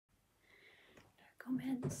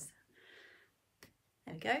comments.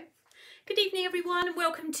 There we go. Good evening everyone and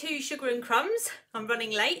welcome to Sugar and Crumbs. I'm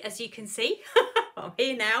running late as you can see. I'm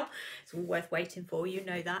here now. It's all worth waiting for, you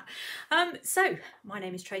know that. So my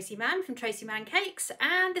name is Tracey Mann from Tracey Mann Cakes,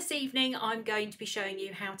 and this evening I'm going to be showing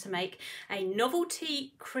you how to make a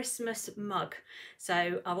novelty Christmas mug.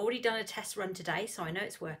 So I've already done a test run today, so I know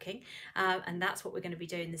it's working, and that's what we're going to be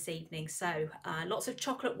doing this evening. So lots of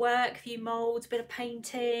chocolate work, a few moulds, a bit of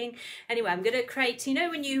painting. Anyway, I'm going to create, you know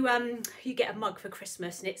when you get a mug for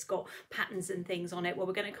Christmas and it's got patterns and things on it, well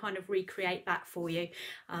we're going to kind of recreate that for you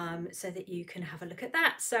so that you can have a look at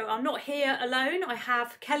that. So I'm not here alone, I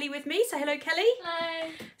have Kelly with me. Say hello, Kelly.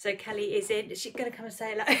 Hello. So Kelly is in, she's going to come and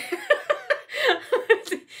say hello.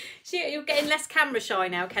 You're getting less camera shy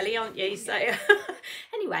now, Kelly, aren't you? So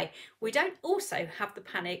anyway, we don't also have the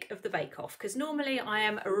panic of the bake-off, because normally I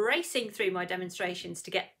am racing through my demonstrations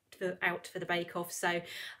to get out for the bake-off, so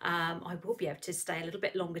I will be able to stay a little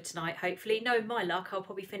bit longer tonight, hopefully. Knowing my luck, I'll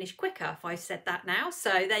probably finish quicker if I said that now,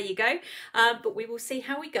 so there you go. But we will see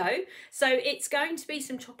how we go. So it's going to be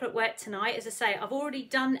some chocolate work tonight. As I say, I've already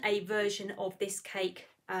done a version of this cake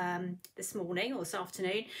this morning or this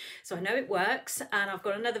afternoon, so I know it works, and I've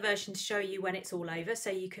got another version to show you when it's all over so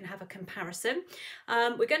you can have a comparison.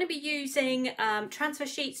 We're going to be using transfer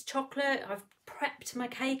sheets chocolate. I've prepped my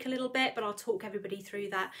cake a little bit, but I'll talk everybody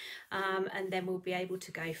through that, and then we'll be able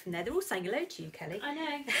to go from there. They're all saying hello to you, Kelly. I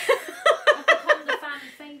know. I've become the fan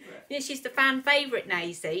favourite. Yeah, she's the fan favourite now,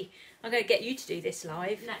 you see. I'm going to get you to do this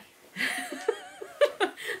live. No.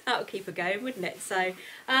 That would keep her going, wouldn't it? So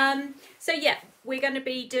yeah, we're going to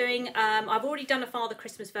be doing, I've already done a Father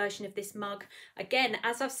Christmas version of this mug. Again,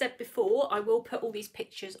 as I've said before, I will put all these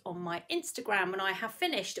pictures on my Instagram when I have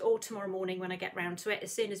finished, or tomorrow morning when I get round to it,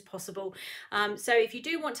 as soon as possible. So if you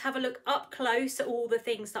do want to have a look up close at all the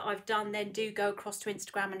things that I've done, then do go across to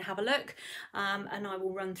Instagram and have a look, and I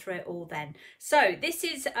will run through it all then. So this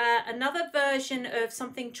is another version of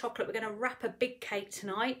something chocolate. We're going to wrap a big cake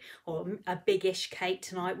tonight, or a biggish cake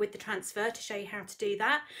tonight, with the transfer to show you how to do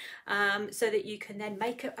that, so that you can then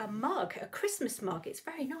make a mug, a Christmas mug. It's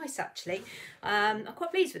very nice actually. I'm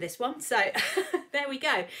quite pleased with this one, so there we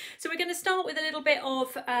go. So we're going to start with a little bit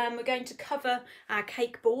of, we're going to cover our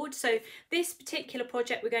cake board. So this particular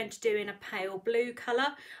project we're going to do in a pale blue colour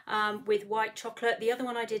with white chocolate. The other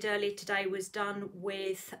one I did earlier today was done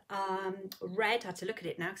with red. I had to look at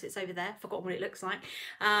it now because it's over there, forgotten what it looks like.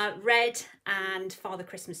 Red and Father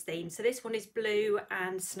Christmas theme. So this one is blue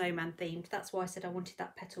and snowman themed. That's why I said I wanted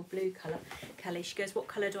that petal blue colour. Kelly, she goes, what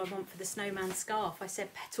colour do I want for the snowman scarf? I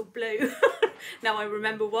said petal blue. Now I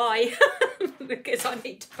remember why, because I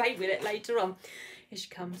need to paint with it later on. Here she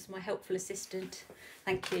comes, my helpful assistant.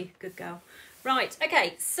 Thank you, good girl. Right,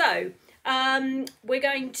 okay, so we're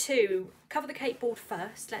going to cover the cake board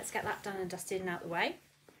first. Let's get that done and dusted and out the way.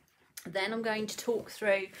 Then I'm going to talk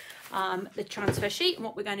through the transfer sheet and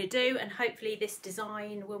what we're going to do, and hopefully this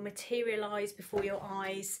design will materialise before your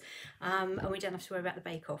eyes, and we don't have to worry about the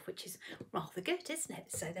bake-off, which is rather good, isn't it?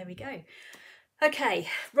 So there we go. Okay,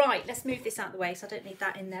 right, let's move this out of the way so I don't need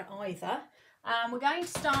that in there either. We're going to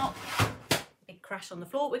start, big crash on the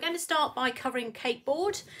floor, we're going to start by covering cake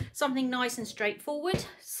board, something nice and straightforward.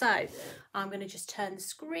 So I'm going to just turn the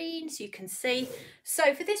screen so you can see.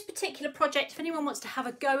 So for this particular project, if anyone wants to have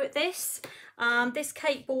a go at this, this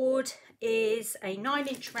cake board is a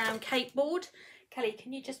 9-inch round cake board. Kelly,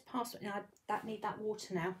 can you just pass it? I need that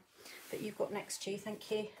water now that you've got next to you, thank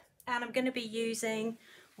you. And I'm going to be using,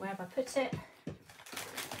 where have I put it?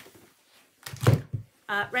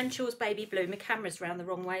 Renshaw's Baby Blue. My camera's round the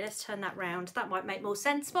wrong way. Let's turn that round. That might make more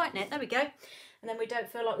sense, mightn't it? There we go. And then we don't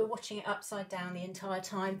feel like we're watching it upside down the entire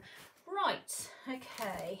time. Right,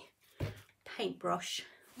 okay. Paintbrush.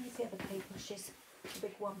 Where's the other paintbrushes? The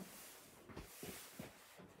big one.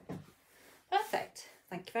 Perfect.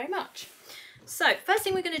 Thank you very much. So, first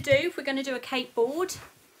thing we're going to do, if we're going to do a cake board,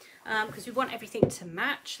 because we want everything to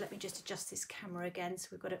match, let me just adjust this camera again so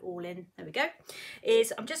we've got it all in, there we go,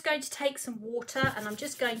 is I'm just going to take some water and I'm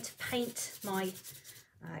just going to paint my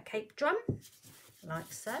cake drum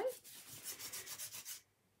like so.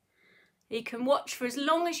 You can watch for as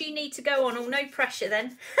long as you need to go on, no pressure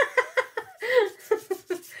then.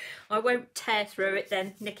 I won't tear through it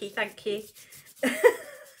then, Nikki, thank you.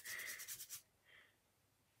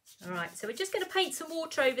 Alright, so we're just going to paint some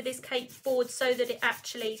water over this cake board so that it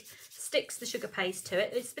actually sticks the sugar paste to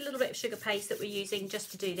it. It's a little bit of sugar paste that we're using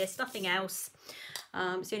just to do this, nothing else.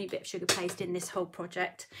 It's the only bit of sugar paste in this whole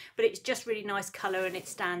project, but it's just really nice colour and it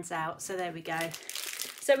stands out, so there we go.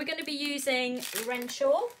 So we're going to be using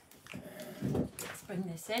Renshaw. Let's bring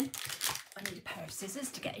this in. I need a pair of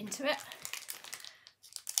scissors to get into it.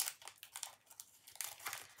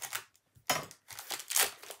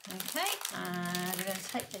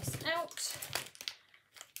 this out.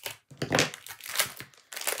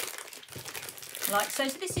 Like so.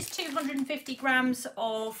 So this is 250 grams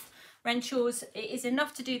of Renshaws. It is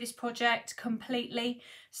enough to do this project completely.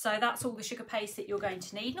 So that's all the sugar paste that you're going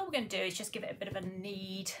to need. And all we're going to do is just give it a bit of a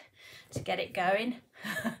knead to get it going.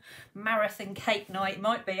 Marathon cake night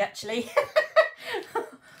might be, actually.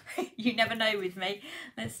 You never know with me.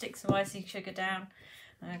 Let's stick some icing sugar down.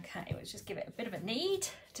 Okay, let's just give it a bit of a knead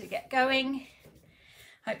to get going.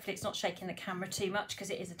 Hopefully it's not shaking the camera too much because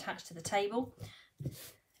it is attached to the table.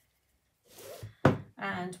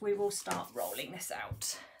 And we will start rolling this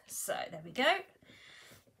out. So there we go.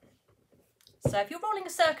 So if you're rolling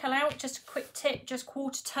a circle out, just a quick tip, just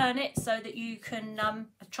quarter turn it so that you can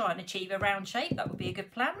try and achieve a round shape. That would be a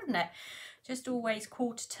good plan, wouldn't it? Just always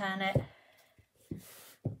quarter turn it.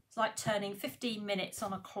 It's like turning 15 minutes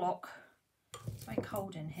on a clock. It's very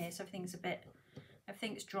cold in here, so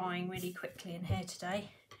everything's drying really quickly in here today.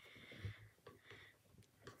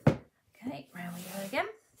 Okay, round we go again.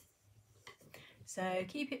 So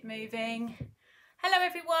keep it moving. Hello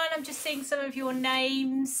everyone, I'm just seeing some of your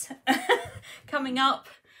names coming up.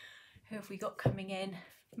 Who have we got coming in?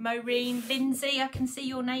 Maureen, Lindsay, I can see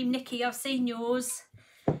your name. Nikki, I've seen yours.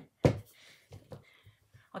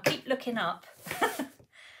 I'll keep looking up.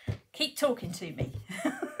 Keep talking to me.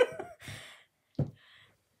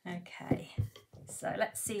 Okay, so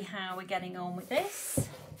let's see how we're getting on with this. Is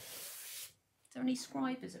there any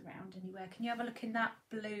scribers around anywhere? Can you have a look in that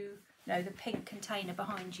blue, no, the pink container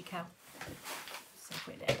behind you, Cal? So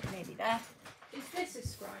we're there, nearly there. Is this a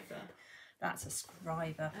scriber? That's a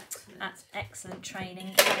scriber. Excellent. That's excellent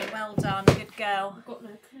training. Okay, well done, good girl. I've got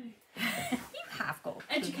no clue. You have got a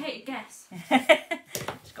clue. Educated guess.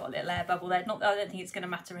 Just got a little air bubble there. Not that I don't think it's going to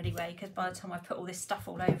matter anyway, because by the time I put all this stuff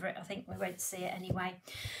all over it, I think we won't see it anyway.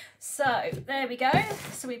 So there we go.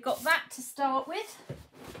 So we've got that to start with.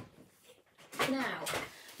 Now,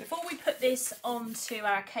 before we put this onto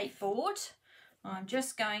our cake board, I'm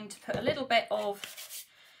just going to put a little bit of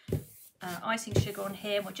icing sugar on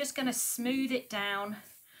here. We're just going to smooth it down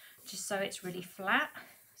just so it's really flat.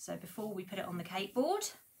 So before we put it on the cake board,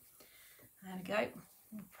 there we go.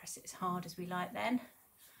 We'll press it as hard as we like then.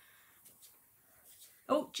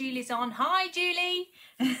 Oh, Julie's on. Hi, Julie.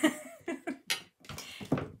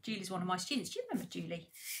 Julie's one of my students. Do you remember Julie?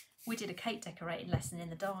 We did a cake decorating lesson in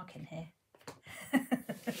the dark in here.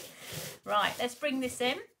 Right, let's bring this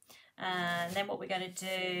in. And then what we're going to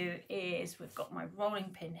do is we've got my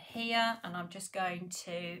rolling pin here, and I'm just going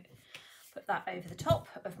to put that over the top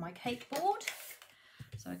of my cake board.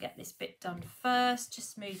 So I get this bit done first,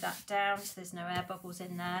 just smooth that down so there's no air bubbles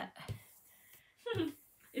in there.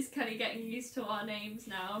 Is Kelly getting used to our names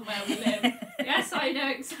now and where we live? Yes, I know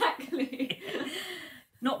exactly.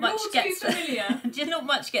 Not much You're too familiar. Not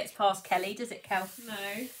much gets past Kelly, does it, Cal?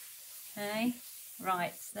 No. Okay.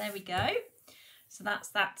 Right, so there we go. So that's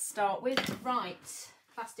that to start with. Right,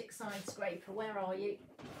 plastic side scraper, where are you?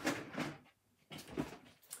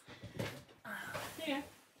 Yeah.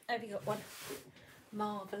 Have you got one?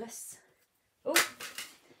 Marvellous. Oh,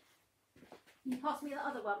 you pass me the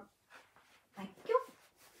other one. Thank you.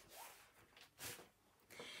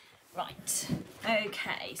 Right,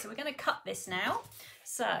 okay, so we're going to cut this now.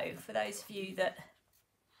 So for those of you that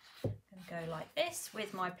are going to go like this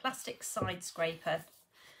with my plastic side scraper.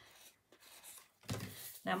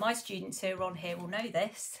 Now my students who are on here will know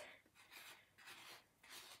this.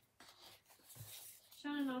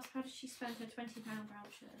 Shannon asked, how did she spend her £20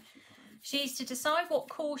 voucher? She's to decide what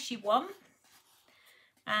course you want,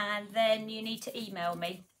 and then you need to email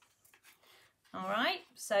me. All right,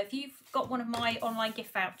 so if you've got one of my online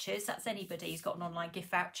gift vouchers, that's anybody who's got an online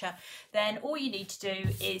gift voucher, then all you need to do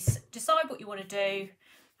is decide what you want to do,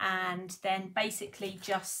 and then basically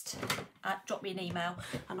just drop me an email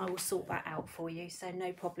and I will sort that out for you, so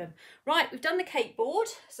no problem. Right, we've done the cake board,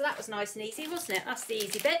 so that was nice and easy, wasn't it? That's the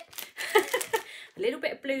easy bit. A little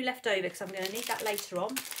bit of blue left over because I'm going to need that later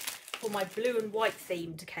on for my blue and white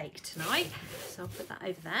themed cake tonight, so I'll put that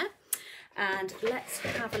over there. And let's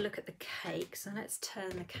have a look at the cake. So let's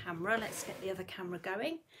turn the camera. Let's get the other camera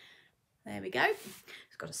going. There we go.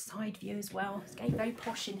 It's got a side view as well. It's getting very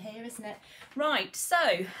posh in here, isn't it? Right, so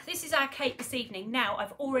this is our cake this evening. Now,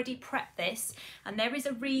 I've already prepped this, and there is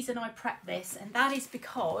a reason I prepped this, and that is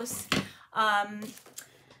because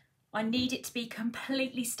I need it to be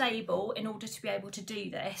completely stable in order to be able to do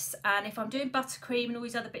this. And if I'm doing buttercream and all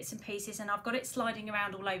these other bits and pieces and I've got it sliding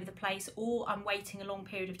around all over the place, or I'm waiting a long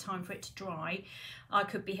period of time for it to dry, I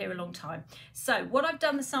could be here a long time. So what I've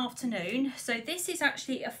done this afternoon, so this is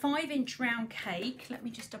actually a 5-inch round cake. Let me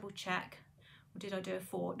just double check. Or did I do a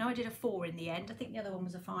 4? No, I did a 4 in the end. I think the other one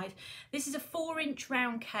was a 5. This is a 4-inch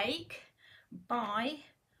round cake by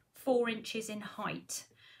 4 inches in height.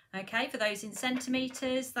 Okay, for those in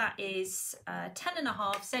centimetres, that is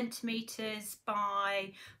 10.5 centimetres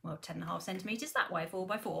by, well, 10.5 centimetres that way, 4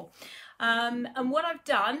 by 4. And what I've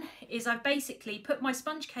done is I've basically put my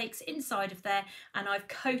sponge cakes inside of there and I've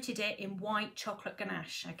coated it in white chocolate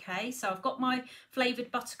ganache. Okay, so I've got my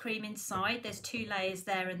flavoured buttercream inside. There's 2 layers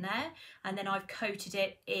there, and then I've coated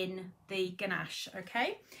it in the ganache.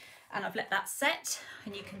 Okay, and I've let that set,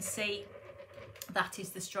 and you can see that is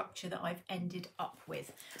the structure that I've ended up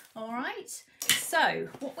with. All right, so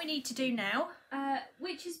what we need to do now,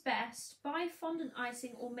 which is best, buy fondant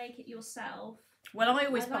icing or make it yourself? Well, I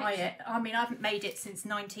always buy it. I mean, I haven't made it since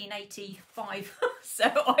 1985, so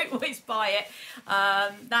I always buy it.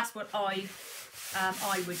 That's what I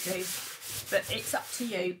would do, but it's up to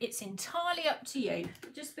you. It's entirely up to you.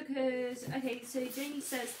 Just because, okay, so Jamie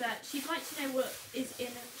says that she'd like to know what is in.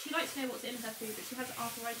 She'd like to know what's in her food, but she has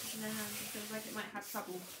arthritis in her hands and feels like it might have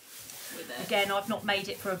trouble with it. Again, I've not made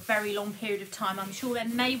it for a very long period of time. I'm sure there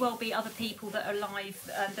may well be other people that are live,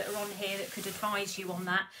 that are on here that could advise you on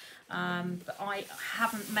that. But I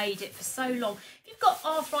haven't made it for so long. If you've got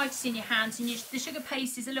arthritis in your hands and the sugar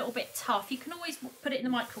paste is a little bit tough, you can always put it in the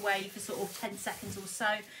microwave for sort of 10 seconds or so,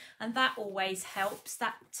 and that always helps.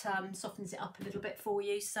 That softens it up a little bit for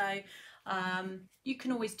you, so you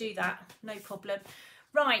can always do that, no problem.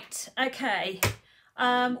 Right, okay,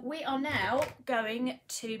 we are now going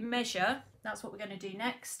to measure, that's what we're going to do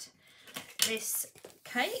next, this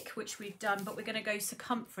cake, which we've done, but we're going to go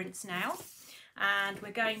circumference now. And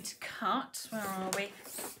we're going to cut, where are we?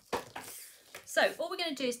 So all we're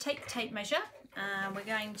going to do is take the tape measure and we're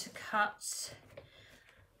going to cut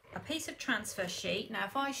a piece of transfer sheet. Now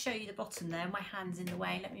if I show you the bottom there, my hand's in the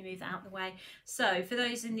way, let me move that out of the way. So for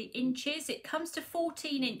those in the inches, it comes to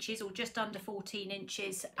 14 inches or just under 14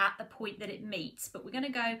 inches at the point that it meets, but we're going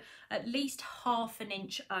to go at least ½ an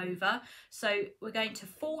inch over. So we're going to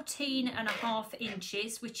 14.5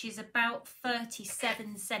 inches, which is about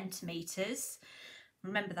 37 centimetres.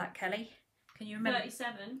 Remember that, Kelly? Can you remember?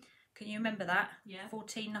 37. Can you remember that? Yeah.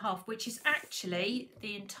 14.5, which is actually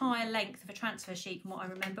the entire length of a transfer sheet from what I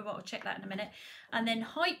remember, but I'll check that in a minute. And then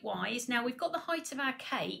height-wise, now we've got the height of our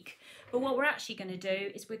cake, but what we're actually going to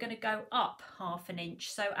do is we're going to go up ½ an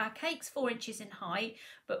inch. So our cake's 4 inches in height,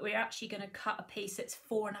 but we're actually going to cut a piece that's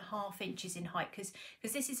 4.5 inches in height, because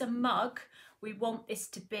this is a mug. We want this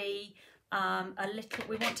to be we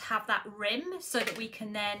want to have that rim so that we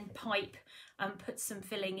can then pipe and put some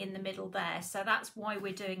filling in the middle there. So that's why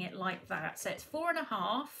we're doing it like that. So it's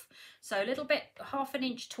 4.5, so a little bit, ½ an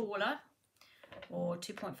inch taller, or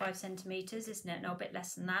 2.5 centimetres, isn't it? No, a bit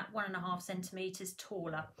less than that, 1.5 centimetres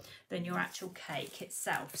taller than your actual cake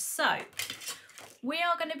itself. So we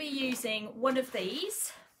are going to be using one of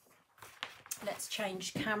these. Let's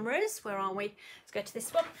change cameras. Where are we? Let's go to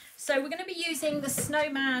this one. So we're going to be using the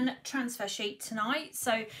Snowman transfer sheet tonight.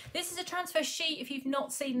 So this is a transfer sheet. If you've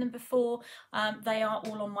not seen them before, they are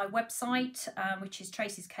all on my website, which is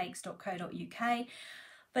traceyscakes.co.uk.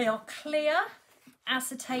 They are clear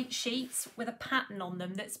acetate sheets with a pattern on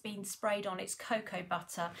them that's been sprayed on. It's cocoa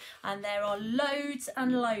butter, and there are loads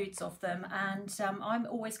and loads of them, and I'm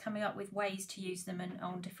always coming up with ways to use them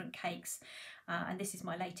on different cakes. And this is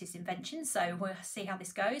my latest invention, so we'll see how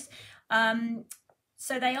this goes.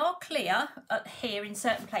 So they are clear here in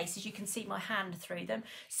certain places. You can see my hand through them.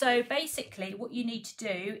 So basically what you need to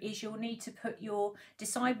do is you'll need to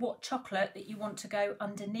decide what chocolate that you want to go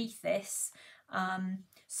underneath this,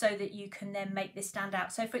 so that you can then make this stand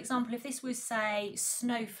out. So for example, if this was, say,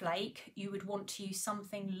 snowflake, you would want to use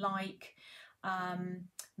something like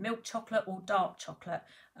milk chocolate or dark chocolate.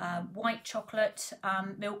 White chocolate,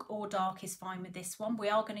 milk or dark is fine with this one. We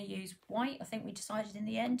are going to use white. I think we decided in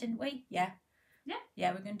the end, didn't we? Yeah.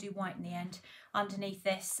 Yeah, we're going to do white in the end underneath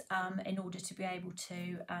this, in order to be able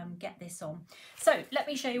to get this on. So let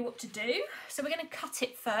me show you what to do. So we're going to cut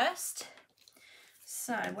it first.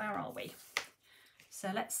 So where are we? So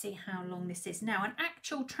let's see how long this is. Now, an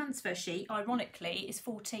actual transfer sheet, ironically, is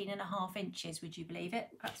 14.5 inches. Would you believe it?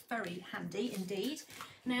 That's very handy indeed.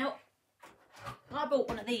 Now, I bought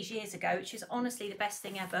one of these years ago, which is honestly the best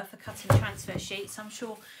thing ever for cutting transfer sheets. I'm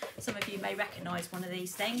sure some of you may recognise one of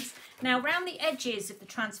these things. Now, around the edges of the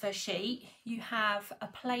transfer sheet, you have a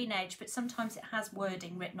plain edge, but sometimes it has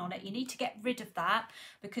wording written on it. You need to get rid of that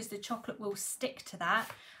because the chocolate will stick to that.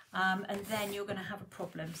 And then you're going to have a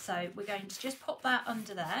problem. So we're going to just pop that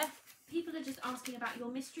under there. People are just asking about your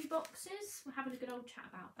mystery boxes. We're having a good old chat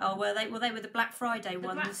about them. Oh, they were the Black Friday ones.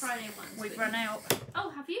 The Black Friday ones. We've run out. Oh,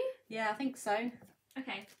 have you? Yeah, I think so.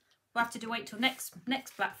 Okay. We'll have to wait till next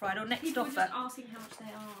Black Friday or next People offer. were just asking how much they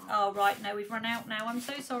are. Oh right, no, we've run out now. I'm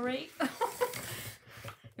so sorry.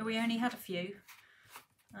 We only had a few,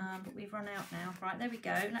 but we've run out now. Right, there we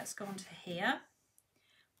go. Let's go on to here.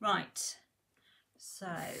 Right, so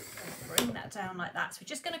bring that down like that. So we're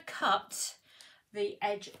just going to cut the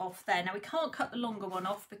edge off there. Now we can't cut the longer one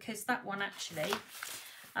off because that one actually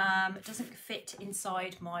doesn't fit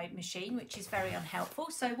inside my machine, which is very unhelpful.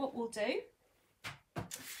 So what we'll do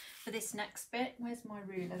for this next bit, where's my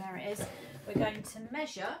ruler? There it is. We're going to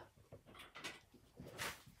measure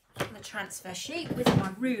the transfer sheet with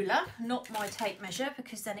my ruler, not my tape measure,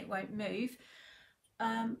 because then it won't move.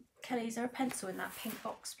 Kelly, is there a pencil in that pink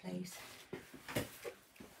box, please?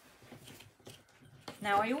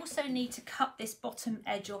 Now I also need to cut this bottom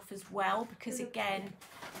edge off as well, because again,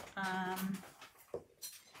 there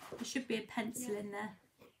should be a pencil in there.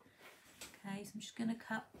 Okay, so I'm just going to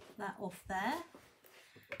cut that off there.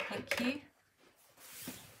 Thank you.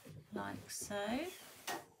 Like so.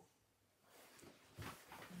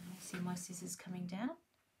 See my scissors coming down.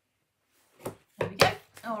 There we go.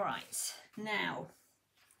 All right, now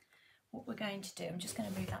what we're going to do, I'm just going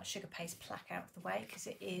to move that sugar paste plaque out of the way because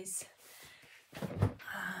it is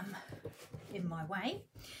in my way.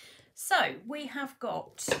 So we have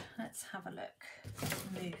got, let's have a look,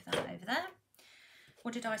 move that over there.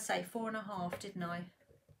 What did I say, 4.5, didn't I?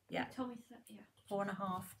 Yeah, You told me that, yeah.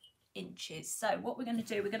 4.5 inches. So what we're going to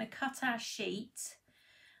do, we're going to cut our sheet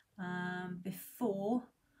before.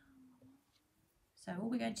 So all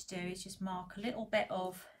we're going to do is just mark a little bit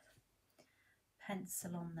of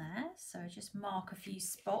pencil on there. So just mark a few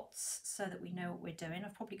spots so that we know what we're doing.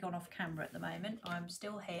 I've probably gone off camera at the moment. I'm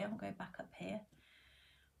still here. I'll go back up here.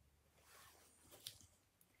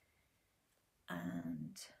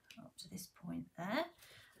 And up to this point there.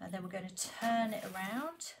 And then we're going to turn it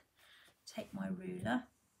around, take my ruler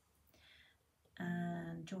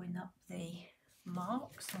and join up the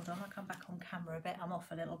marks. Hold on, I'll come back on camera a bit. I'm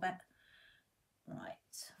off a little bit.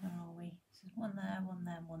 Right, where are we? So one there, one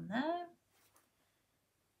there, one there.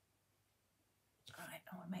 Right,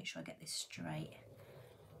 I want to make sure I get this straight.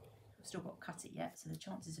 I've still got to cut it yet, so the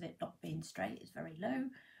chances of it not being straight is very low.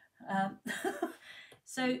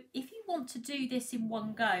 So if you want to do this in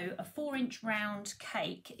one go, a 4-inch round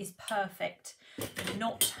cake is perfect for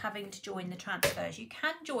not having to join the transfers. You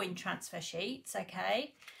can join transfer sheets,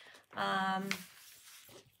 okay? All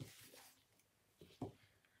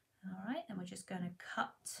right, and we're just going to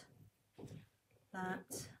cut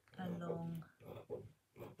that along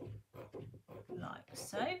like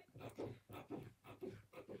so.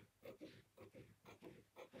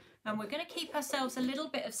 And we're going to keep ourselves a little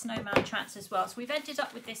bit of snowman tracks as well. So we've ended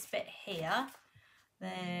up with this bit here.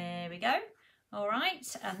 There we go. All right,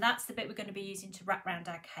 and that's the bit we're going to be using to wrap around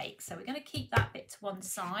our cake. So we're going to keep that bit to one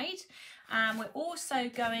side. And we're also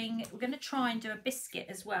going to try and do a biscuit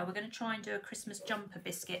as well. We're going to try and do a Christmas jumper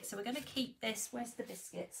biscuit. So we're going to keep this, where's the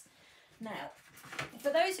biscuits? Now,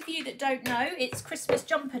 for those of you that don't know, it's Christmas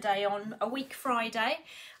jumper day on a week Friday,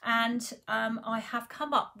 and I have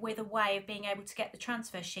come up with a way of being able to get the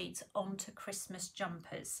transfer sheets onto Christmas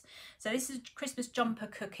jumpers. So this is a Christmas jumper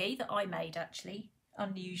cookie that I made, actually,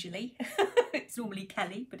 unusually. It's normally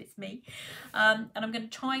Kelly, but it's me. And I'm going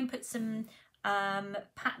to try and put some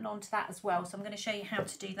pattern onto that as well, so I'm going to show you how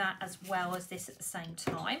to do that as well as this at the same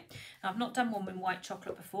time. I've not done one with white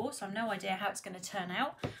chocolate before, so I've no idea how it's going to turn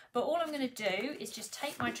out, but all I'm going to do is just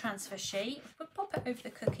take my transfer sheet, pop it over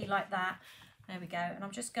the cookie like that, there we go, and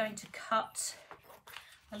I'm just going to cut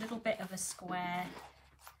a little bit of a square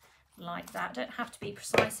like that. Don't have to be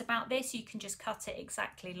precise about this, you can just cut it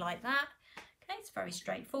exactly like that. It's very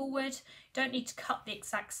straightforward. Don't need to cut the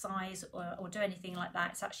exact size or do anything like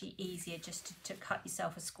that. It's actually easier just to cut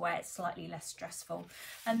yourself a square. It's slightly less stressful.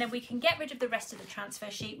 And then we can get rid of the rest of the transfer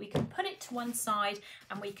sheet. We can put it to one side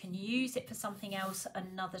and we can use it for something else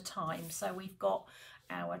another time. So we've got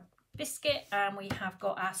our biscuit and we have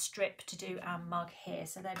got our strip to do our mug here.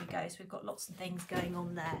 So there we go. So we've got lots of things going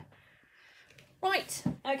on there. Right,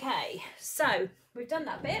 okay, so we've done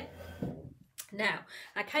that bit. Now,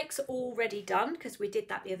 our cake's are already done because we did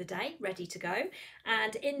that the other day, ready to go.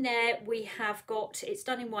 And in there we have got, it's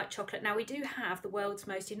done in white chocolate. Now we do have the world's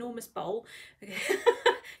most enormous bowl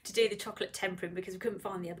to do the chocolate tempering because we couldn't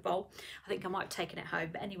find the other bowl. I think I might have taken it home,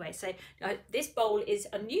 but anyway, so this bowl is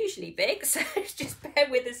unusually big, so just bear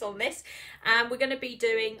with us on this. And we're going to be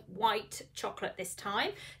doing white chocolate this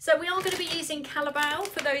time. So we are going to be using Calabao.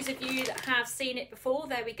 For those of you that have seen it before,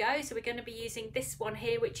 there we go. So we're going to be using this one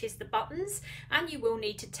here, which is the buttons, and you will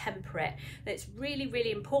need to temper it. It's really,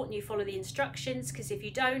 really important you follow the instructions, because if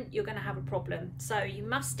you don't, you're going to have a problem. So you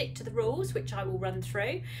must stick to the rules, which I will run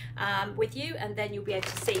through with you, and then you'll be able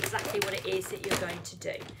to see exactly what it is that you're going to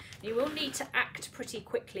do. You will need to act pretty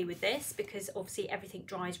quickly with this, because obviously everything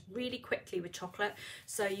dries really quickly with chocolate,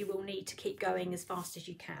 so you will need to keep going as fast as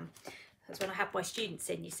you can. That's when I have my students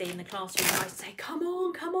in, you see, in the classroom, I say, come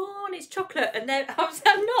on, it's chocolate. And then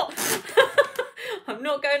I'm not. I'm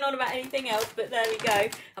not going on about anything else, but there we go.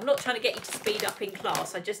 I'm not trying to get you to speed up in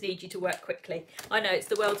class. I just need you to work quickly. I know it's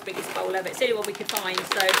the world's biggest bowl ever. It's the only one we could find.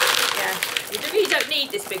 So yeah, we don't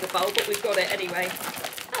need this bigger bowl, but we've got it anyway.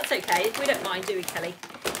 That's okay. We don't mind, do we, Kelly?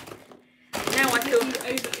 Now I feel...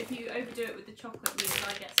 If you overdo it with the chocolate mousse,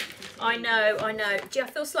 I get something. I know. Gee, I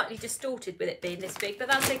feel slightly distorted with it being this big, but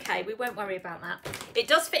that's okay. We won't worry about that. It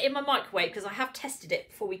does fit in my microwave because I have tested it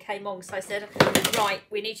before we came on. So I said, right,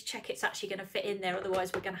 we need to check it's actually going to fit in there.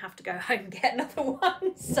 Otherwise, we're going to have to go home and get another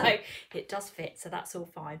one. So it does fit. So that's all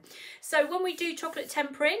fine. So when we do chocolate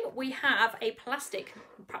tempering, we have a plastic,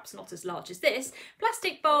 perhaps not as large as this,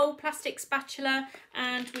 plastic bowl, plastic spatula,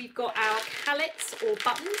 and we've got our callets or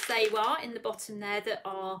buttons. They are in the bottom there that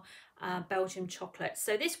are Belgian chocolate.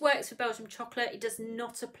 So this works for Belgian chocolate. It does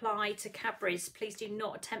not apply to Cadbury's. Please do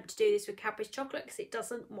not attempt to do this with Cadbury's chocolate because it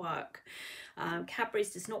doesn't work. Cadbury's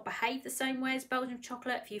does not behave the same way as Belgian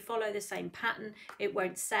chocolate. If you follow the same pattern, it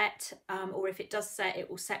won't set, or if it does set, it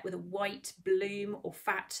will set with a white bloom or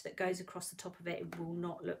fat that goes across the top of it. It will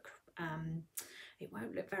not look it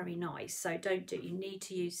won't look very nice. So you need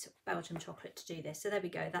to use Belgian chocolate to do this. So there we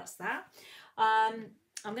go, that's that.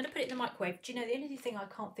 I'm going to put it in the microwave. Do you know, the only thing I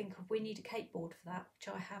can't think of, we need a cake board for that, which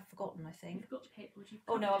I have forgotten, I think. You've got the cake board.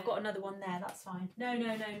 Oh no, I've got another one there, that's fine. No,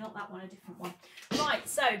 not that one, a different one. Right,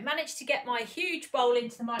 so managed to get my huge bowl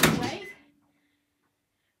into the microwave.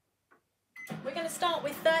 We're going to start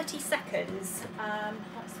with 30 seconds.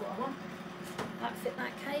 That's what I want. That fit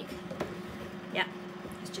that cake? Yeah.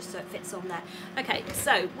 Just so it fits on there. Okay,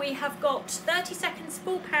 so we have got 30 seconds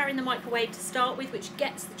full power in the microwave to start with, which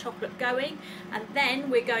gets the chocolate going, and then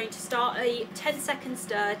we're going to start a 10-second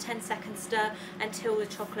stir, 10-second stir until the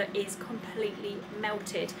chocolate is completely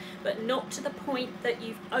melted, but not to the point that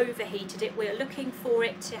you've overheated it. We're looking for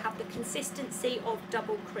it to have the consistency of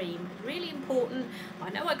double cream. Really important. I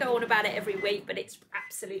know I go on about it every week, but it's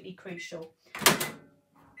absolutely crucial.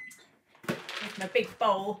 With my big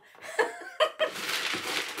bowl.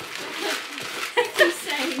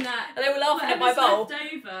 Saying that, they were laughing at my bowl. Left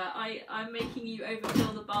over, I'm making you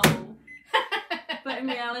overfill the bowl, but in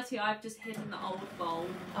reality, I've just hidden the old bowl.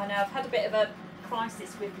 I know, I've had a bit of a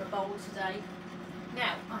crisis with my bowl today.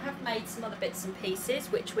 Now, I have made some other bits and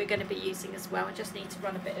pieces which we're going to be using as well. I just need to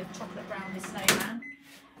run a bit of chocolate around this snowman.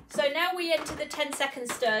 So now we enter the 10-second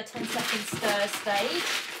stir, 10-second stir stage,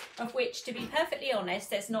 of which, to be perfectly honest,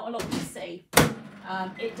 there's not a lot to see.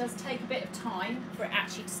 It does take a bit of time for it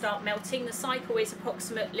actually to start melting. The cycle is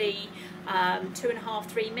approximately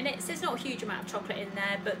 2.5–3 minutes. There's not a huge amount of chocolate in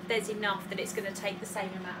there, but there's enough that it's going to take the same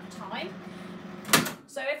amount of time.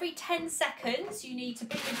 So every 10 seconds you need to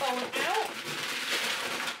bring your bowl out.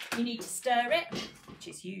 You need to stir it, which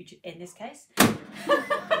is huge in this case.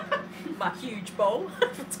 My huge bowl.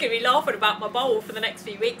 It's going to be laughing about my bowl for the next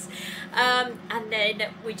few weeks. And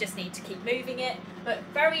then we just need to keep moving it, but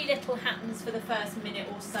very little happens for the first minute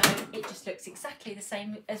or so. It just looks exactly the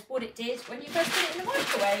same as what it did when you first put it in the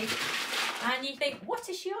microwave. And you think, what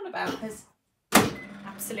is she on about? Because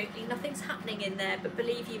absolutely nothing's happening in there, but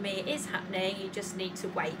believe you me, it is happening. You just need to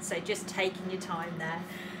wait. So just taking your time there.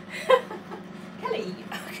 Kelly,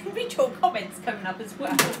 I can read your comments coming up as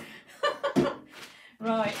well.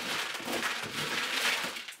 Right.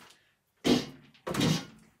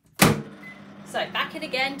 So back in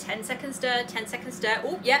again, 10-second stir, 10-second stir.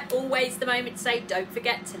 Oh yeah, always the moment to say don't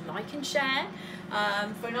forget to like and share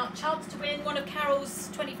for a chance to win one of Carol's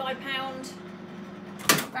 £25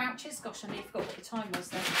 vouchers. Gosh, I nearly forgot what the time was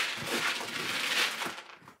then.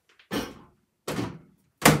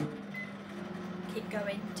 Keep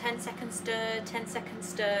going, 10-second stir, 10-second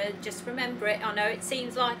stir. Just remember it. I know it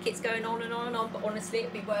seems like it's going on and on and on, but honestly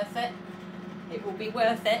it'll be worth it. It will be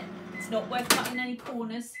worth it. It's not worth cutting any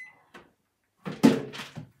corners.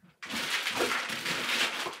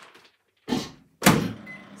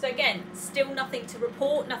 So again, still nothing to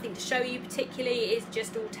report, nothing to show you particularly. It is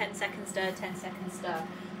just all 10 second stir, 10 second stir.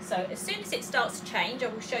 So as soon as it starts to change, I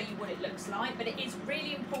will show you what it looks like, but it is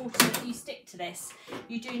really important that you stick to this.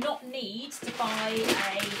 You do not need to buy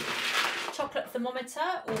a chocolate thermometer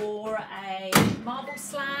or a marble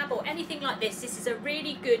slab or anything like this. This is a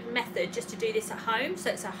really good method just to do this at home. So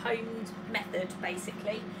it's a home method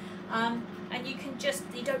basically. And you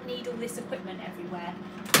don't need all this equipment everywhere.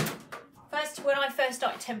 When I first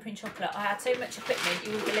started tempering chocolate, I had so much equipment,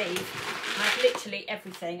 you wouldn't believe. I had literally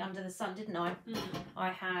everything under the sun, didn't I? I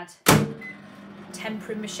had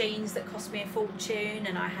tempering machines that cost me a fortune,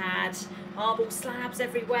 and I had marble slabs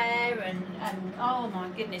everywhere, and oh my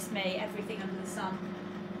goodness me, everything under the sun.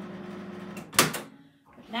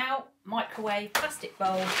 Now, microwave, plastic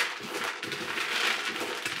bowl,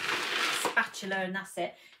 spatula, and that's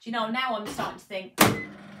it. Do you know, now I'm starting to think,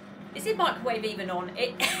 is the microwave even on?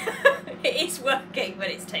 It is working, but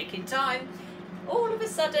it's taking time. All of a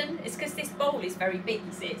sudden, it's because this bowl is very big,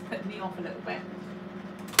 you see, it's putting me off a little bit.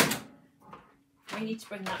 We need to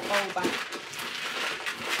bring that bowl back.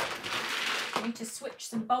 We need to switch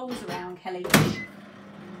some bowls around, Kelly.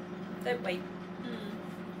 Don't we?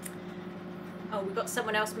 Oh, we've got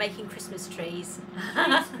someone else making Christmas trees.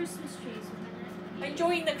 Christmas trees.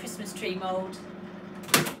 Enjoying the Christmas tree mould.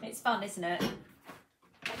 It's fun, isn't it?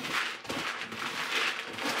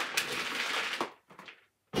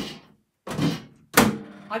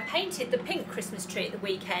 I painted the pink Christmas tree at the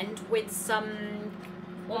weekend with some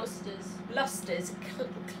lustres,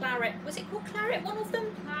 claret. Was it called claret? One of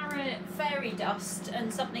them? Claret, fairy dust,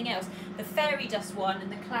 and something else. The fairy dust one and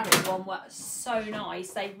the claret one were so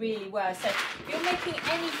nice. They really were. So if you're making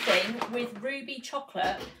anything with ruby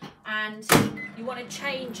chocolate and you want to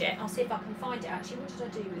change it, I'll see if I can find it actually. What did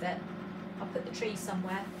I do with it? I'll put the tree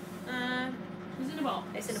somewhere. It's in a box.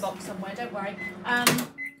 It's in a box somewhere, don't worry.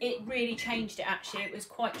 It really changed it actually. It was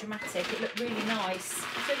quite dramatic. It looked really nice.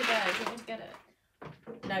 It's in the bag. Do you want me to get it?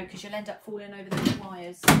 No, because you'll end up falling over those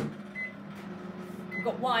wires. We've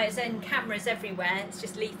got wires and cameras everywhere. It's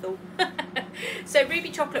just lethal. So ruby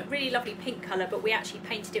chocolate, really lovely pink colour, but we actually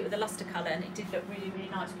painted it with a lustre colour and it did look really, really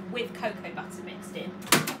nice with cocoa butter mixed in,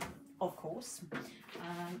 of course.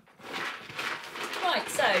 Right,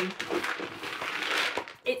 so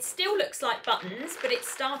it still looks like buttons, but it's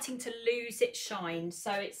starting to lose its shine.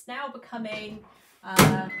 So it's now becoming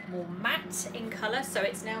more matte in colour. So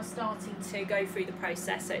it's now starting to go through the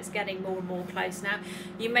process. So it's getting more and more close now.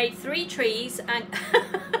 You made 3 trees and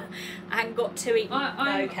and got 2 eaten.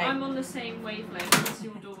 I'm on the same wavelength as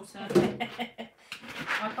your daughter.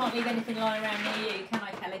 I can't leave anything lying around near you, can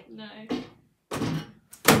I, Kelly? No.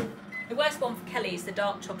 The worst one for Kelly is the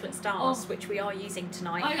dark chocolate stars, which we are using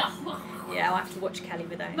tonight. I know. Yeah, I'll have to watch Kelly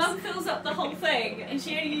with those. Mum fills up the whole thing and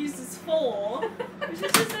she only uses 4, which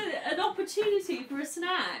is just an opportunity for a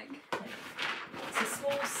snack. It's a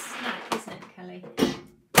small snack, isn't it, Kelly?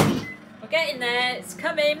 We're getting there, it's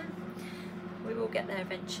coming. We will get there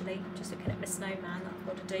eventually. Just looking at my snowman that I've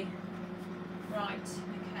got to do. Right,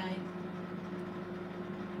 okay.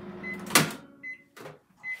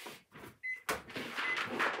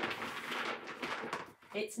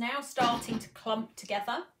 It's now starting to clump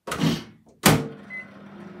together.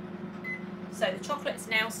 So the chocolate's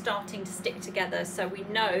now starting to stick together. So we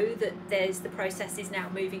know that the process is now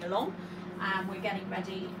moving along and we're getting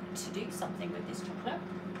ready to do something with this chocolate.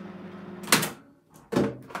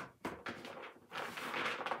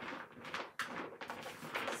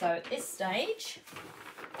 So at this stage,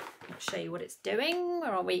 I'll show you what it's doing.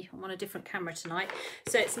 Where are we? I'm on a different camera tonight.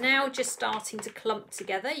 So it's now just starting to clump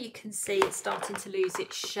together. You can see it's starting to lose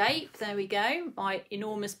its shape. There we go. My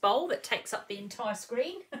enormous bowl that takes up the entire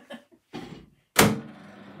screen.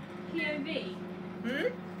 POV.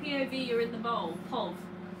 POV, you're in the bowl. POV.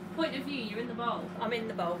 Point of view, you're in the bowl. I'm in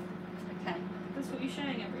the bowl. Okay. That's what you're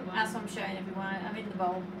showing everyone. That's what I'm showing everyone. I'm in the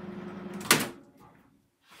bowl.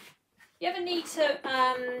 You ever need to,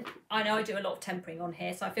 I know I do a lot of tempering on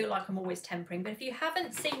here, so I feel like I'm always tempering, but if you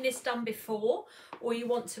haven't seen this done before, or you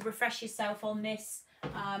want to refresh yourself on this,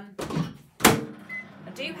 I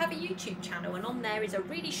do have a YouTube channel, and on there is a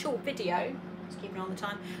really short video, just keeping on the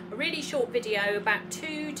time, a really short video, about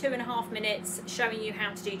 2.5 minutes, showing you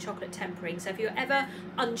how to do chocolate tempering. So if you're ever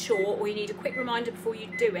unsure, or you need a quick reminder before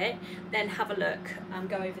you do it, then have a look,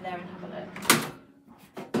 go over there and have a look.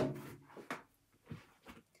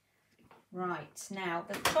 Right, now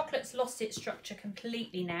the chocolate's lost its structure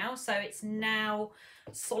completely now, so it's now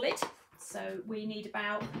solid. So we need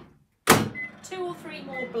about 2 or 3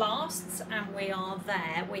 more blasts and we are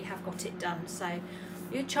there. We have got it done. So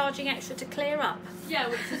you're charging extra to clear up? Yeah,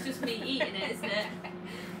 which is just me eating it, isn't it?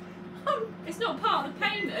 It's not part of the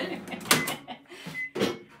payment.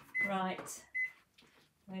 Right.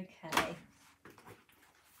 Okay.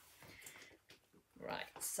 Right,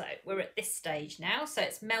 so we're at this stage now, so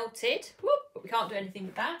it's melted. Whoop, but we can't do anything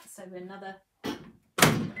with that, so we're another 10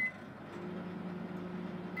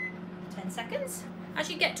 seconds. As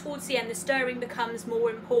you get towards the end, the stirring becomes more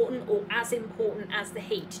important, or as important as the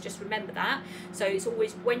heat. Just remember that. So it's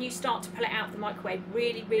always, when you start to pull it out of the microwave,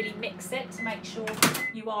 really, really mix it to make sure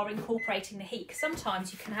you are incorporating the heat. 'Cause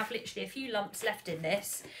sometimes you can have literally a few lumps left in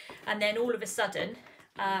this, and then all of a sudden,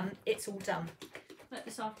 it's all done. Like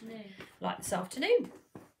this afternoon. Like this afternoon,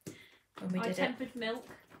 when we did it. I tempered milk.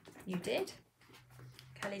 You did.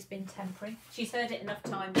 Kelly's been tempering. She's heard it enough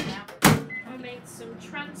times now. I made some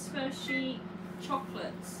transfer sheet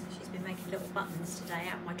chocolates. She's been making little buttons today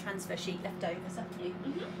out of my transfer sheet leftovers, haven't you?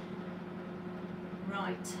 Mm-hmm.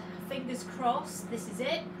 Right, fingers crossed, this is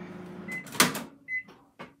it.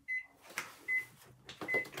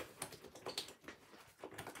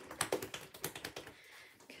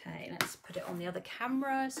 Okay, let's put it on the other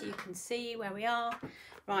camera so you can see where we are.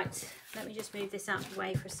 Right, let me just move this out of the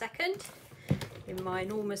way for a second in my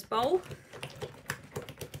enormous bowl.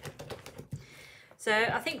 So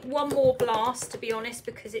I think one more blast, to be honest,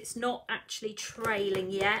 because it's not actually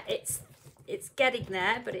trailing yet. It's getting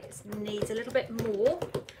there, but it needs a little bit more.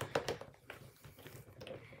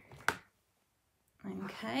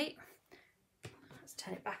 Okay, let's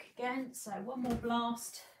turn it back again. So one more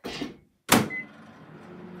blast.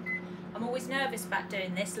 I'm always nervous about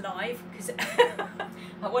doing this live because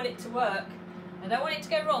I want it to work. I don't want it to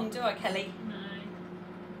go wrong, do I, Kelly? No.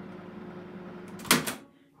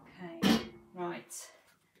 Right.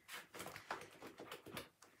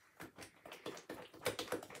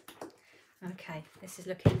 Okay, this is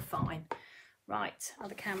looking fine. Right,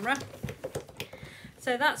 other camera.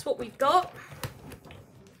 So that's what we've got.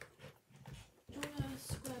 Do you want a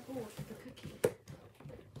square board for the cookie?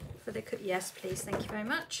 For the cookie, yes, please. Thank you very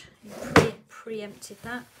much. You preempted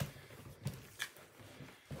that.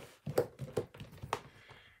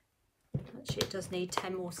 Actually, it does need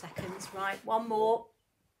 10 more seconds. Right, one more.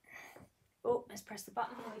 Oh, let's press the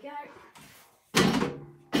button. There we go.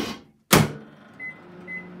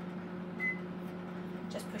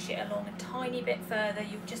 Just push it along a tiny bit further.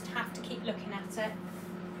 You just have to keep looking at it.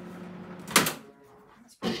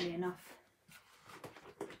 That's probably enough.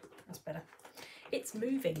 That's better. It's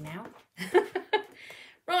moving now.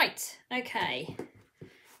 Right, okay.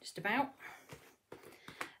 Just about.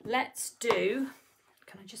 Let's do...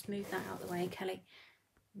 Can I just move that out of the way, Kelly?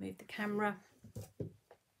 Move the camera.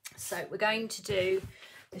 So we're going to do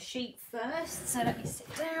the sheet first. So let me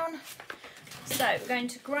sit down. So we're going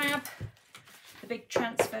to grab the big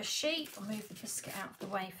transfer sheet. I'll move the biscuit out of the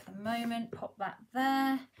way for the moment. Pop that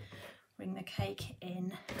there. Bring the cake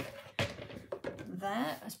in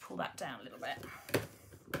there. Let's pull that down a little bit.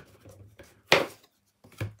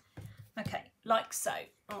 Okay, like so.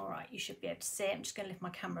 All right, you should be able to see it. I'm just going to lift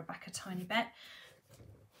my camera back a tiny bit.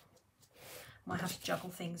 Might have to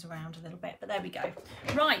juggle things around a little bit, but there we go.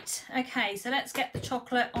 Right, okay, so let's get the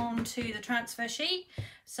chocolate onto the transfer sheet.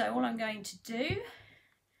 So all I'm going to do,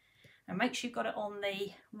 and make sure you've got it on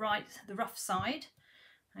the rough side,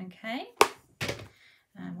 okay,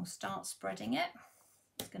 and we'll start spreading it.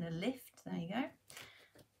 It's going to lift, there you go.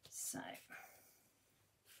 So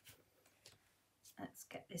let's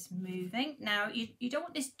get this moving. Now you don't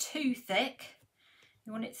want this too thick.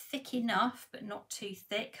 You want it thick enough, but not too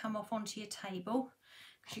thick. Come off onto your table,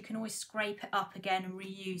 because you can always scrape it up again and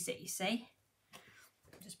reuse it, you see.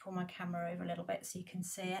 I'll just pull my camera over a little bit so you can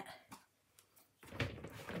see it. A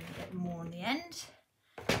little bit more on the end.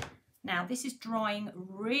 Now, this is drying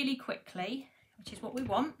really quickly, which is what we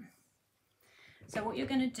want. So what you're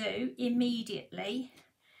going to do immediately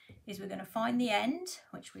is we're going to find the end,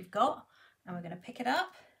 which we've got, and we're going to pick it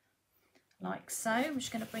up like so. I'm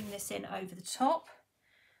just going to bring this in over the top.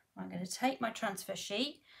 I'm going to take my transfer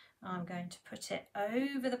sheet, I'm going to put it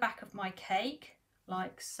over the back of my cake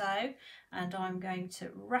like so, and I'm going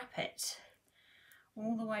to wrap it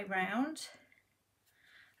all the way round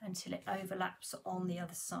until it overlaps on the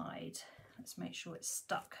other side. Let's make sure it's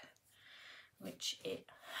stuck, which it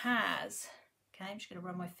has. Okay, I'm just going to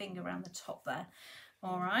run my finger around the top there.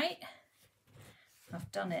 All right,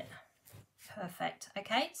 I've done it. Perfect.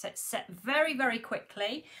 Okay, so it's set very, very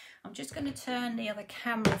quickly. I'm just going to turn the other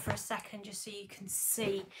camera for a second just so you can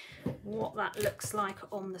see what that looks like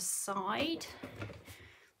on the side.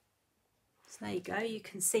 So there you go, you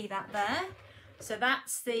can see that there. So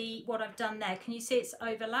that's what I've done there. Can you see it's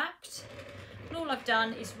overlapped? And all I've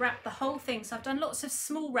done is wrap the whole thing. So I've done lots of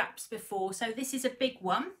small wraps before, so this is a big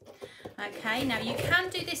one. Okay, now you can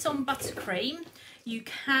do this on buttercream. You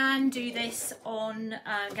can do this on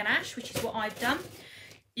ganache, which is what I've done.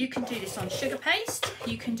 You can do this on sugar paste.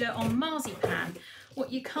 You can do it on marzipan.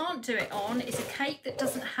 What you can't do it on is a cake that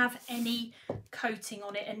doesn't have any coating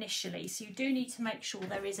on it initially. So you do need to make sure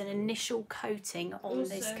there is an initial coating on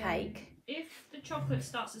also, this cake. If the chocolate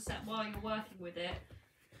starts to set while you're working with it,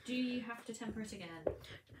 do you have to temper it again?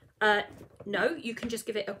 No, you can just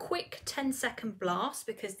give it a quick 10-second blast,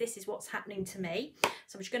 because this is what's happening to me.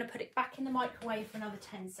 So I'm just going to put it back in the microwave for another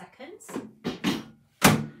 10 seconds.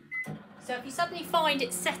 So if you suddenly find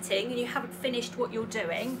it setting and you haven't finished what you're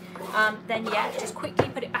doing, then yeah, just quickly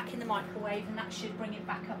put it back in the microwave and that should bring it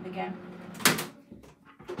back up again.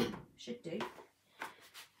 Should do.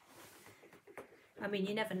 I mean,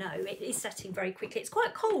 you never know. It is setting very quickly. It's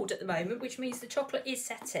quite cold at the moment, which means the chocolate is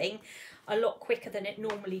setting a lot quicker than it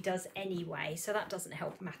normally does anyway. So that doesn't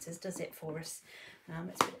help matters, does it, for us?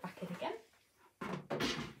 Let's put it back in again.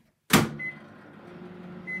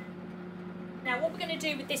 Now what we're going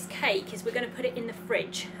to do with this cake is we're going to put it in the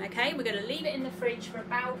fridge, okay? We're going to leave it in the fridge for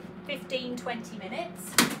about 15-20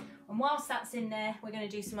 minutes. And whilst that's in there, we're going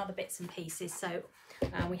to do some other bits and pieces. So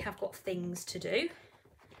we have got things to do.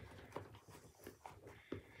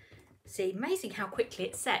 See, amazing how quickly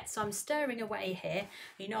it sets. So I'm stirring away here.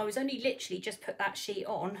 You know, I was only literally just put that sheet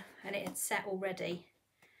on and it had set already.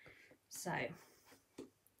 So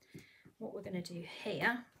what we're going to do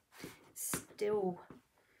here, still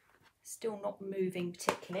not moving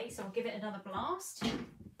particularly, so I'll give it another blast.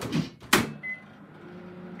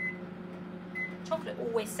 Chocolate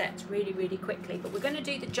always sets really, really quickly, but we're going to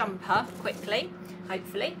do the jumper quickly,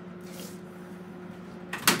 hopefully.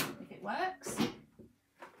 If it works,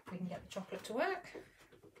 we can get the chocolate to work.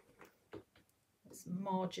 It's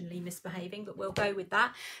marginally misbehaving, but we'll go with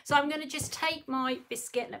that. So I'm going to just take my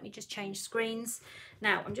biscuit, let me just change screens.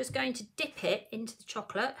 Now I'm just going to dip it into the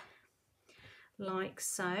chocolate, like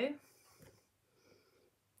so.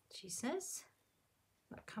 She says,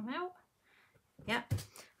 that come out? Yeah.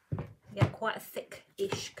 Get quite a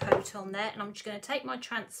thick-ish coat on there. And I'm just going to take my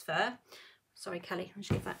transfer. Sorry, Kelly, I'll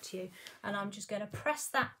just give that to you. And I'm just going to press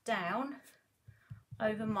that down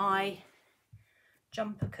over my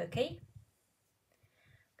jumper cookie.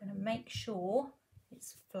 I'm going to make sure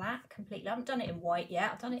it's flat completely. I haven't done it in white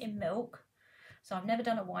yet. I've done it in milk. So I've never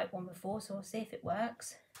done a white one before, so I'll see if it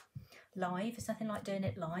works. Live, there's nothing like doing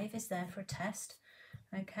it live, is there, for a test?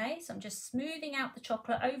 Okay, so I'm just smoothing out the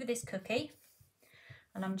chocolate over this cookie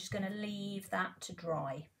and I'm just going to leave that to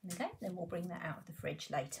dry. Okay, then we'll bring that out of the fridge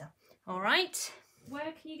later. All right.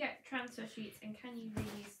 Where can you get transfer sheets and can you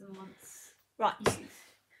reuse them once? Right.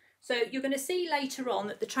 So you're going to see later on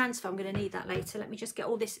that the transfer, I'm going to need that later. Let me just get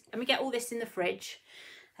all this, let me get all this in the fridge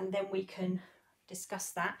and then we can discuss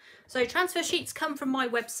that. So transfer sheets come from my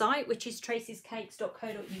website, which is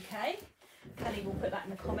traceyscakes.co.uk. Kelly will put that in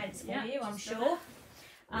the comments for you, I'm sure.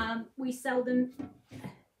 We sell them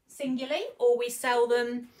singly or we sell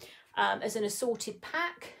them as an assorted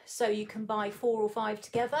pack, so you can buy 4 or 5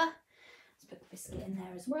 together. Let's put the biscuit in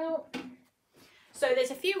there as well. So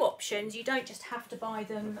there's a few options. You don't just have to buy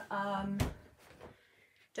them,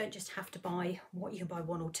 don't just have to buy what, you can buy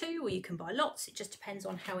 1 or 2 or you can buy lots. It just depends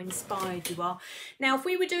on how inspired you are. Now if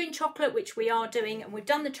we were doing chocolate, which we are doing, and we've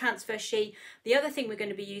done the transfer sheet, the other thing we're going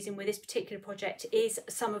to be using with this particular project is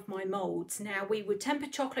some of my moulds. Now we would temper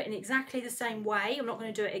chocolate in exactly the same way. I'm not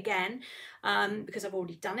going to do it again because I've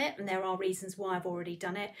already done it and there are reasons why I've already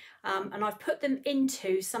done it, and I've put them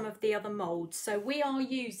into some of the other moulds. So we are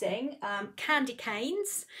using candy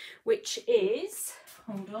canes, which is,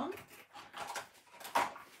 hold on,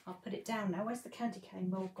 I'll put it down now. Where's the candy cane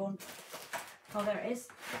mould gone? Oh, there it is.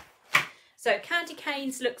 So candy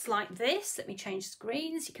canes looks like this. Let me change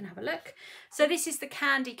screens. You can have a look. So this is the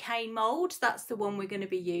candy cane mould. That's the one we're going to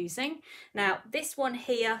be using. Now this one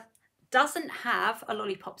here doesn't have a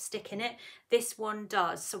lollipop stick in it. This one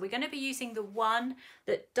does. So we're going to be using the one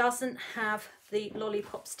that doesn't have the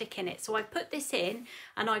lollipop stick in it. So I put this in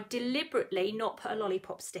and I've deliberately not put a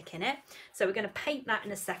lollipop stick in it. So we're going to paint that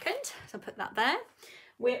in a second. So I'll put that there.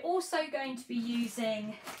 We're also going to be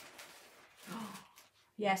using, oh,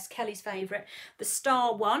 yes, Kelly's favourite, the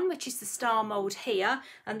star one, which is the star mould here.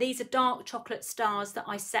 And these are dark chocolate stars that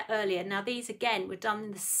I set earlier. Now these, again, were done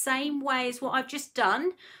in the same way as what I've just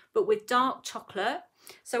done, but with dark chocolate.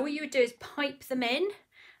 So what you would do is pipe them in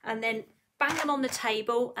and then bang them on the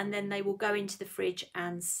table and then they will go into the fridge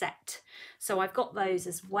and set. So I've got those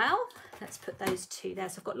as well. Let's put those 2 there.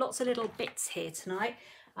 So I've got lots of little bits here tonight.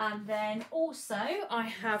 And then also I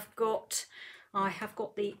have got I have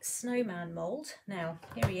got the snowman mould. Now,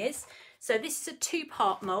 here he is. So this is a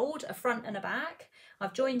two-part mould, a front and a back.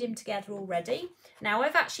 I've joined him together already. Now,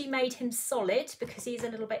 I've actually made him solid because he's a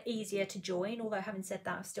little bit easier to join, although having said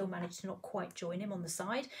that, I've still managed to not quite join him on the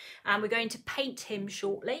side. And we're going to paint him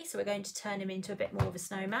shortly, so we're going to turn him into a bit more of a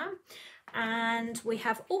snowman. And we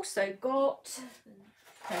have also got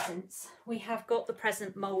presents. We have got the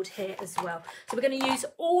present mould here as well. So we're going to use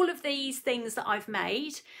all of these things that I've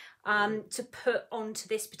made to put onto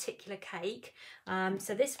this particular cake.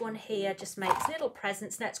 So this one here just makes little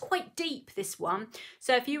presents. Now it's quite deep, this one.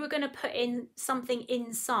 So if you were going to put in something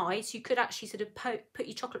inside, so you could actually sort of put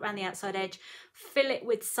your chocolate around the outside edge, fill it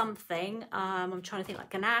with something. I'm trying to think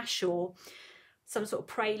like ganache or some sort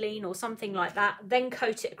of praline or something like that, then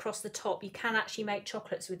coat it across the top. You can actually make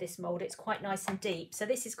chocolates with this mould. It's quite nice and deep. So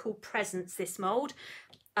this is called Presents, this mould.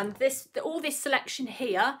 And all this selection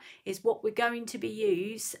here is what we're going to be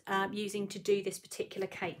using to do this particular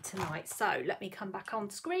cake tonight. So let me come back on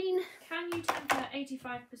screen. Can you temper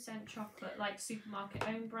 85% chocolate like supermarket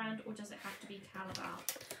own brand, or does it have to be Calabao?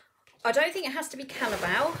 I don't think it has to be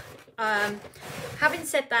Calabao. Having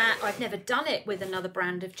said that, I've never done it with another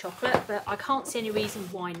brand of chocolate, but I can't see any reason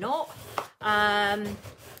why not.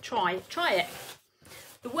 Try it.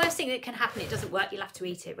 The worst thing that can happen, it doesn't work, you'll have to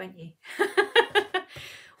eat it, won't you?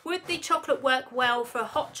 Would the chocolate work well for a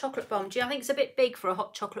hot chocolate bomb? I think it's a bit big for a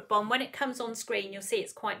hot chocolate bomb. When it comes on screen, you'll see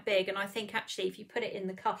it's quite big, and I think actually if you put it in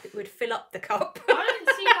the cup, it would fill up the cup. I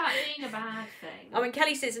don't see that being a bad thing. I mean,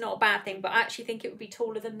 Kelly says it's not a bad thing, but I actually think it would be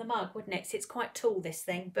taller than the mug, wouldn't it? 'Cause it's quite tall, this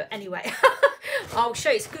thing. But anyway, I'll show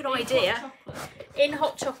you. It's a good idea. In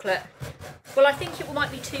hot chocolate. Well, I think it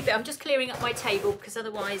might be too big. I'm just clearing up my table because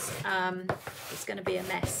otherwise it's going to be a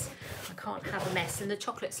mess. I can't have a mess, and the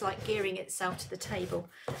chocolate's like gearing itself to the table.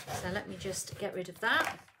 So let me just get rid of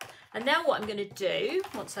that. And now what I'm going to do,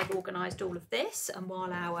 once I've organised all of this, and while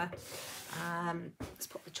let's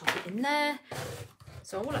put the chocolate in there.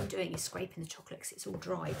 So all I'm doing is scraping the chocolate because it's all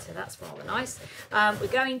dried, so that's rather nice. We're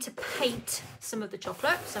going to paint some of the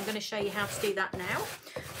chocolate, so I'm going to show you how to do that now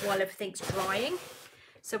while everything's drying.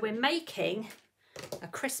 So we're making a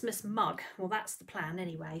Christmas mug. Well, that's the plan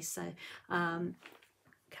anyway. So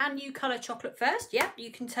can you colour chocolate first? Yeah, you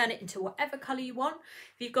can turn it into whatever colour you want.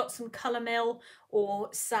 If you've got some colour mill or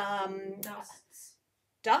some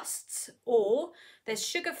dusts, or there's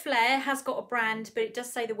Sugar Flair, has got a brand, but it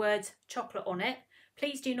does say the words chocolate on it.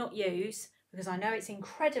 Please do not use, because I know it's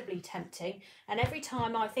incredibly tempting, and every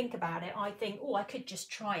time I think about it, I think, oh, I could just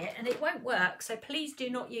try it, and it won't work. So please do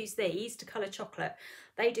not use these to colour chocolate.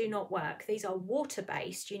 They do not work. These are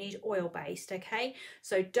water-based. You need oil-based, okay?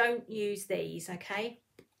 So don't use these, okay?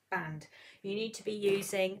 Banned. You need to be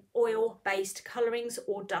using oil-based colourings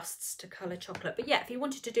or dusts to colour chocolate. But yeah, if you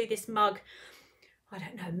wanted to do this mug, I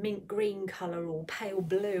don't know, mint green colour or pale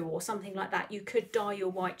blue or something like that, you could dye your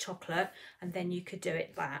white chocolate and then you could do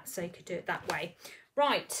it that. So you could do it that way.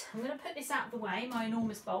 Right, I'm going to put this out of the way, my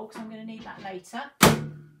enormous bowl, because I'm going to need that later.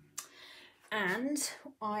 And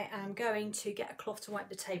I am going to get a cloth to wipe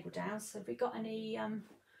the table down. So have we got any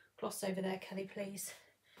cloths over there, Kelly, please?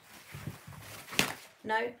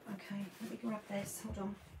 No? Okay, let me grab this. Hold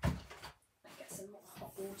on. Get some more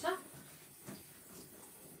hot water.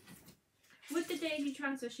 Would the daisy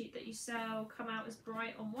transfer sheet that you sell come out as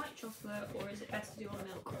bright on white chocolate, or is it best to do on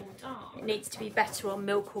milk or dark? It needs to be better on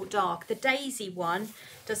milk or dark. The daisy one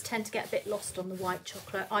does tend to get a bit lost on the white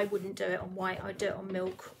chocolate. I wouldn't do it on white. I'd do it on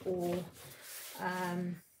milk or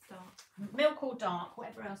dark. Milk or dark,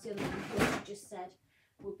 whatever else the other one you just said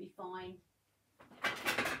would be fine.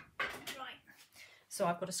 Right. So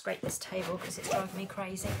I've got to scrape this table because it's driving me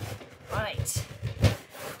crazy. Right.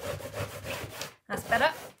 That's better.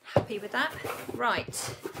 Happy with that. Right.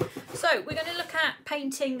 So we're going to look at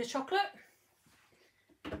painting the chocolate.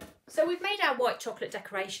 So we've made our white chocolate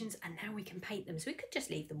decorations and now we can paint them. So we could just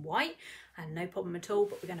leave them white and no problem at all,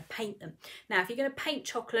 but we're going to paint them. Now, if you're going to paint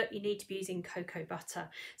chocolate, you need to be using cocoa butter.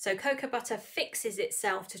 So cocoa butter fixes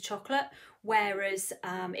itself to chocolate, whereas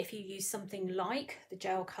if you use something like the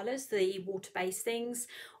gel colours, the water-based things,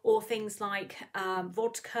 or things like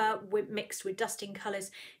vodka mixed with dusting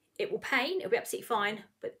colours, it will paint, it'll be absolutely fine,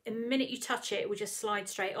 but the minute you touch it, it will just slide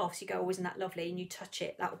straight off. So you go, oh, isn't that lovely? And you touch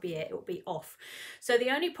it, that will be it, it will be off. So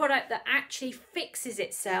the only product that actually fixes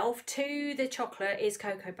itself to the chocolate is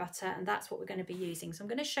cocoa butter, and that's what we're going to be using. So I'm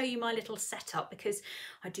going to show you my little setup because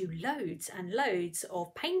I do loads and loads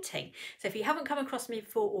of painting. So if you haven't come across me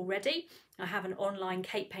before already, I have an online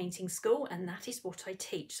cake painting school and that is what I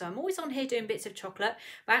teach. So I'm always on here doing bits of chocolate,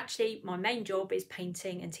 but actually my main job is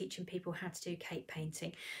painting and teaching people how to do cake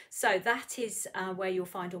painting. So that is where you'll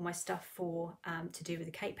find all my stuff for to do with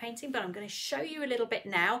the cake painting, but I'm going to show you a little bit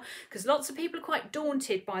now, because lots of people are quite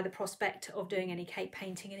daunted by the prospect of doing any cake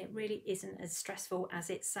painting, and it really isn't as stressful as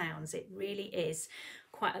it sounds. It really is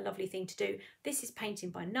quite a lovely thing to do. This is painting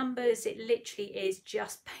by numbers. It literally is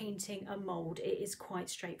just painting a mould. It is quite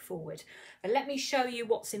straightforward. But let me show you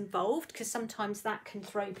what's involved, because sometimes that can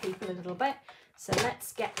throw people a little bit. So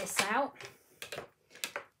let's get this out.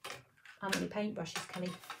 How many paintbrushes, Kelly?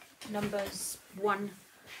 Numbers 1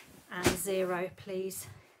 and 0, please.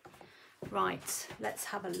 Right, let's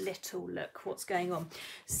have a little look what's going on.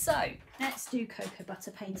 So let's do cocoa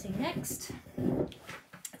butter painting next.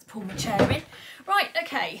 Let's pull my chair in. Right,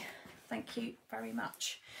 okay, thank you very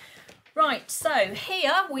much. Right, so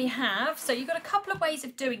here we have, so you've got a couple of ways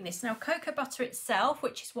of doing this. Now, cocoa butter itself,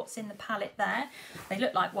 which is what's in the palette there, they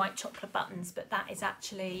look like white chocolate buttons, but that is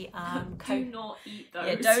actually... do not eat those.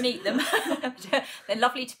 Yeah, don't eat them. They're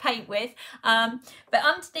lovely to paint with. But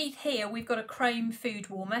underneath here, we've got a chrome food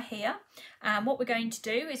warmer here. And what we're going to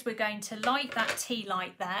do is we're going to light that tea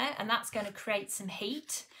light there, and that's going to create some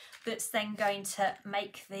heat. That's then going to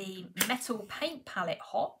make the metal paint palette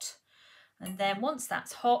hot. And then once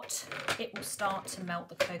that's hot, it will start to melt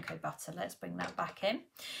the cocoa butter. Let's bring that back in.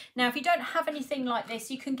 Now, if you don't have anything like this,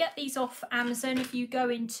 you can get these off Amazon. If you go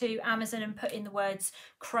into Amazon and put in the words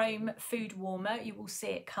chrome food warmer, you will see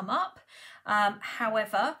it come up.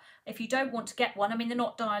 However, if you don't want to get one, I mean, they're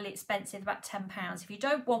not dietly expensive, about £10. If you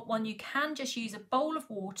don't want one, you can just use a bowl of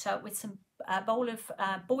water with some bowl of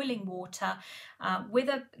boiling water with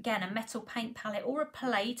again a metal paint palette or a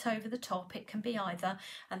plate over the top. It can be either,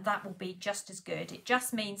 and that will be just as good. It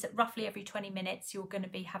just means that roughly every 20 minutes you're going to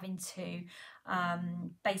be having to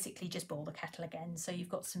basically just boil the kettle again, so you've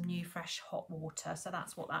got some new fresh hot water. So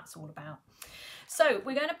that's what that's all about. So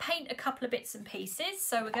we're going to paint a couple of bits and pieces.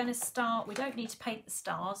 So we're going to start, we don't need to paint the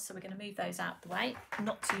stars, so we're going to move those out the way,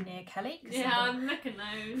 not too near Kelly. Yeah, I'm looking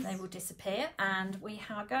those. They will disappear. And we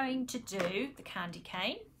are going to do the candy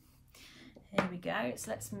cane. Here we go.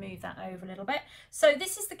 So let's move that over a little bit. So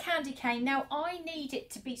this is the candy cane. Now I need it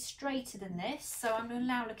to be straighter than this, so I'm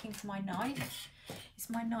now looking for my knife. It's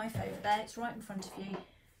my knife over there. It's right in front of you.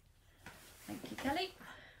 Thank you, Kelly.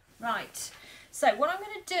 Right. So what I'm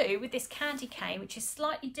going to do with this candy cane, which is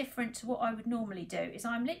slightly different to what I would normally do, is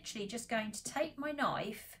I'm literally just going to take my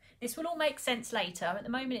knife. This will all make sense later. At the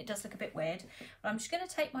moment it does look a bit weird. But I'm just going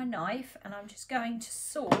to take my knife and I'm just going to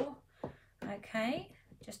saw, okay,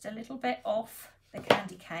 just a little bit off the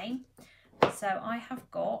candy cane. So I have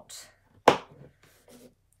got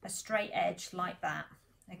a straight edge like that,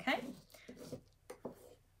 okay?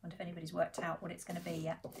 Wonder if anybody's worked out what it's going to be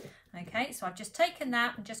yet. Okay, so I've just taken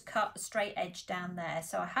that and just cut a straight edge down there.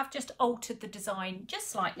 So I have just altered the design just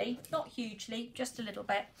slightly, not hugely, just a little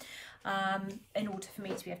bit, in order for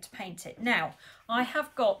me to be able to paint it. Now, I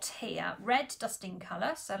have got here red dusting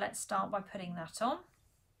colour, so let's start by putting that on.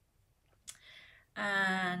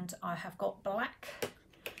 And I have got black.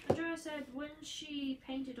 Andrea said when she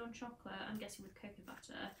painted on chocolate, I'm guessing with cocoa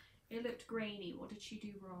butter, it looked grainy. What did she do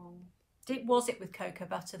wrong? Was it with cocoa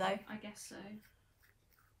butter though? I guess so.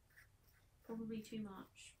 Probably too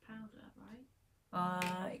much powder,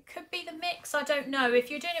 right? It could be the mix, I don't know. If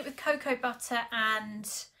you're doing it with cocoa butter and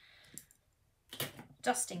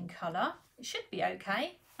dusting colour, it should be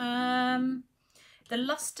okay. The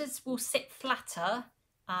lustres will sit flatter.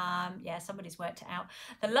 Yeah, somebody's worked it out.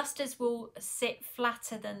 The lustres will sit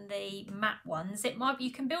flatter than the matte ones. It might,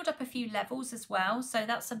 you can build up a few levels as well, so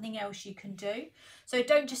that's something else you can do. So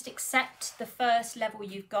don't just accept the first level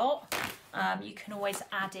you've got. You can always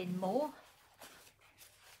add in more.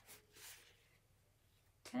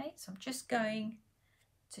 Okay, so I'm just going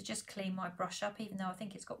to just clean my brush up, even though I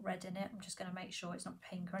think it's got red in it. I'm just going to make sure it's not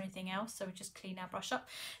pink or anything else, so we just clean our brush up.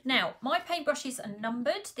 Now, my paintbrushes are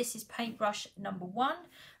numbered. This is paintbrush number 1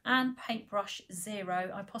 and paintbrush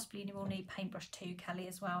 0. I possibly will need paintbrush 2, Kelly,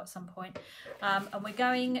 as well at some point. And we're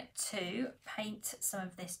going to paint some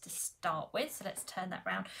of this to start with, so let's turn that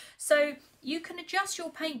round. So you can adjust your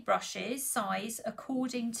paintbrushes size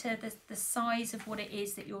according to the size of what it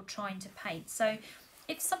is that you're trying to paint. So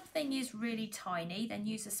if something is really tiny, then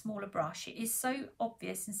use a smaller brush. It is so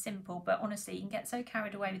obvious and simple, but honestly, you can get so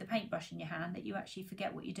carried away with a paintbrush in your hand that you actually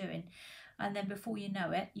forget what you're doing. And then before you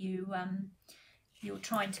know it, you're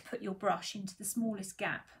trying to put your brush into the smallest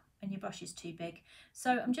gap and your brush is too big.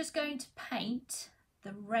 So I'm just going to paint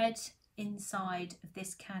the red inside of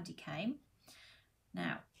this candy cane.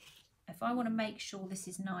 Now, if I want to make sure this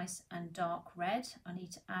is nice and dark red, I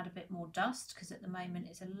need to add a bit more dust because at the moment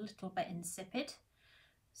it's a little bit insipid.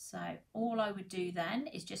 So all I would do then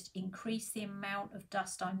is just increase the amount of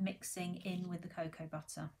dust I'm mixing in with the cocoa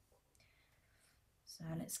butter. So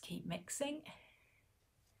let's keep mixing.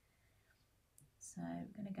 So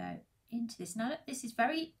we're going to go into this. Now this is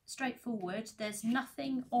very straightforward. There's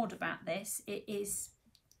nothing odd about this. It is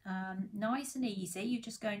nice and easy. You're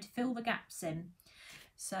just going to fill the gaps in.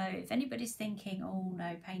 So if anybody's thinking, oh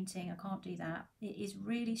no, painting, I can't do that, it is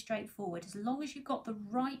really straightforward. As long as you've got the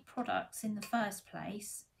right products in the first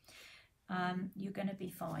place, you're going to be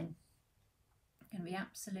fine. You're going to be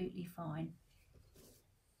absolutely fine.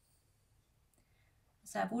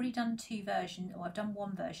 So I've already done I've done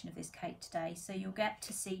one version of this cake today, so you'll get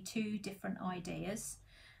to see two different ideas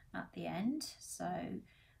at the end. So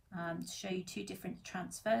to show you two different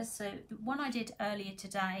transfers. So the one I did earlier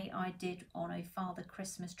today, I did on a Father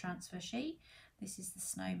Christmas transfer sheet. This is the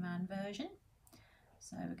snowman version.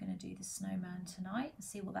 So we're going to do the snowman tonight and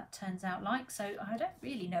see what that turns out like. So I don't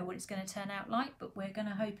really know what it's going to turn out like, but we're going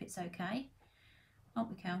to hope it's okay. Aren't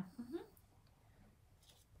we, Cal? Mm-hmm.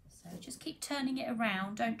 So just keep turning it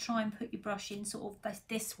around. Don't try and put your brush in sort of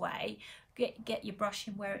this way. Get your brush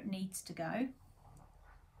in where it needs to go.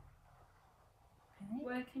 Okay.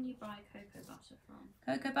 Where can you buy cocoa butter from?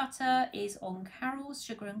 Cocoa butter is on Carol's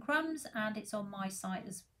Sugar and Crumbs, and it's on my site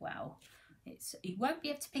as well. You won't be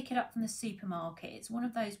able to pick it up from the supermarket. It's one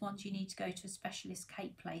of those ones you need to go to a specialist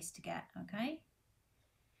cake place to get, okay?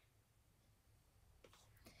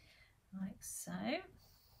 Like so.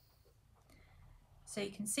 So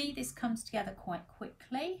you can see this comes together quite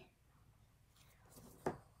quickly.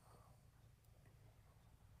 I'm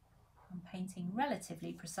painting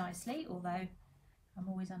relatively precisely, although I'm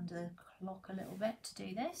always under the clock a little bit to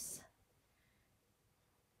do this.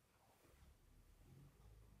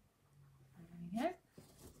 There we go.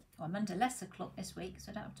 Oh, I'm under less clock this week,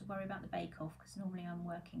 so I don't have to worry about the bake-off, because normally I'm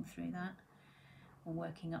working through that, or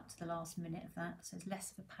working up to the last minute of that, so it's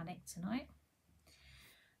less of a panic tonight.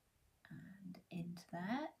 And into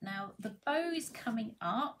there. Now the bow is coming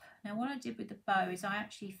up. Now what I did with the bow is I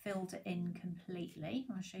actually filled it in completely.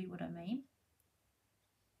 I'll show you what I mean.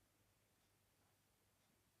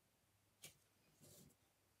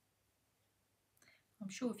 I'm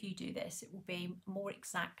sure if you do this, it will be more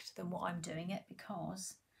exact than what I'm doing it,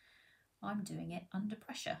 because I'm doing it under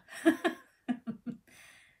pressure. And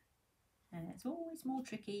it's always more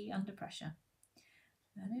tricky under pressure.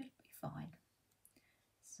 And it'll be fine.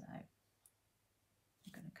 So I'm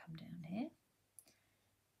going to come down here.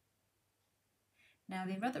 Now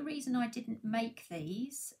the other reason I didn't make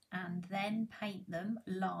these and then paint them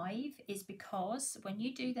live is because when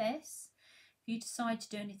you do this, if you decide to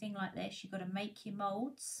do anything like this, you've got to make your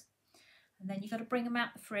moulds, and then you've got to bring them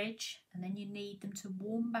out the fridge, and then you need them to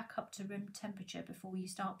warm back up to room temperature before you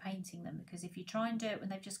start painting them, because if you try and do it when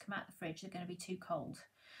they've just come out the fridge, they're going to be too cold.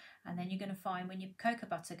 And then you're going to find when your cocoa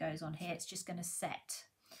butter goes on here, it's just going to set.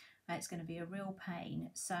 It's going to be a real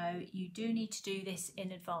pain. So you do need to do this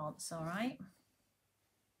in advance, all right?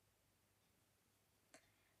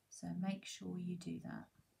 So make sure you do that.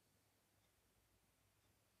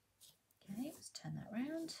 Okay, let's turn that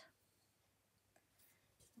round.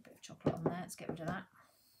 A bit of chocolate on there, let's get rid of that.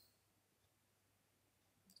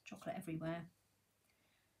 There's chocolate everywhere.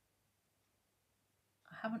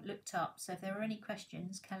 I haven't looked up, so if there are any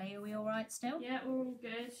questions, Kelly, are we all right still? Yeah, we're all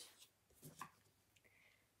good.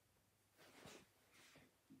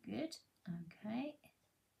 Good, okay.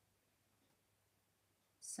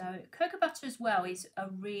 So cocoa butter as well is a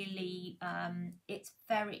really, it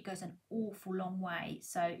goes an awful long way.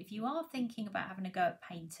 So if you are thinking about having a go at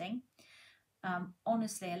painting,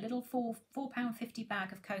 honestly, a little £4.50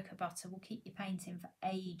 bag of cocoa butter will keep you painting for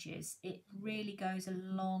ages. It really goes a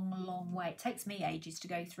long, long way. It takes me ages to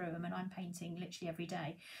go through them, and I'm painting literally every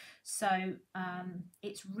day. So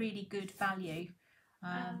it's really good value.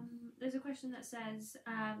 There's a question that says,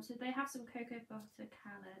 so they have some cocoa butter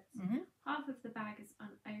callets. Mm-hmm. Half of the bag is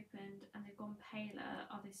unopened and they've gone paler.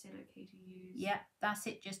 Are they still okay to use? Yeah, that's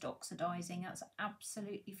it, just oxidising. That's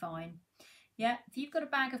absolutely fine. Yeah, if you've got a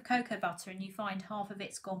bag of cocoa butter and you find half of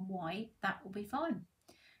it's gone white, that will be fine.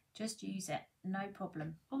 Just use it, no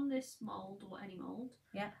problem. On this mould, or any mould,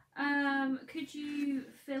 yeah. Could you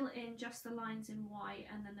fill in just the lines in white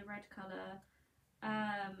and then the red colour,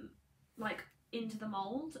 like into the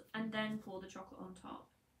mould, and then pour the chocolate on top?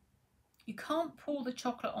 You can't pour the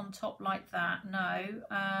chocolate on top like that, no.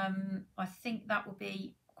 I think that would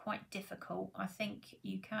be quite difficult. I think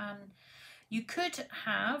you could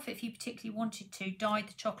have, if you particularly wanted to, dyed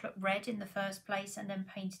the chocolate red in the first place and then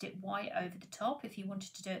painted it white over the top if you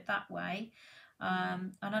wanted to do it that way.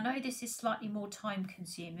 And I know this is slightly more time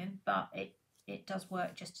consuming, but it does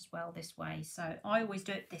work just as well this way. So I always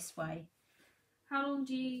do it this way. How long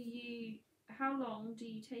do you how long do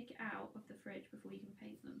you take it out of the fridge before you can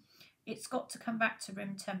paint them? It's got to come back to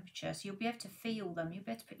room temperature, so you'll be able to feel them. You'll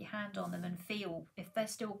be able to put your hand on them and feel. If they're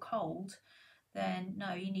still cold, then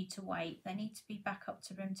no, you need to wait. They need to be back up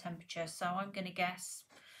to room temperature. So I'm going to guess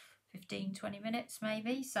 15-20 minutes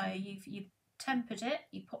maybe. So you've tempered it,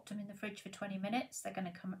 you popped them in the fridge for 20 minutes, they're going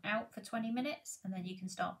to come out for 20 minutes, and then you can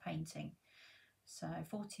start painting. So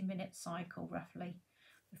 40-minute cycle roughly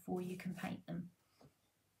before you can paint them.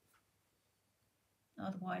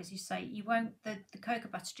 Otherwise, you say you won't, the cocoa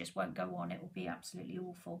butter just won't go on. It will be absolutely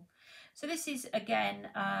awful. So this is, again,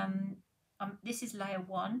 this is layer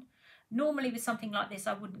 1. Normally with something like this,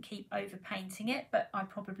 I wouldn't keep over painting it, but I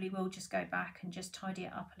probably will just go back and just tidy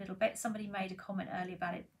it up a little bit. Somebody made a comment earlier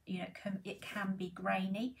about it, you know, it can be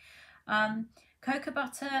grainy. Cocoa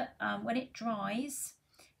butter, when it dries,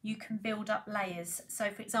 you can build up layers. So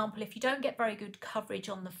for example, if you don't get very good coverage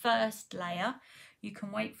on the first layer, you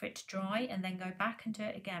can wait for it to dry and then go back and do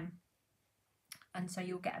it again. And so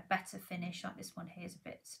you'll get a better finish. Like this one here is a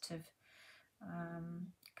bit sort of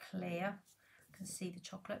clear. I can see the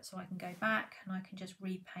chocolate, so I can go back and I can just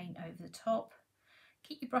repaint over the top.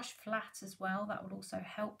 Keep your brush flat as well, that will also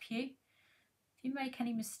help you. If you make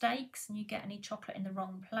any mistakes and you get any chocolate in the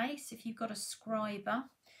wrong place, if you've got a scriber,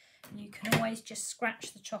 you can always just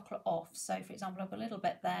scratch the chocolate off. So for example, I've got a little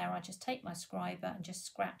bit there, I just take my scriber and just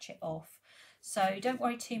scratch it off. So don't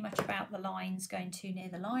worry too much about the lines going too near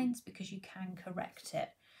the lines, because you can correct it.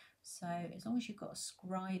 So as long as you've got a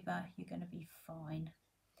scriber, you're going to be fine.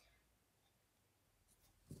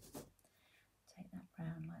 Take that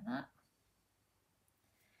round like that.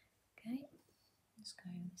 Okay, let's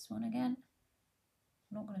go over this one again.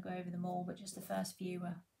 I'm not going to go over them all, but just the first few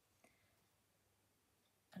are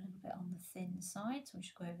a little bit on the thin side, so we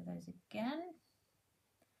should go over those again,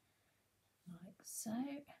 like so.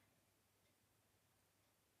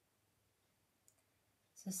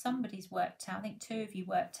 So somebody's worked out, I think 2 of you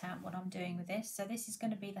worked out what I'm doing with this. So this is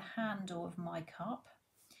going to be the handle of my cup.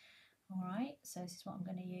 All right, so this is what I'm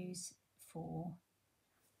going to use for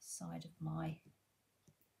the side of my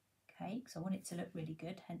cake. So I want it to look really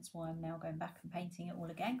good, hence why I'm now going back and painting it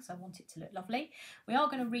all again, because I want it to look lovely. We are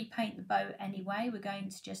going to repaint the bow anyway. We're going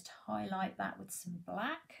to just highlight that with some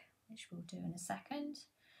black, which we'll do in a second.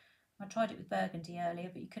 I tried it with burgundy earlier,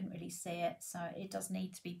 but you couldn't really see it, so it does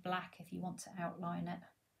need to be black if you want to outline it.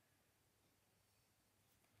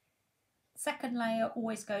 Second layer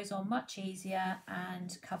always goes on much easier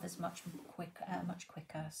and covers much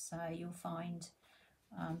quicker. So you'll find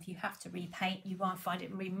if you have to repaint, you won't find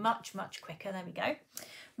it really much quicker. There we go.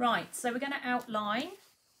 Right, so we're going to outline,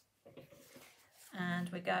 and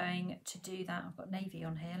we're going to do that. I've got navy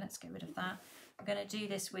on here. Let's get rid of that. We're going to do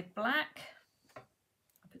this with black.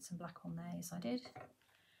 Put some black on there. Yes, I did.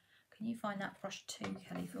 Can you find that brush too,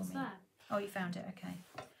 Kelly, for me? That? Oh, you found it. Okay.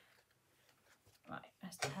 Right,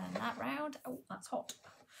 let's turn that round. Oh, that's hot.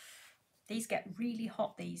 These get really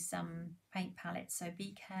hot, these paint palettes, so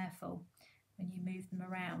be careful when you move them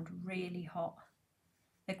around. Really hot.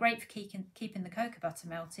 They're great for keeping the cocoa butter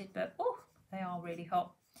melted, but oh, they are really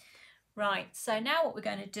hot. Right, so now what we're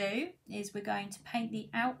going to do is we're going to paint the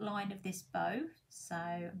outline of this bow. So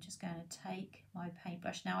I'm just going to take my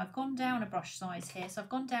paintbrush. Now I've gone down a brush size here, so I've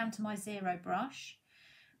gone down to my 0 brush,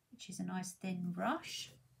 which is a nice thin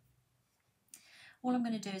brush. All I'm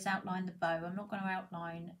going to do is outline the bow. I'm not going to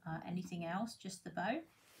outline anything else, just the bow.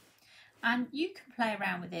 And you can play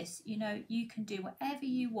around with this. You know, you can do whatever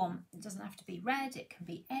you want. It doesn't have to be red. It can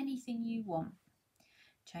be anything you want.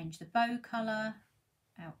 Change the bow colour.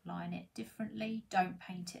 Outline it differently, don't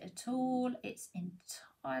paint it at all. It's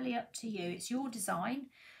entirely up to you. It's your design.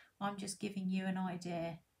 I'm just giving you an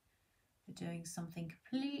idea for doing something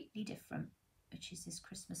completely different, which is this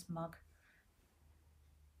Christmas mug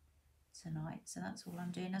tonight. So that's all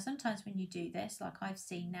I'm doing. Now sometimes when you do this, like I've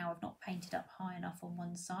seen now, I've not painted up high enough on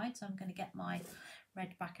one side, so I'm going to get my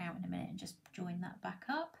red back out in a minute and just join that back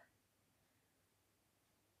up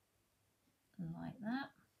like that.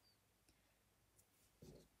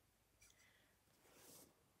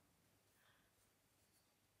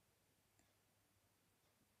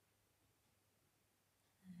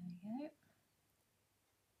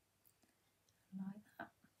 Go like that.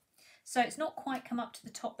 So it's not quite come up to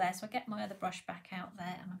the top there, so I get my other brush back out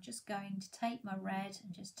there, and I'm just going to take my red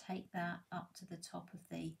and just take that up to the top of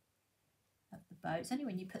the bow. It's only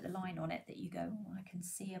when you put the line on it that you go, oh, I can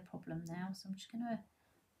see a problem now, so I'm just going to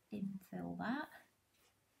infill that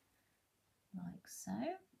like so,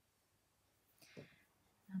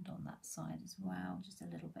 and on that side as well, just a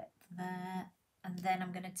little bit there. And then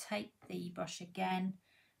I'm going to take the brush again.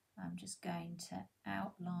 I'm just going to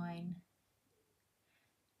outline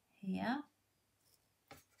here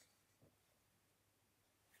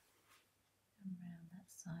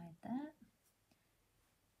there.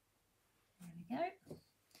 There we go,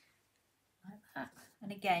 like that.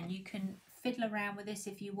 And again, you can fiddle around with this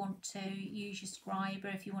if you want to. Use your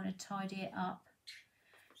scriber if you want to tidy it up.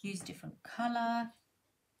 Use a different colour.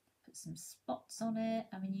 Put some spots on it.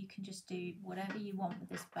 I mean, you can just do whatever you want with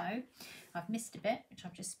this bow. I've missed a bit, which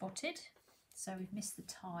I've just spotted. So we've missed the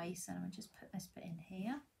tie, so I'll just put this bit in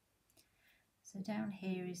here. So down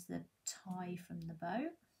here is the tie from the bow.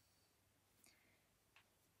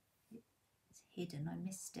 It's hidden, I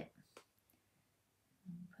missed it.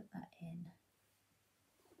 I'll put that in.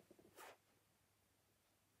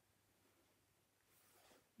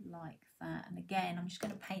 Like that, and again I'm just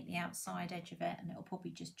going to paint the outside edge of it, and it'll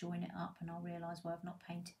probably just join it up, and I'll realise why I've not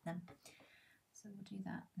painted them. So we'll do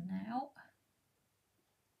that now.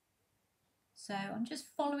 So I'm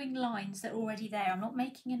just following lines that are already there. I'm not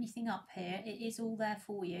making anything up here. It is all there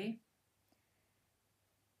for you.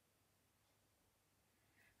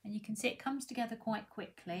 And you can see it comes together quite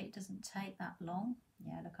quickly. It doesn't take that long.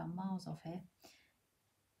 Yeah, look, I'm miles off here.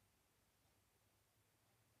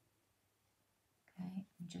 Okay,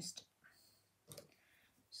 I'm just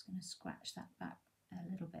going to scratch that back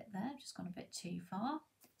a little bit there. Just gone a bit too far.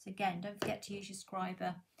 So again, don't forget to use your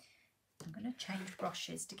scriber. I'm going to change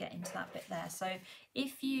brushes to get into that bit there. So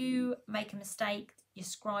if you make a mistake, your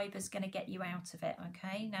scriber's going to get you out of it.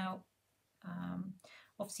 Okay, now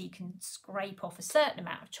obviously you can scrape off a certain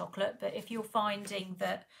amount of chocolate, but if you're finding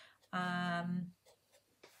that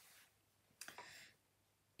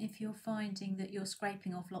you're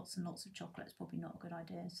scraping off lots and lots of chocolate, it's probably not a good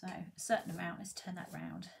idea. So a certain amount, let's turn that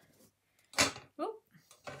round. Ooh.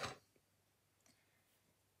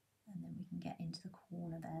 And then we can get into the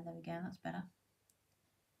corner there. There we go, that's better.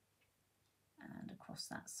 And across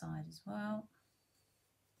that side as well.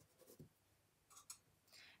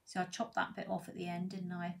 So I chopped that bit off at the end,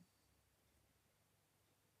 didn't I?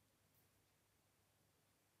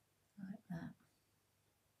 Like that.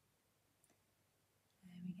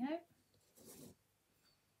 There we go.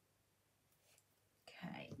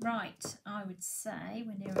 Okay, right, I would say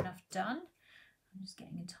we're near enough done. I'm just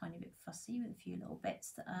getting a tiny bit fussy with a few little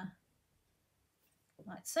bits that are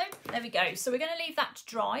like so. There we go. So we're going to leave that to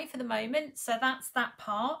dry for the moment. So that's that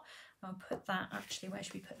part. I'll put that, actually, where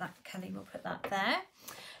should we put that, Kelly? We'll put that there.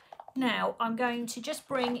 Now I'm going to just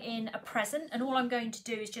bring in a present, and all I'm going to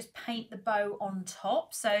do is just paint the bow on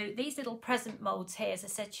top. So these little present moulds here, as I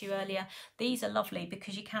said to you earlier, these are lovely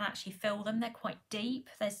because you can actually fill them. They're quite deep.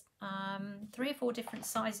 There's 3 or 4 different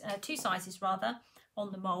sizes, 2 sizes rather,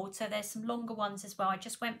 on the mould. So there's some longer ones as well. I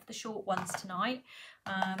just went for the short ones tonight.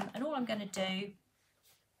 And all I'm going to do,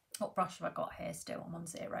 what brush have I got here still? I'm on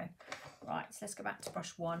 0. Right, so let's go back to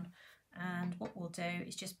brush 1. And what we'll do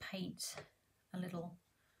is just paint a little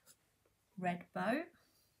red bow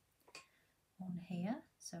on here.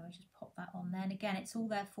 So I just pop that on there, and again it's all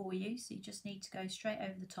there for you, so you just need to go straight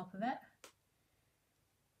over the top of it.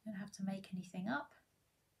 You don't have to make anything up.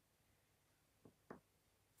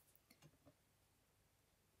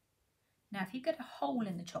 Now if you get a hole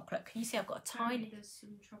in the chocolate, can you see I've got a tiny... There's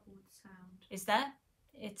some trouble with sound. Is there?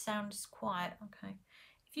 It sounds quiet. Okay.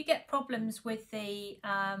 If you get problems with the,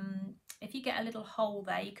 if you get a little hole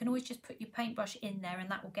there, you can always just put your paintbrush in there and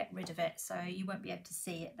that will get rid of it, so you won't be able to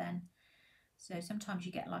see it then. So sometimes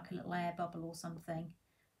you get like a little air bubble or something,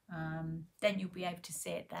 then you'll be able to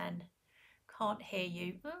see it then. Can't hear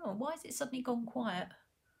you. Oh, why has it suddenly gone quiet?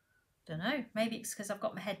 Don't know. Maybe it's because I've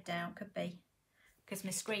got my head down. Could be. Because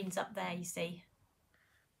my screen's up there, you see.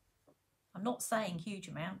 I'm not saying huge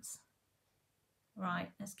amounts.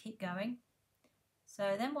 Right, let's keep going.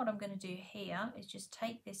 So then what I'm going to do here is just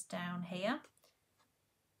take this down here,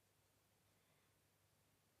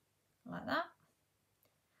 like that.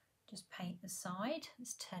 Just paint the side.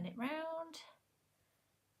 Let's turn it round.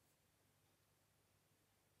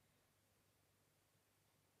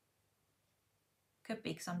 Could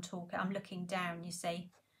be because I'm looking down, you see.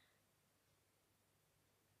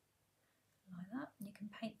 Like that. You can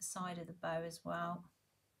paint the side of the bow as well.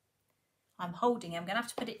 I'm holding it. I'm going to have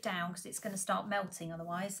to put it down because it's going to start melting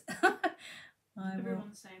otherwise.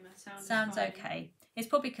 Everyone's saying that sounds okay. It's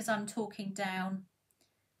probably because I'm talking down.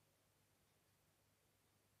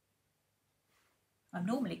 I'm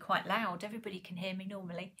normally quite loud. Everybody can hear me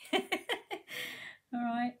normally. All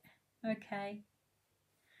right. Okay.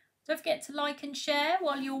 Don't forget to like and share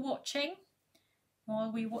while you're watching.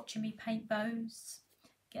 While we're watching me paint bows.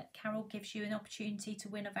 Carol gives you an opportunity to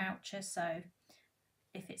win a voucher, so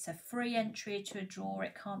if it's a free entry to a draw,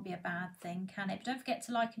 it can't be a bad thing, can it? But don't forget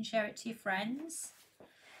to like and share it to your friends.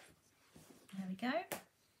 There we go.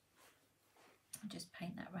 Just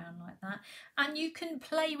paint that round like that. And you can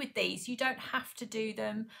play with these. You don't have to do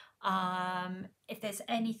them. If there's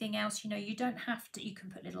anything else, you know, you don't have to. You can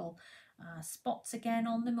put little spots again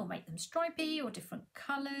on them or make them stripy or different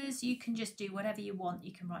colours. You can just do whatever you want.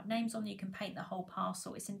 You can write names on them. You can paint the whole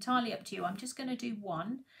parcel. It's entirely up to you. I'm just going to do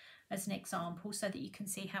one as an example so that you can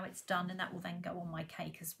see how it's done, and that will then go on my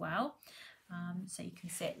cake as well. So you can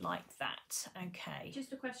see it like that. Okay.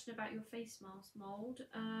 Just a question about your face mask mould.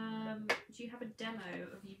 Do you have a demo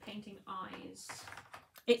of you painting eyes?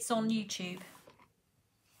 It's on YouTube.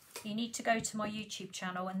 You need to go to my YouTube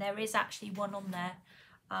channel, and there is actually one on there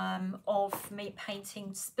of me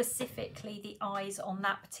painting specifically the eyes on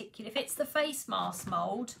that particular. If it's the face mask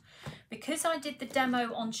mould, because I did the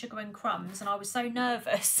demo on Sugar and Crumbs and I was so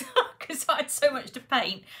nervous because I had so much to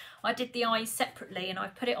paint, I did the eyes separately and I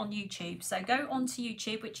put it on YouTube. So go onto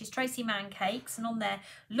YouTube, which is Tracey Mann Cakes, and on there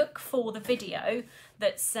look for the video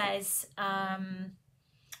that says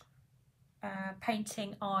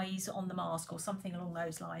painting eyes on the mask or something along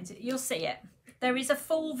those lines. You'll see it. There is a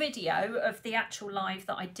full video of the actual live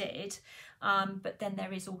that I did, but then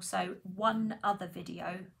there is also one other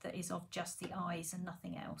video that is of just the eyes and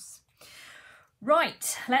nothing else.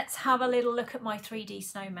 Right, let's have a little look at my 3D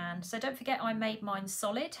snowman. So don't forget I made mine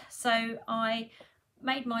solid. So I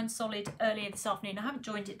made mine solid earlier this afternoon. I haven't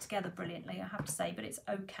joined it together brilliantly, I have to say, but it's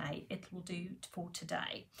okay. It will do for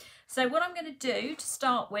today. So what I'm going to do to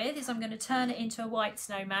start with is I'm going to turn it into a white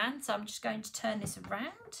snowman. So I'm just going to turn this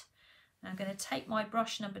around. I'm going to take my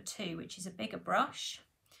brush number 2, which is a bigger brush,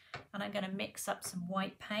 and I'm going to mix up some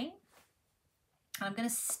white paint. And I'm going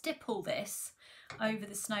to stipple this over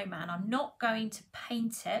the snowman. I'm not going to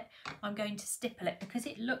paint it, I'm going to stipple it, because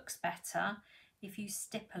it looks better if you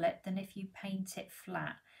stipple it than if you paint it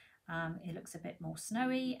flat. It looks a bit more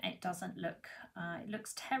snowy. It doesn't look, it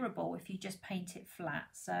looks terrible if you just paint it flat.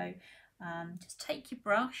 So just take your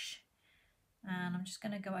brush, and I'm just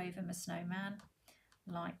going to go over my snowman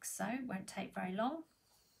like so. It won't take very long.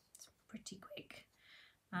 It's pretty quick.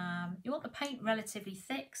 You want the paint relatively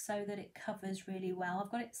thick so that it covers really well.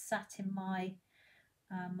 I've got it sat in my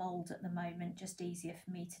mould at the moment, just easier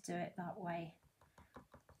for me to do it that way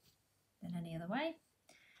than any other way.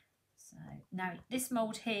 So now this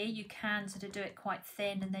mould here, you can sort of do it quite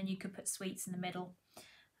thin, and then you could put sweets in the middle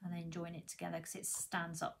and then join it together because it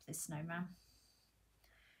stands up, this snowman.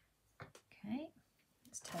 Okay,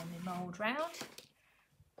 let's turn the mould round.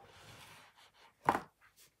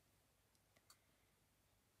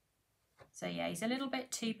 So yeah, he's a little bit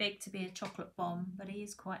too big to be a chocolate bomb, but he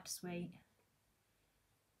is quite sweet.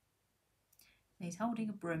 He's holding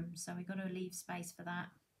a broom, so we've got to leave space for that.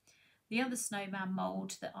 The other snowman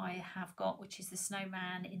mould that I have got, which is the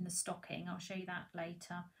snowman in the stocking, I'll show you that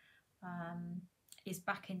later, is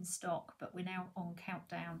back in stock, but we're now on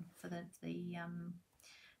countdown for the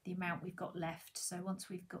amount we've got left. So once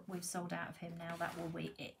we've sold out of him now, that will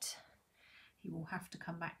be it. He will have to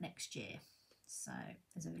come back next year. So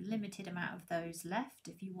there's a limited amount of those left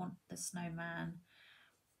if you want the snowman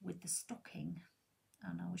with the stocking.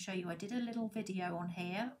 And I will show you, I did a little video on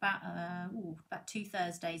here about 2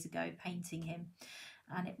 Thursdays ago painting him,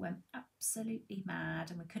 and it went absolutely mad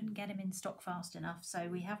and we couldn't get him in stock fast enough. So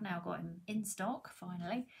we have now got him in stock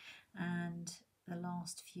finally, and the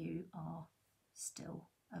last few are still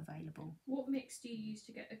available. What mix do you use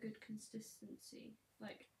to get a good consistency,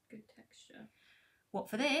 like good texture? What,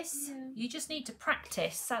 for this? Yeah. You just need to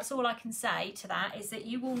practice. That's all I can say to that, is that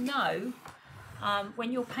you will know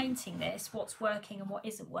when you're painting this what's working and what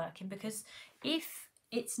isn't working, because if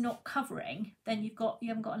it's not covering, then you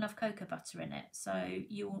haven't got enough cocoa butter in it. So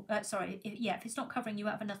you'll if it's not covering, you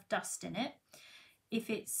have enough dust in it. If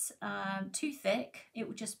it's too thick, it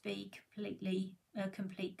will just be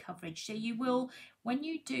complete coverage. So you will, when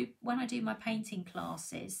I do my painting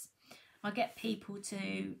classes, I get people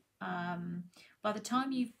to by the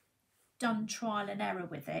time you've done trial and error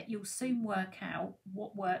with it, you'll soon work out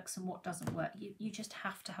what works and what doesn't work. You just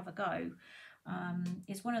have to have a go.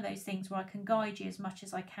 It's one of those things where I can guide you as much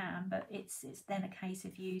as I can, but it's then a case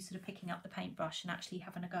of you sort of picking up the paintbrush and actually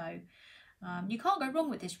having a go. You can't go wrong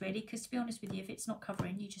with this really, because to be honest with you, if it's not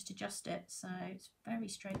covering, you just adjust it. So it's very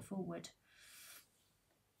straightforward.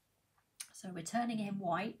 So we're turning him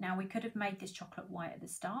white. Now we could have made this chocolate white at the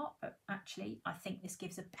start, but actually I think this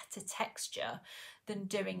gives a better texture than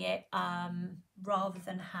doing it rather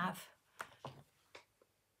than have...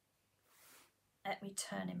 Let me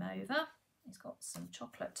turn him over. He's got some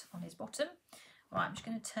chocolate on his bottom. Right, I'm just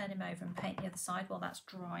going to turn him over and paint the other side while that's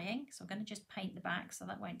drying. So I'm going to just paint the back, so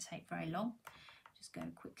that won't take very long. Just go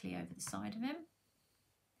quickly over the side of him.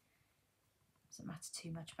 Doesn't matter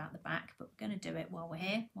too much about the back, but we're going to do it while we're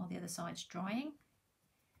here, while the other side's drying.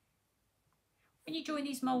 When you join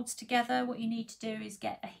these moulds together, what you need to do is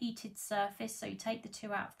get a heated surface. So you take the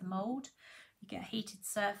two out of the mould, you get a heated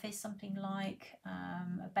surface, something like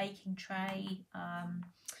a baking tray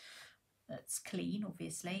that's clean,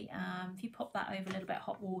 obviously. If you pop that over a little bit of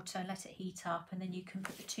hot water, let it heat up, and then you can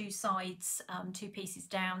put the two sides, two pieces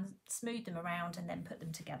down, smooth them around, and then put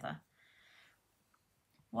them together.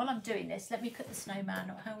 While I'm doing this, let me put the snowman,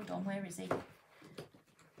 hold on, where is he?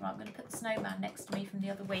 Right, I'm going to put the snowman next to me from the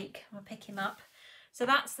other week. I'll pick him up. So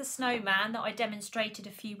that's the snowman that I demonstrated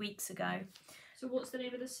a few weeks ago. So what's the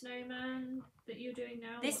name of the snowman that you're doing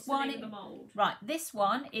now? This what's one, the name of the mould? Right, this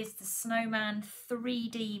one is the snowman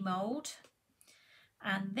 3D mould.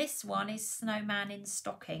 And this one is snowman in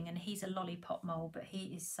stocking, and he's a lollipop mould, but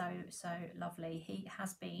he is so lovely. He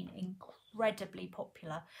has been incredibly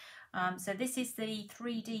popular. So this is the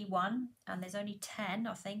 3D one, and there's only 10,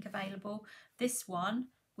 I think, available. This one,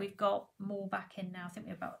 we've got more back in now. I think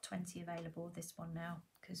we're about 20 available of this one now,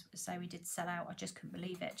 because so we did sell out. I just couldn't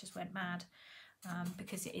believe it. Just went mad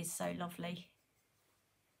because it is so lovely.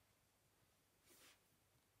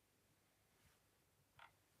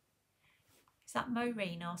 Is that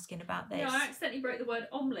Maureen asking about this? No, I accidentally wrote the word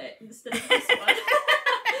omelette instead of this one.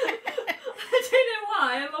 I don't know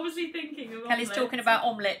why. I'm obviously thinking of Kelly's talking about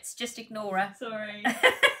omelettes. Just ignore her. Sorry.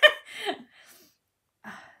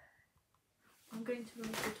 I'm going to run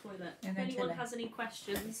to the toilet. If anyone has any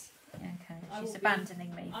questions... Yeah, okay. She's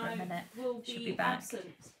abandoning me for a minute. She'll be back. Absent.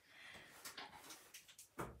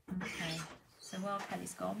 Okay. So while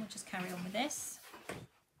Kelly's gone, we'll just carry on with this.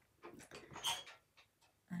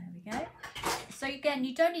 There we go. So again,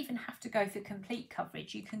 you don't even have to go for complete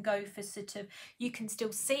coverage. You can go for sort of, you can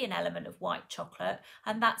still see an element of white chocolate,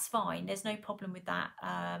 and that's fine. There's no problem with that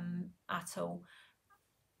at all.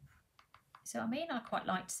 So I mean, I quite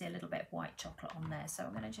like to see a little bit of white chocolate on there. So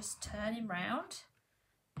I'm going to just turn him round.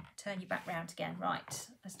 Turn you back round again. Right,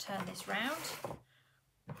 let's turn this round.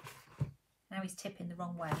 Now he's tipping the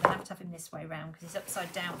wrong way. I'm going to have him this way round because he's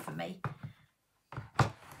upside down for me.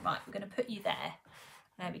 Right, we're going to put you there.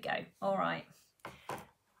 There we go. All right.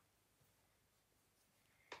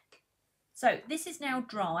 So this is now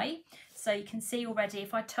dry. So you can see already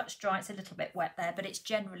if I touch dry, it's a little bit wet there, but it's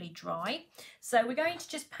generally dry. So we're going to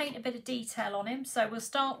just paint a bit of detail on him. So we'll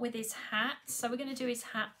start with his hat. So we're going to do his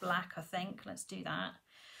hat black, I think. Let's do that.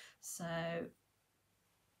 So I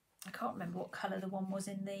can't remember what colour the one was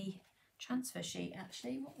in the transfer sheet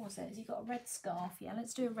actually. What was it? Has he got a red scarf? Yeah,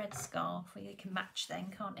 let's do a red scarf. He can match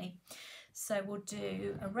then, can't he? So we'll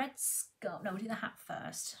do a red scarf. No, we'll do the hat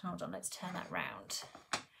first. Hold on, let's turn that round.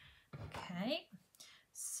 Okay,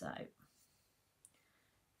 so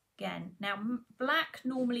again, now black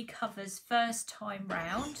normally covers first time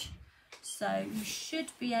round, so you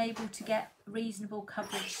should be able to get reasonable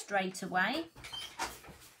coverage straight away.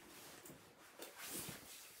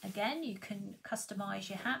 Again, you can customise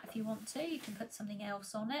your hat if you want to. You can put something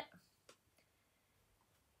else on it.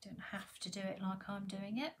 You don't have to do it like I'm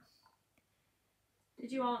doing it.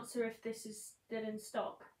 Did you answer if this is still in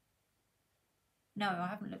stock? No, I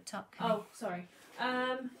haven't looked up. Oh, sorry.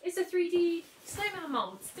 Is the 3D snowman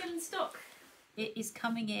mould still in stock? It is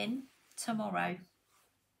coming in tomorrow.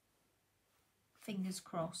 Fingers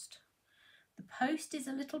crossed. The post is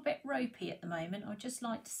a little bit ropey at the moment. I'd just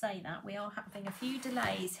like to say that. We are having a few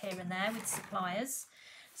delays here and there with suppliers.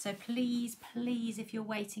 So please, please, if you're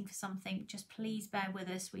waiting for something, just please bear with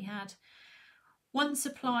us. We had one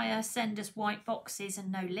supplier send us white boxes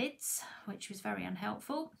and no lids, which was very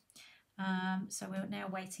unhelpful. So we're now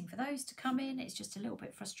waiting for those to come in. It's just a little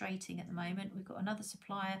bit frustrating at the moment. We've got another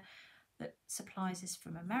supplier that supplies us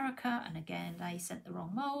from America, and again they sent the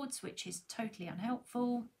wrong moulds, which is totally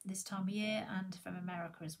unhelpful this time of year, and from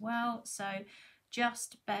America as well. So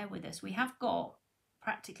just bear with us. We have got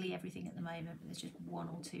practically everything at the moment, but there's just one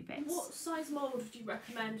or two bits. What size mould would you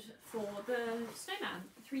recommend for the snowman,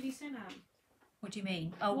 the 3D snowman? What do you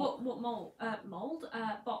mean? Oh, what mould?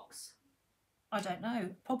 Box. I don't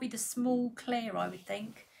know. Probably the small clear, I would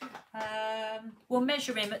think. We'll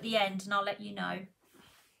measure him at the end and I'll let you know.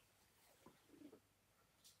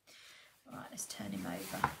 Right, let's turn him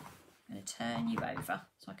over. I'm going to turn you over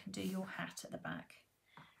so I can do your hat at the back.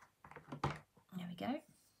 There we go.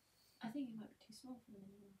 I think it might be too small for the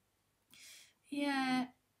mini one. Yeah.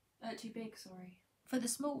 Too big, sorry. For the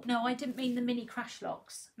small... No, I didn't mean the mini crash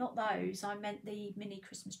locks. Not those. I meant the mini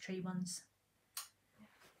Christmas tree ones.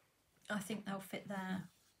 I think they'll fit there.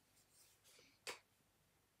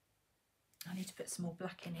 I need to put some more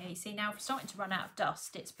black in here. You see, now I'm starting to run out of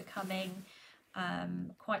dust. It's becoming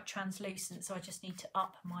quite translucent, so I just need to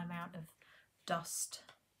up my amount of dust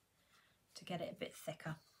to get it a bit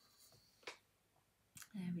thicker.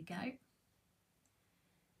 There we go.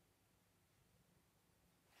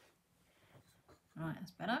 Right,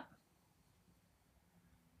 that's better.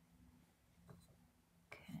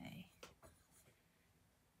 Okay.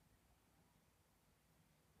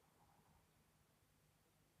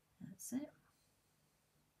 That's it.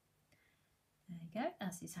 There you go.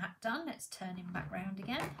 That's his hat done. Let's turn him back round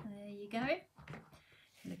again. There you go.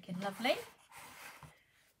 Looking lovely.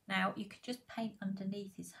 Now you could just paint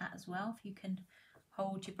underneath his hat as well. If you can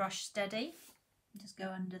hold your brush steady, just go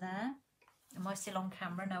under there. Am I still on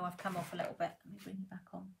camera? No, I've come off a little bit. Let me bring you back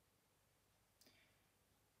on.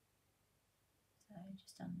 So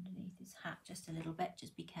just underneath his hat, just a little bit.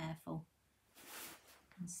 Just be careful.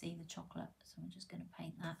 You can see the chocolate. So I'm just going to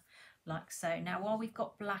paint that like so. Now while we've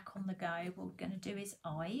got black on the go, we're going to do his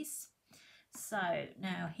eyes. So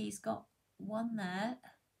now he's got one there.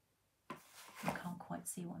 I can't quite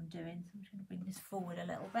see what I'm doing, so I'm just going to bring this forward a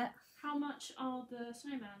little bit. How much are the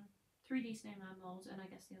snowman, 3D snowman molds, and I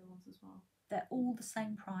guess the other ones as well? They're all the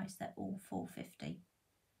same price. They're all $4.50.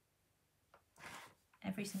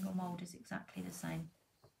 Every single mould is exactly the same,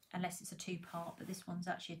 unless it's a two-part. But this one's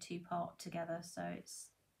actually a two-part together, so it's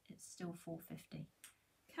still $4.50.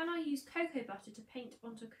 Can I use cocoa butter to paint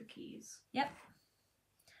onto cookies? Yep,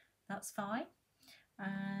 that's fine.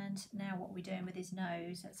 And now what are we doing with his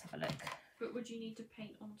nose? Let's have a look. But would you need to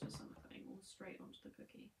paint onto something or straight onto the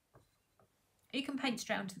cookie? You can paint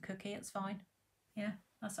straight onto the cookie, it's fine. Yeah,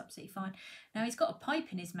 that's absolutely fine. Now he's got a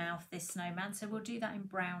pipe in his mouth, this snowman, so we'll do that in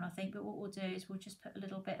brown, I think. But what we'll do is we'll just put a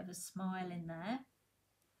little bit of a smile in there.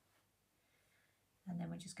 And then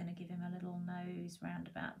we're just going to give him a little nose round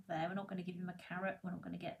about there. We're not going to give him a carrot. We're not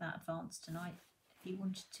going to get that advanced tonight. If you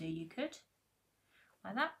wanted to, you could.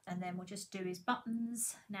 Like that. And then we'll just do his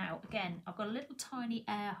buttons. Now, again, I've got a little tiny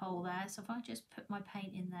air hole there. So if I just put my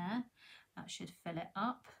paint in there, that should fill it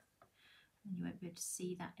up. And you won't be able to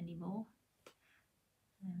see that anymore.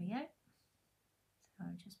 There we go. So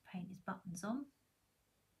I'll just paint his buttons on.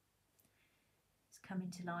 It's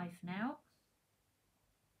coming to life now.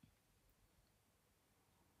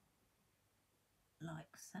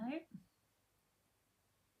 Like so.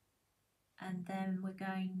 And then we're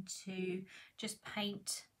going to just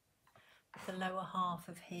paint the lower half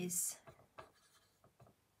of his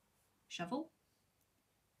shovel.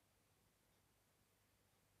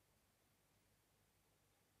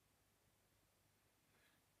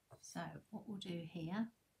 So what we'll do here,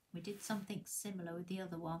 we did something similar with the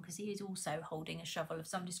other one because he is also holding a shovel of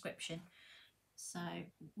some description. So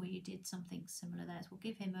we did something similar there. So we'll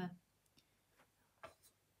give him a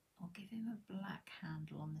black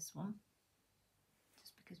handle on this one,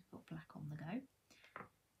 just because we've got black on the go.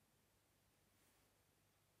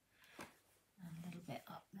 And a little bit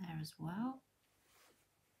up there as well.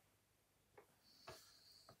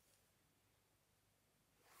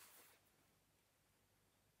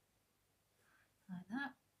 Like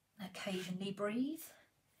that. Occasionally breathe.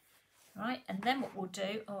 Right, and then what we'll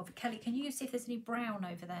do, oh, Kelly, can you see if there's any brown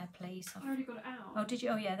over there, please? I already got it out. Oh, did you?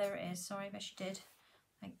 Oh, yeah, there it is. Sorry, I bet you did.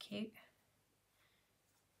 Thank you.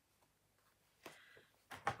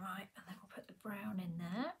 Right, and then we'll put the brown in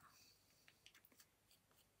there.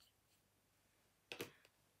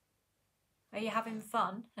 Are you having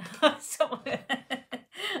fun?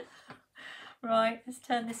 Right, let's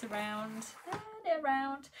turn this around. Turn it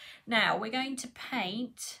around. Now we're going to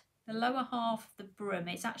paint the lower half of the broom.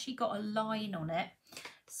 It's actually got a line on it.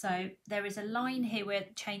 So there is a line here where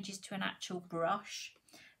it changes to an actual brush.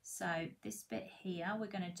 So this bit here we're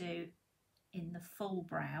going to do in the full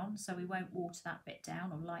brown, so we won't water that bit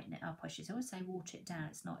down or lighten it up. I should always say water it down,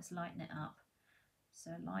 it's not, it's lighten it up.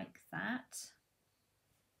 So like that.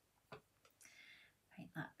 Paint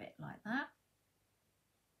that bit like that.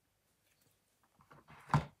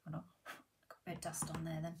 Hold on, got a bit of dust on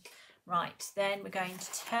there then. Right, then we're going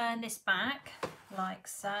to turn this back like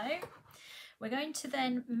so. We're going to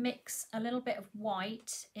then mix a little bit of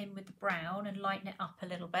white in with the brown and lighten it up a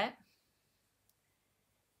little bit.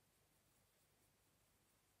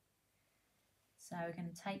 So we're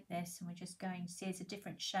going to take this and we're just going to see it's a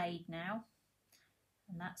different shade now.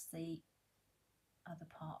 And that's the other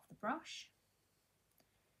part of the brush.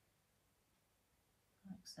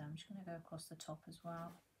 Like so, I'm just going to go across the top as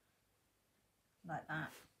well. Like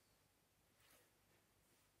that.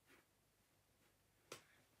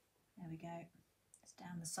 There we go. It's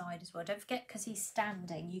down the side as well. Don't forget, because he's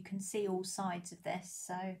standing, you can see all sides of this.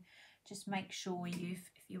 So just make sure if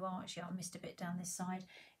you are, actually I missed a bit down this side.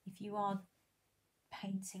 If you are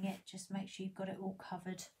painting it, just make sure you've got it all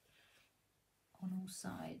covered on all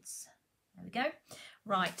sides. There we go.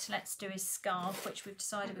 Right, let's do his scarf, which we've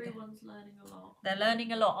decided Everyone's learning a lot. They're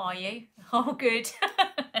learning a lot, are you? Oh, good.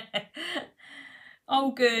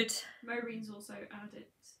 Oh, good. Maureen's also added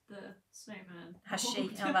the snowman. Has she?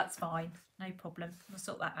 Oh, that's fine. No problem. We'll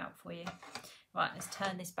sort that out for you. Right, let's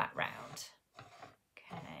turn this back round.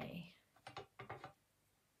 Okay.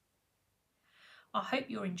 I hope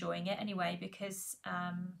you're enjoying it anyway, because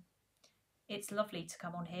it's lovely to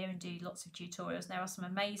come on here and do lots of tutorials. There are some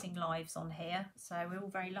amazing lives on here, so we're all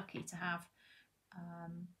very lucky to have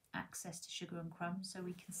access to Sugar and Crumbs, so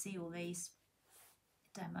we can see all these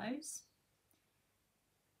demos.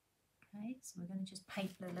 Okay, so we're going to just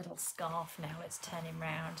paint the little scarf now. Let's turn him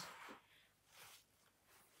round.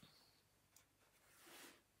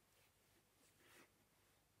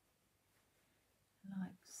 Like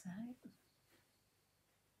so.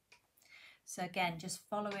 So again, just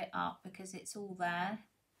follow it up because it's all there.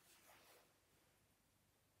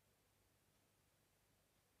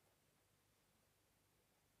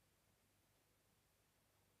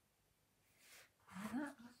 I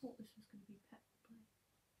thought this was going to be pepper blue.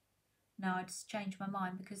 No, I just changed my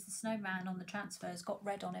mind because the snowman on the transfer's got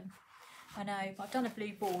red on him. I know, I've done a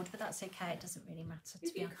blue board, but that's okay. It doesn't really matter.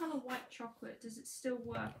 If you colour white chocolate, does it still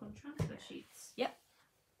work on transfer sheets? Yep.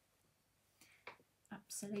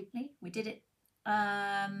 Absolutely. We did it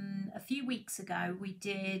a few weeks ago. We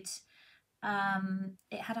did,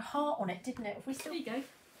 it had a heart on it, didn't it? Have we still, there you go.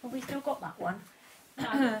 Have we still got that one?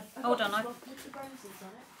 No, hold on. With the roses on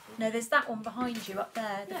it. No, there's that one behind you up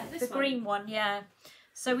there. Yeah, the green one, yeah.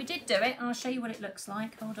 So we did do it. I'll show you what it looks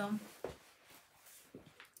like. Hold on.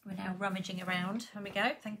 We're now rummaging around. Here we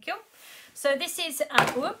go. Thank you. So this is,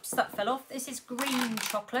 whoops, that fell off. This is green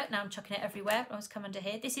chocolate. Now I'm chucking it everywhere. I was coming under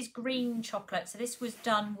here. This is green chocolate. So this was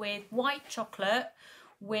done with white chocolate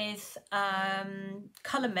with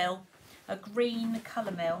colour mill, a green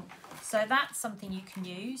colour mill. So that's something you can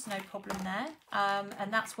use, no problem there.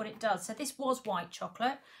 And that's what it does. So this was white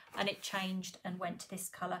chocolate and it changed and went to this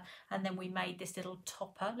colour. And then we made this little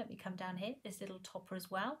topper. Let me come down here. This little topper as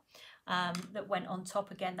well that went on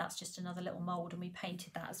top. Again, that's just another little mould and we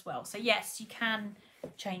painted that as well. So yes, you can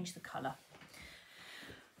change the colour.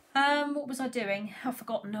 What was I doing? I've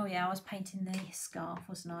forgotten. Oh yeah, I was painting the scarf,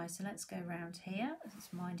 wasn't I? So let's go around here.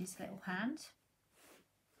 Let's mind his little hand.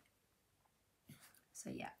 So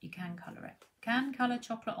yeah, you can colour it. Can colour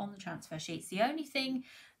chocolate on the transfer sheets. The only thing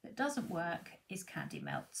that doesn't work is candy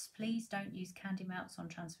melts. Please don't use candy melts on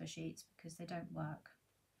transfer sheets because they don't work.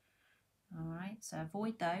 All right, so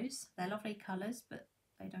avoid those. They're lovely colours, but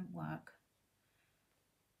they don't work.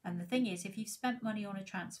 And the thing is, if you've spent money on a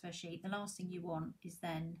transfer sheet, the last thing you want is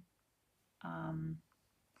then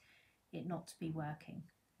it not to be working,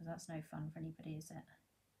 because that's no fun for anybody, is it?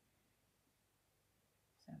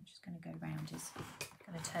 So I'm just going to go round his,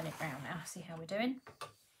 going to turn it round now, see how we're doing.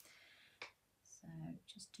 So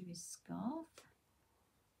just do his scarf.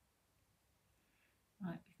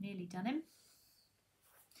 Right, we've nearly done him.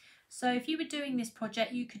 So if you were doing this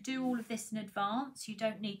project, you could do all of this in advance. You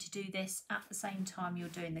don't need to do this at the same time you're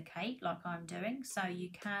doing the cake like I'm doing. So you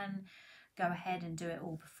can go ahead and do it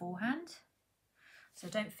all beforehand. So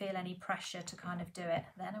don't feel any pressure to kind of do it.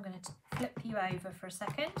 Then I'm going to flip you over for a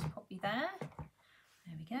second, pop you there.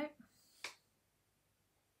 There we go.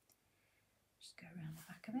 Just go around the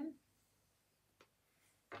back of him.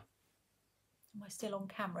 Am I still on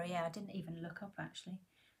camera? Yeah, I didn't even look up actually.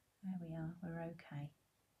 There we are, we're okay.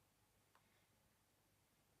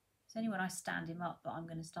 It's only when I stand him up that I'm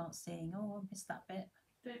going to start seeing, oh, I missed that bit.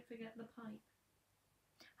 Don't forget the pipe.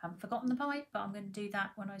 Haven't forgotten the pipe, but I'm going to do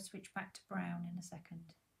that when I switch back to brown in a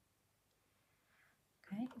second.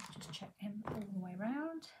 Okay, let's just check him all the way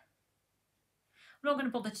around. I'm not going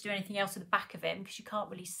to bother to do anything else at the back of him because you can't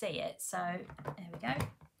really see it. So there we go.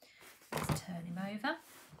 Let's turn him over.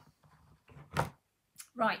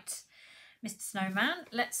 Right, Mr. Snowman,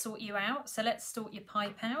 let's sort you out. So let's sort your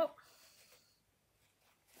pipe out.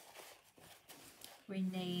 We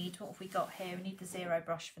need, what have we got here? We need the zero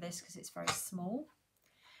brush for this because it's very small.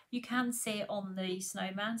 You can see it on the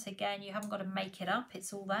snowman. So again, you haven't got to make it up.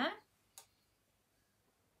 It's all there.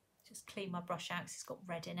 Just clean my brush out because it's got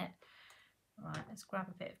red in it. Right, let's grab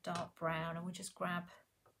a bit of dark brown and we'll just grab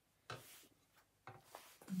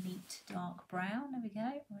neat dark brown. There we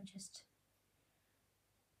go. We'll just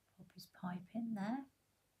pop his pipe in there.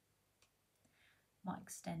 Might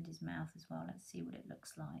extend his mouth as well. Let's see what it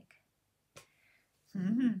looks like.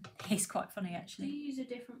 He's quite funny actually. Do you use a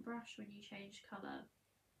different brush when you change colour?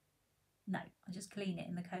 No, I just clean it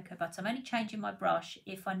in the cocoa butter. I'm only changing my brush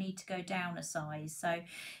if I need to go down a size. So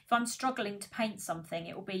if I'm struggling to paint something,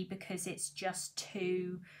 it will be because it's just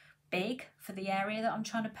too big for the area that I'm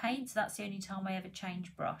trying to paint. So that's the only time I ever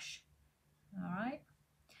change brush. All right.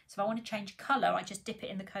 So if I want to change colour, I just dip it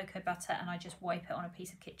in the cocoa butter and I just wipe it on a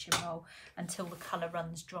piece of kitchen roll until the colour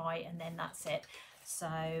runs dry, and then that's it. So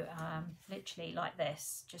literally like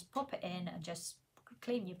this, just pop it in and just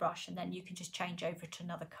clean your brush, and then you can just change over to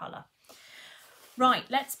another colour. Right,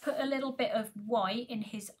 let's put a little bit of white in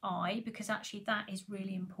his eye, because actually that is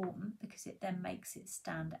really important, because it then makes it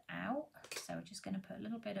stand out. So we're just going to put a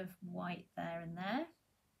little bit of white there and there.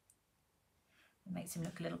 It makes him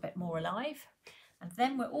look a little bit more alive. And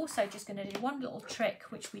then we're also just going to do one little trick,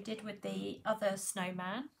 which we did with the other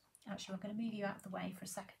snowman. Actually, I'm going to move you out of the way for a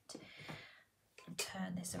second and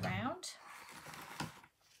turn this around.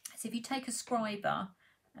 So if you take a scriber,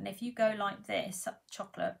 and if you go like this up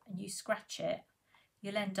chocolate and you scratch it,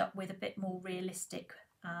 you'll end up with a bit more realistic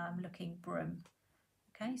looking broom.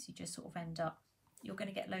 Okay, so you just sort of end up, you're going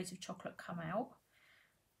to get loads of chocolate come out,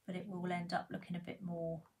 but it will end up looking a bit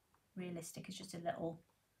more realistic. It's just a little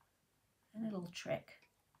trick.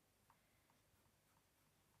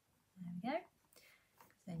 There we go.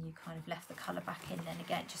 Then you kind of left the colour back in. Then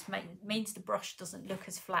again, it just means the brush doesn't look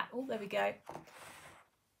as flat. Oh, there we go.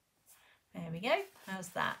 There we go. How's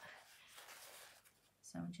that?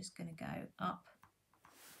 So I'm just going to go up.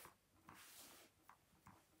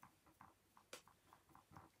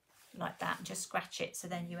 Like that, and just scratch it, so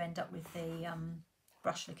then you end up with the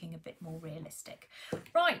brush looking a bit more realistic.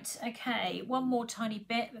 Right, okay, one more tiny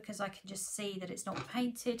bit, because I can just see that it's not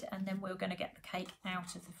painted, and then we're going to get the cake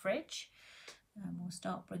out of the fridge and we'll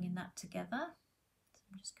start bringing that together. So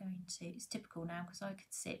I'm just going to, it's typical now because I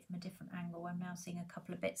could see it from a different angle. I'm now seeing a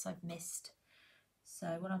couple of bits I've missed.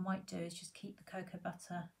 So what I might do is just keep the cocoa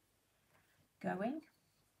butter going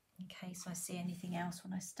in case I see anything else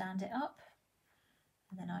when I stand it up.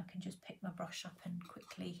 And then I can just pick my brush up and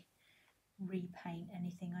quickly repaint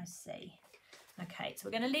anything I see. Okay, so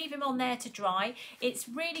we're going to leave him on there to dry. It's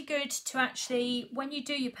really good to actually, when you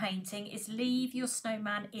do your painting, is leave your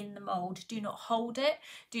snowman in the mould. Do not hold it.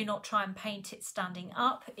 Do not try and paint it standing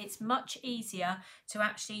up. It's much easier to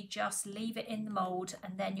actually just leave it in the mould,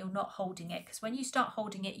 and then you're not holding it, because when you start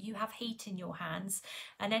holding it, you have heat in your hands,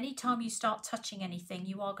 and anytime you start touching anything,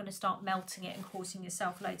 you are going to start melting it and causing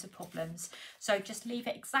yourself loads of problems. So just leave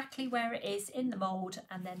it exactly where it is in the mould,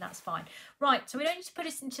 and then that's fine. Right, so we don't need to put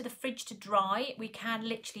this into the fridge to dry. We can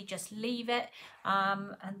literally just leave it,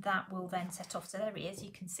 and that will then set off. So there he is,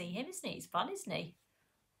 you can see him, isn't he? He's fun, isn't he?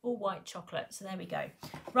 All white chocolate. So there we go.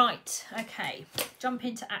 Right, okay, jump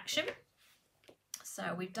into action.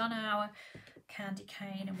 So we've done our candy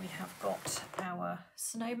cane and we have got our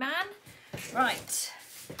snowman. Right.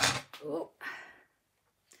 Ooh.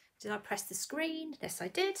 Did I press the screen? Yes, I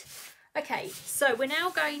did. Okay, so we're now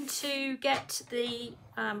going to get the,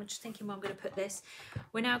 I'm just thinking where I'm going to put this.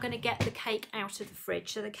 We're now going to get the cake out of the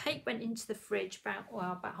fridge. So the cake went into the fridge about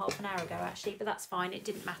half an hour ago actually, but that's fine. It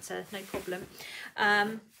didn't matter, no problem.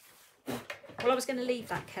 Well, I was going to leave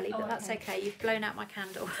that, Kelly, but that's okay. You've blown out my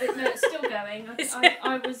candle. No, it's still going.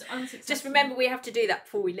 I was unsuccessful. Just remember, we have to do that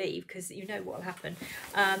before we leave, because you know what will happen.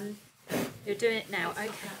 You're doing it now. Okay.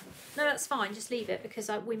 No, that's fine. Just leave it,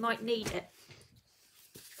 because we might need it.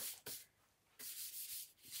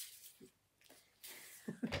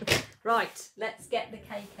 Right, let's get the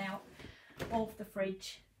cake out of the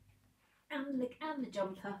fridge. And the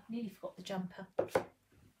jumper. Nearly forgot the jumper.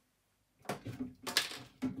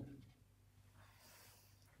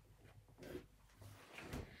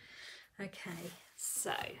 Okay,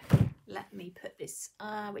 so let me put this,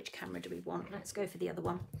 which camera do we want? Let's go for the other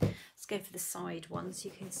one. Let's go for the side one so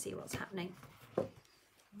you can see what's happening.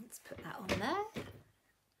 Let's put that on there.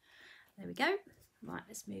 There we go. Right,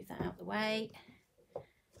 let's move that out the way.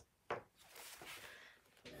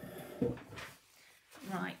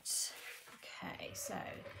 Right, okay, so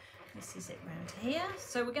this is it round here.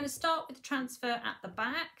 So we're going to start with the transfer at the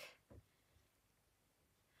back.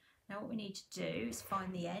 Now what we need to do is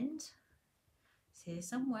find the end. It's here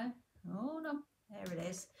somewhere. Oh no, there it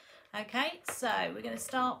is. Okay, so we're going to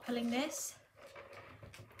start pulling this.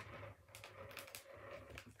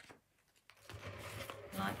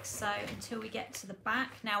 Like so, until we get to the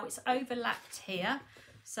back. Now it's overlapped here.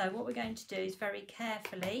 So what we're going to do is very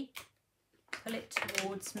carefully pull it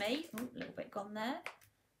towards me. Ooh, a little bit gone there.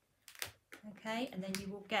 Okay, and then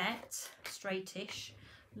you will get a straightish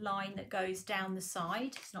line that goes down the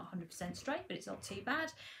side. It's not 100% straight, but it's not too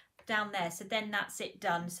bad. Down there, so then that's it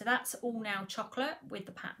done. So that's all now chocolate with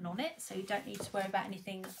the pattern on it, so you don't need to worry about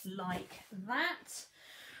anything like that.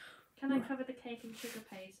 Can I cover the cake in sugar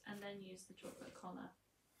paste and then use the chocolate collar?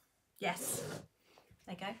 Yes.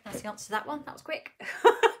 There you go. That's the answer to that one. That was quick.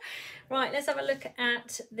 Right, let's have a look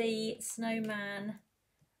at the snowman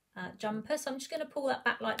jumper. So I'm just going to pull that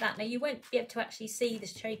back like that. Now you won't be able to actually see the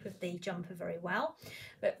shape of the jumper very well,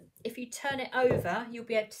 but if you turn it over, you'll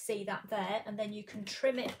be able to see that there, and then you can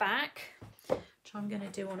trim it back, which I'm going to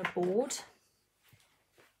do on a board.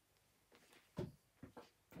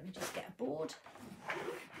 Let me just get a board.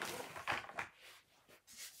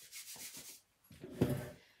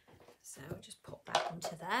 So I'll just pop that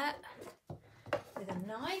onto there with a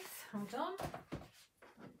knife. Hold on.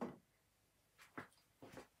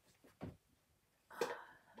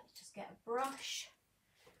 Let's just get a brush.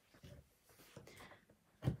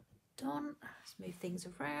 Done. Let's move things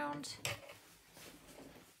around.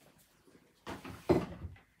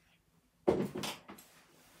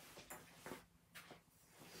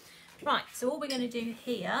 Right, so all we're going to do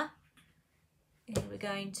here is we're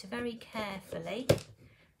going to very carefully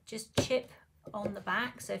just chip on the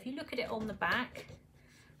back. So if you look at it on the back,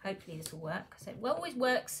 hopefully this will work. So it always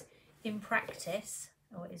works in practice.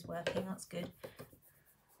 Oh, it is working, that's good.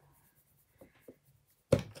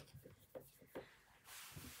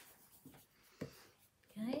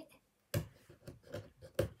 Okay.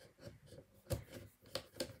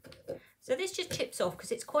 So this just chips off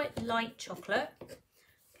because it's quite light chocolate.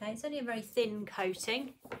 Okay, it's only a very thin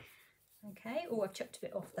coating. Okay, oh, I've chipped a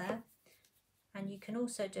bit off there. And you can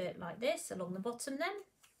also do it like this along the bottom then.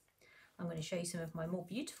 I'm going to show you some of my more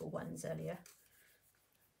beautiful ones earlier.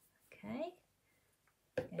 Okay,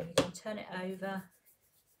 and you can turn it over.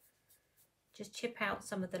 Just chip out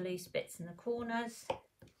some of the loose bits in the corners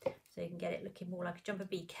so you can get it looking more like a jumper.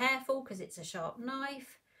 Be careful because it's a sharp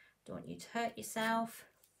knife. Don't want you to hurt yourself.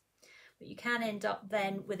 But you can end up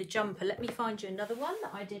then with a jumper. Let me find you another one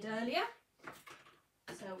that I did earlier.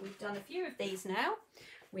 So we've done a few of these now.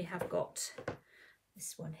 We have got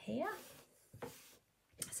this one here.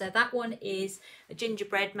 So that one is a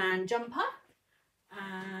gingerbread man jumper.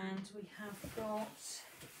 And we have got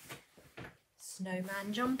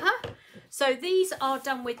snowman jumper. So these are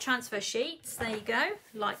done with transfer sheets. There you go,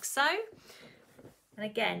 like so. And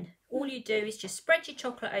again, all you do is just spread your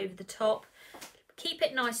chocolate over the top. Keep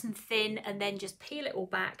it nice and thin and then just peel it all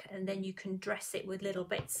back, and then you can dress it with little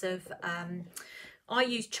bits of, I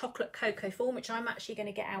use chocolate cocoa form, which I'm actually going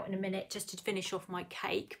to get out in a minute just to finish off my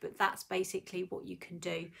cake, but that's basically what you can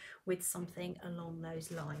do with something along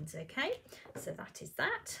those lines, okay? So that is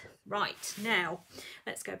that. Right, now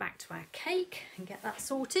let's go back to our cake and get that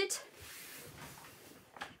sorted.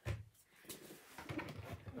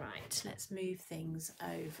 Right, let's move things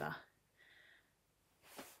over.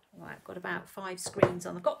 Right, I've got about 5 screens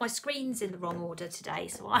on. I've got my screens in the wrong order today,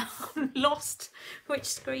 so I'm lost which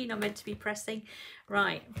screen I'm meant to be pressing.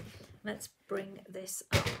 Right, let's bring this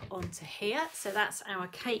up onto here. So that's our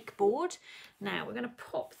cake board. Now we're going to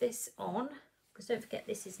pop this on, because don't forget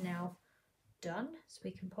this is now done. So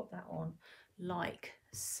we can pop that on like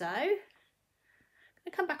so. I'm going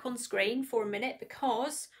to come back on screen for a minute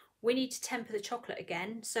because we need to temper the chocolate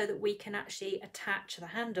again so that we can actually attach the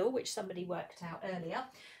handle, which somebody worked out earlier.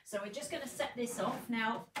 So we're just going to set this off.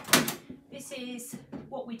 Now, this is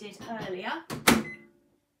what we did earlier.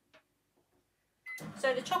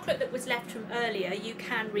 So the chocolate that was left from earlier, you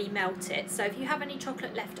can remelt it. So if you have any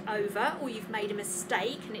chocolate left over or you've made a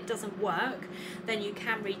mistake and it doesn't work, then you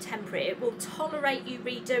can retemper it. It will tolerate you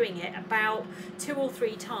redoing it about 2 or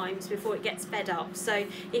 3 times before it gets fed up. So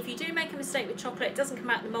if you do make a mistake with chocolate, it doesn't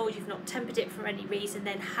come out of the mould, you've not tempered it for any reason,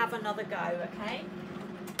 then have another go, okay?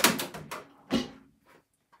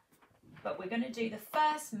 But we're going to do the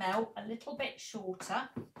first melt a little bit shorter,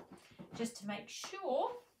 just to make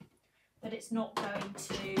sure that it's not going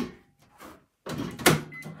to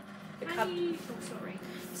become...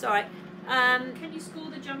 Sorry. Can you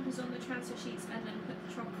score the jumpers on the transfer sheets and then put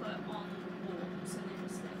the chocolate on warm so they will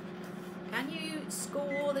stick? Can you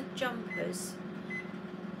score the jumpers?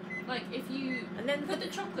 Like if you... And then put the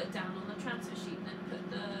chocolate down on the transfer sheet and then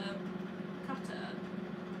put the cutter,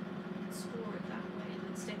 score it that way and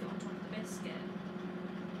then stick it on top of the biscuit.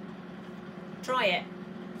 Try it.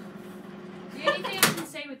 The only thing I can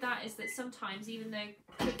say with that is that sometimes, even though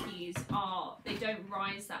cookies they don't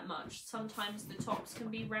rise that much, sometimes the tops can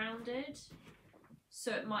be rounded,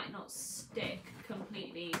 so it might not stick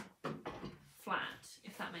completely flat,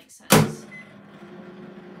 if that makes sense.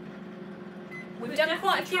 We've done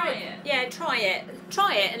quite a few. Yeah, try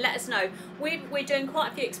it and let us know. We're doing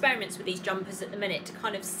quite a few experiments with these jumpers at the minute to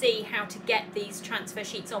kind of see how to get these transfer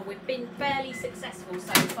sheets on. We've been fairly successful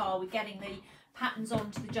so far with getting the patterns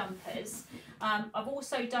onto the jumpers. I've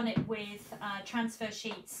also done it with transfer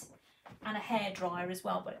sheets and a hairdryer as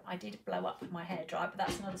well, but I did blow up with my hairdryer, but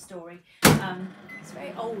that's another story. It's a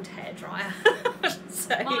very old hairdryer.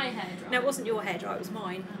 So, My hairdryer? No, it wasn't your hairdryer, it was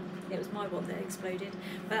mine. It was my one that exploded.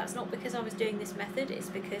 But that's not because I was doing this method, it's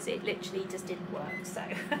because it literally just didn't work, so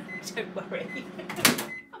don't worry.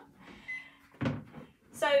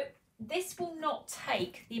 So this will not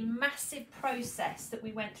take the massive process that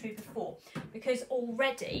we went through before, because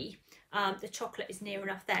already the chocolate is near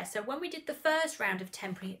enough there. So when we did the first round of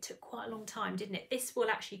tempering, it took quite a long time, didn't it? This will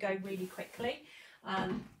actually go really quickly.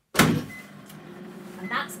 And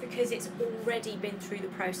that's because it's already been through the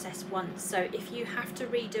process once. So if you have to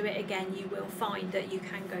redo it again, you will find that you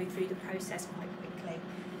can go through the process quite quickly.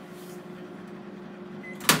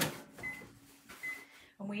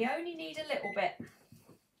 And we only need a little bit.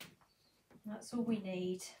 That's all we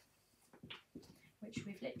need, which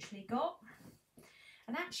we've literally got.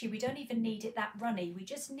 And actually we don't even need it that runny, we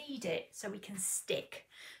just need it so we can stick.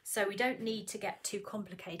 So we don't need to get too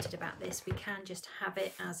complicated about this, we can just have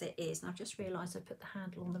it as it is. And I've just realised I put the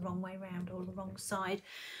handle on the wrong way round, or the wrong side.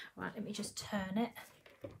 Right, let me just turn it.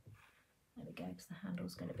 There we go, because the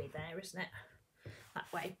handle's going to be there, isn't it?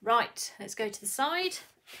 That way. Right, let's go to the side.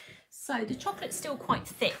 So the chocolate's still quite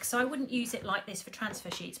thick, so I wouldn't use it like this for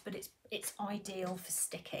transfer sheets, but it's ideal for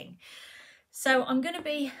sticking. So I'm going to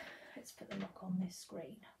be, let's put the lock on this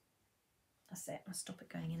screen. That's it, I'll stop it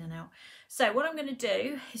going in and out. So what I'm going to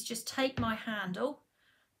do is just take my handle.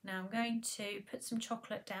 Now I'm going to put some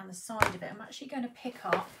chocolate down the side of it. I'm actually going to pick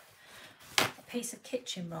up a piece of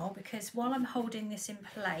kitchen roll, because while I'm holding this in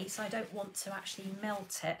place, I don't want to actually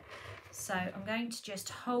melt it. So I'm going to just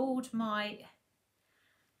hold my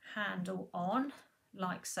handle on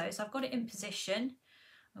like so. So I've got it in position.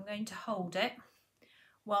 I'm going to hold it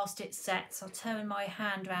whilst it sets. I'll turn my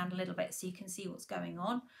hand around a little bit so you can see what's going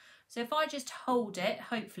on. So if I just hold it,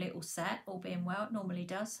 hopefully it will set, all being well, it normally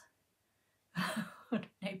does.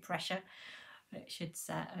 No pressure, it should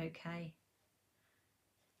set okay.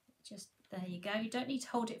 Just there you go. You don't need to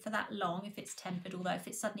hold it for that long if it's tempered, although if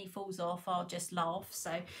it suddenly falls off, I'll just laugh.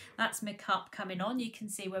 So that's my cup coming on. You can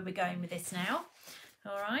see where we're going with this now.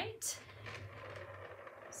 All right.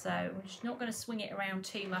 So I'm just not going to swing it around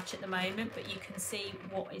too much at the moment, but you can see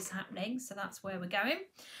what is happening. So that's where we're going.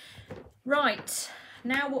 Right,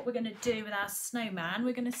 now what we're going to do with our snowman,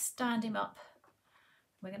 we're going to stand him up.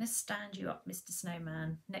 We're going to stand you up, Mr.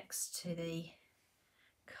 Snowman, next to the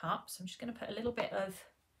cup. So I'm just going to put a little bit of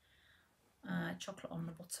chocolate on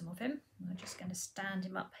the bottom of him. I'm just going to stand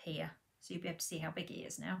him up here so you'll be able to see how big he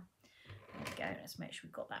is now. There we go, let's make sure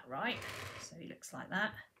we've got that right. So he looks like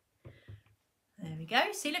that. There we go.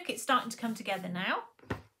 See, look, it's starting to come together now.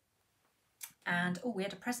 And oh, we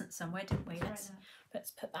had a present somewhere, didn't we?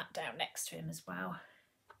 Let's put that down next to him as well.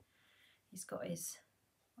 He's got his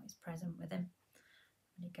present with him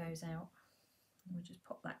when he goes out. And we'll just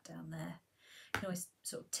pop that down there. You can always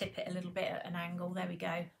sort of tip it a little bit at an angle. There we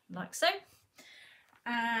go, like so.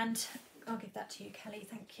 And I'll give that to you, Kelly.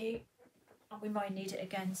 Thank you. Oh, we might need it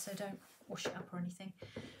again, so don't wash it up or anything.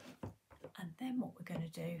 And then what we're going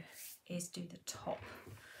to do is do the top.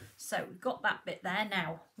 So we've got that bit there.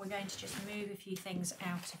 Now we're going to just move a few things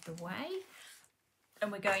out of the way,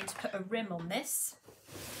 and we're going to put a rim on this.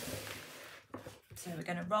 So we're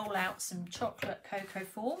going to roll out some chocolate cocoa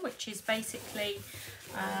form, which is basically,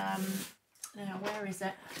 now where is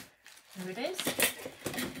it? There it is.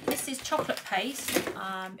 This is chocolate paste.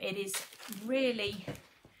 It is really,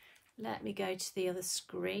 let me go to the other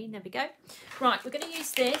screen. There we go. Right, we're going to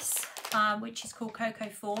use this, which is called cocoa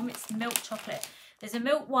form. It's milk chocolate. There's a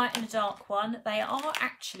milk white and a dark one. They are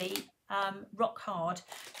actually rock hard.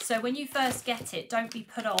 So when you first get it, don't be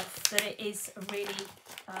put off that it is a really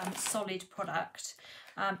solid product.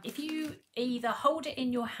 If you either hold it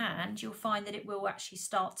in your hand, you'll find that it will actually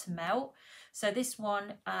start to melt. So this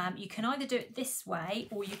one, you can either do it this way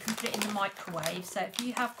or you can put it in the microwave. So if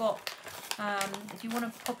you have got, if you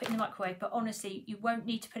want to pop it in the microwave, but honestly, you won't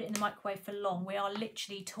need to put it in the microwave for long. We are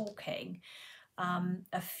literally talking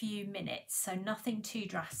a few minutes, so nothing too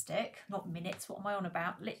drastic. Not minutes, what am I on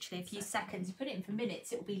about? Literally a few seconds. You put it in for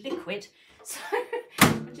minutes, it will be liquid. So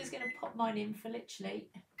I'm just going to pop mine in for literally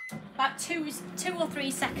about two or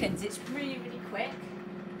 3 seconds. It's really, really quick.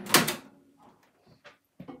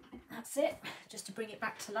 That's it, just to bring it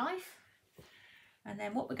back to life. And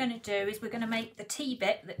then what we're going to do is we're going to make the tea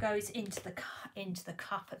bit that goes into the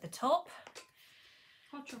cup at the top.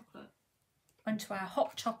 Hot chocolate. Onto our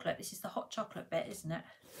hot chocolate. This is the hot chocolate bit, isn't it?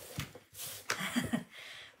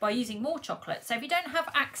 By using more chocolate. So if you don't have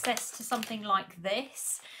access to something like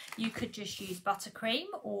this, you could just use buttercream,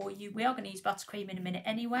 or we are going to use buttercream in a minute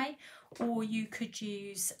anyway, or you could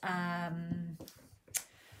use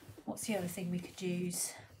What's the other thing we could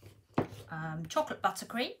use? Chocolate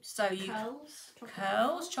buttercream. So you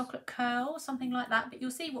chocolate curls, something like that. But you'll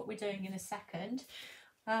see what we're doing in a second.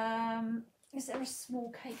 Is there a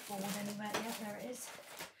small cake board anywhere? Yeah, there it is.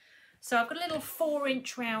 So I've got a little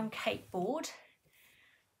 4-inch round cake board.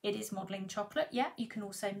 It is modelling chocolate. Yeah, you can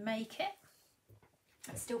also make it.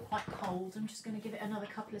 It's still quite cold. I'm just going to give it another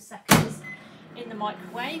couple of seconds in the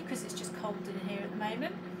microwave because it's just cold in here at the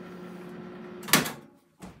moment.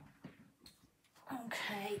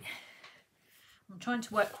 Okay. I'm trying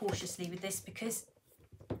to work cautiously with this because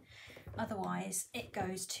otherwise it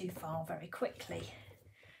goes too far very quickly.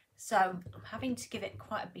 So I'm having to give it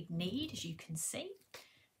quite a big knead, as you can see.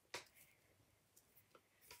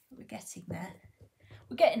 We're getting there.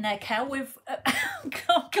 We're getting there, Cal. I'm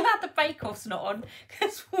glad the bake-off's not on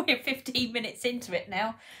because we're 15 minutes into it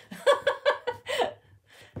now.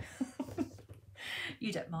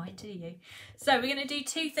 You don't mind, do you? So we're going to do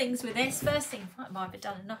 2 things with this. First thing, I might have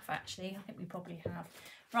done enough actually. I think we probably have.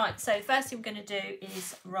 Right, so the first thing we're going to do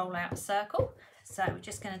is roll out a circle. So we're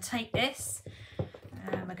just going to take this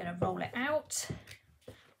and we're going to roll it out.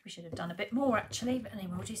 We should have done a bit more actually, but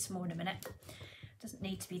anyway, we'll do some more in a minute. Doesn't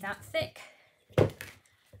need to be that thick.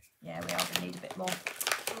 Yeah, we are going to need a bit more.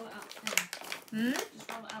 Roll it out thin.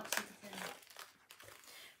 Just roll it out super thin.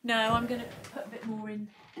 No, I'm going to put a bit more in.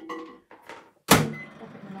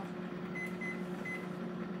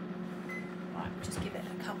 Right, just give it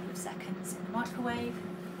a couple of seconds in the microwave.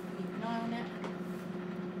 Keep an eye on it.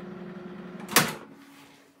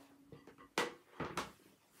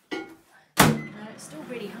 No, it's still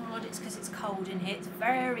really hard. It's because it's cold in here. It's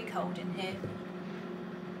very cold in here.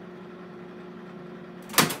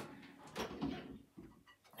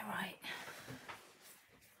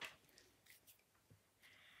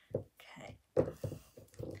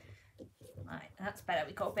 That's better.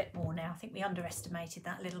 We've got a bit more now. I think we underestimated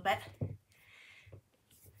that a little bit.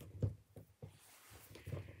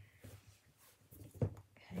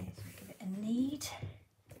 Okay, so give it a knead.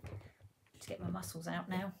 Just get my muscles out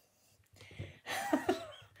now.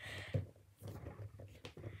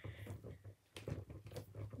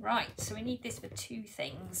 Right, so we need this for 2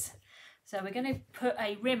 things. So we're going to put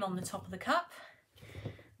a rim on the top of the cup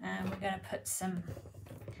and we're going to put some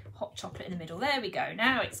hot chocolate in the middle. There we go.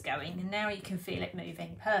 Now it's going and now you can feel it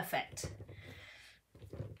moving. Perfect.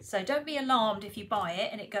 So don't be alarmed if you buy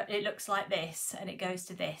it and it looks like this and it goes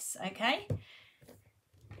to this, okay?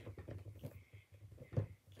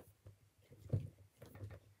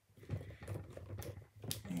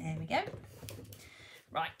 There we go.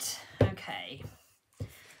 Right, okay.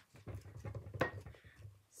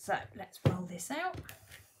 So let's roll this out.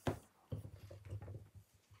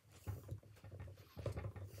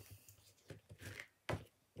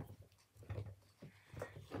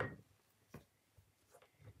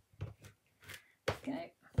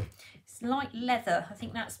 It's like leather. I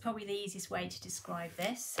think that's probably the easiest way to describe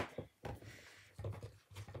this.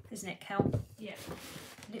 Isn't it, Cal? Yeah.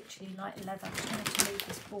 Literally like leather. I'm trying to move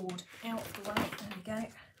this board out of the way. There we go.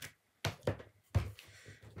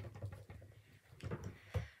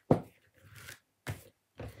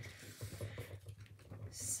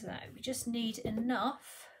 So we just need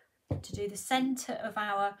enough to do the centre of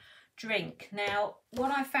our drink. Now,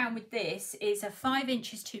 what I found with this is a 5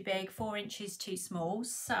 inches too big, 4 inches too small.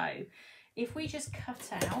 So if we just cut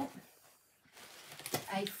out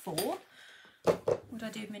a 4, what do I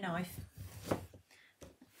do with my knife?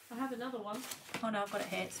 I have another one. Oh no, I've got it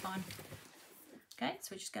here, it's fine. Okay,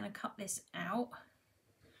 so we're just going to cut this out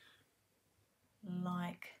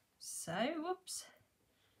like so. Whoops.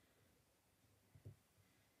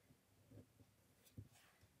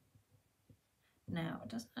 Now, it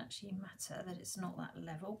doesn't actually matter that it's not that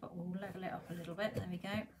level, but we'll level it up a little bit. There we go.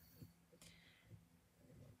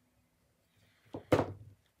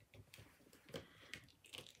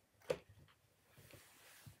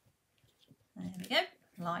 There we go,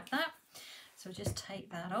 like that. So we'll just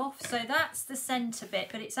take that off. So that's the centre bit,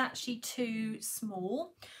 but it's actually too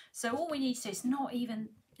small. So all we need to do is not even,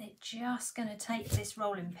 it's just going to take this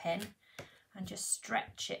rolling pin and just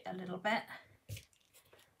stretch it a little bit.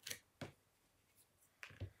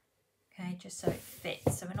 Okay, just so it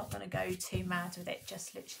fits. So we're not going to go too mad with it,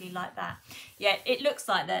 just literally like that. Yeah, it looks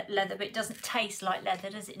like that leather, but it doesn't taste like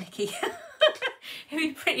leather, does it, Nikki? It'd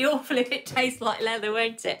be pretty awful if it tastes like leather,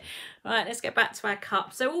 won't it? Right, let's get back to our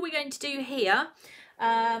cup. So all we're going to do here,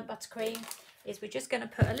 buttercream, is we're just going to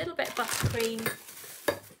put a little bit of buttercream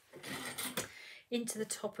into the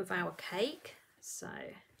top of our cake. So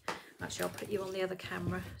actually I'll put you on the other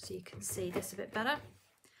camera so you can see this a bit better.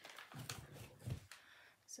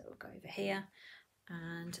 So we'll go over here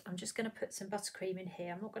And I'm just going to put some buttercream in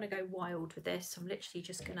here. I'm not going to go wild with this. I'm literally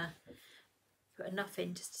just going to put enough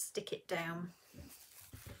in just to stick it down.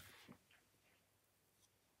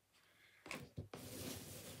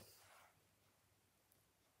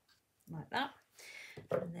 Like that.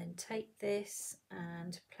 And then take this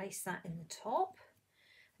and place that in the top.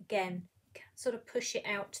 Again, sort of push it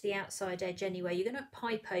out to the outside edge anyway. You're going to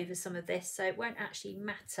pipe over some of this, so it won't actually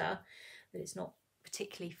matter that it's not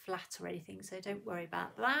particularly flat or anything, so don't worry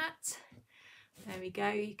about that. There we go,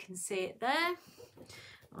 you can see it there.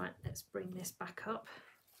 All right, let's bring this back up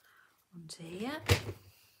onto here.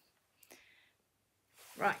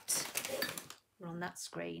 Right, we're on that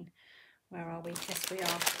screen. Where are we? Yes, we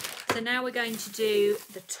are. So now we're going to do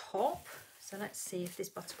the top. So let's see if this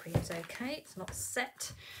buttercream's okay. It's not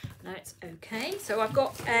set. No, it's okay. So I've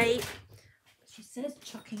got a, she says,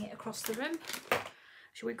 chucking it across the room.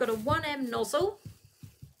 So we've got a 1M nozzle,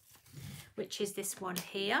 which is this one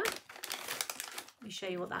here. Let me show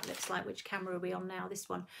you what that looks like. Which camera are we on now? This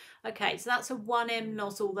one. Okay, so that's a 1M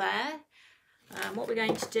nozzle there. What we're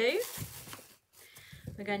going to do,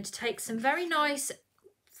 we're going to take some very nice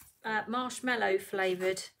marshmallow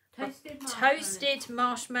flavoured toasted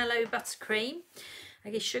marshmallow buttercream,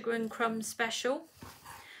 I guess sugar and crumb special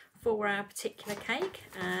for our particular cake,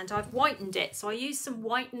 and I've whitened it, so I used some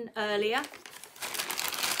whiten earlier.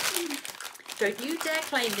 Don't you dare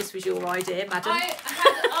claim this was your idea, madam. I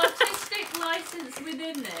had artistic licence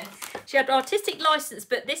within this. She had artistic licence,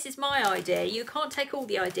 but this is my idea. You can't take all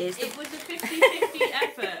the ideas. It was a 50-50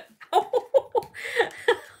 effort.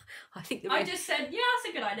 I think I just said, yeah, that's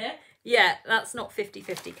a good idea. Yeah, that's not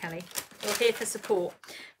 50-50, Kelly. We're here for support.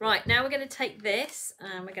 Right, now we're going to take this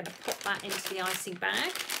and we're going to pop that into the icing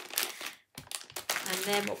bag. And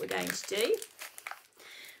then what we're going to do,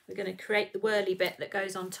 we're going to create the whirly bit that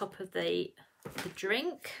goes on top of the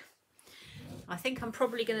drink. I think I'm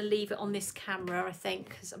probably going to leave it on this camera, I think,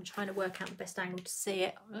 because I'm trying to work out the best angle to see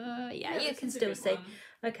it. Yeah, you can still see.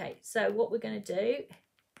 Okay, so what we're going to do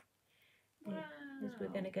is we're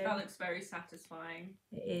going to go... That looks very satisfying.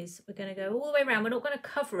 It is. We're going to go all the way around. We're not going to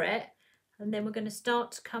cover it, and then we're going to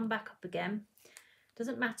start to come back up again.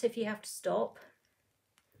 Doesn't matter if you have to stop.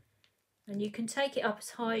 And you can take it up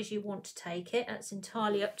as high as you want to take it. That's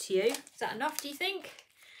entirely up to you. Is that enough, do you think?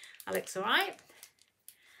 That looks all right.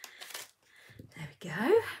 There we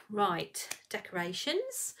go. Right,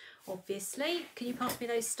 decorations, obviously. Can you pass me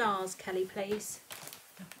those stars, Kelly, please?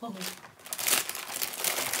 Oh.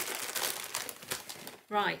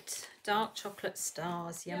 Right, dark chocolate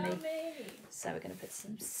stars, yummy. So we're going to put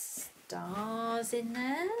some stars in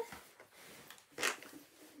there.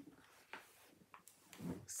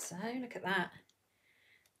 Like so, look at that.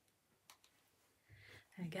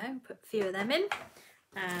 There we go, put a few of them in.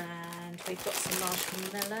 And we've got some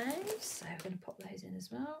marshmallows, so we're going to pop those in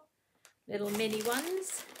as well. Little mini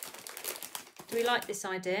ones. Do we like this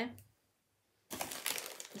idea?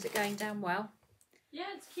 Is it going down well? Yeah,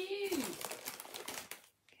 it's cute.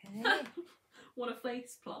 Okay. What a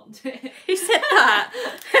face plant. Who said that?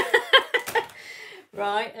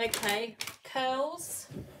 Right, okay. Curls.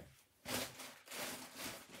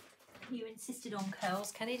 You insisted on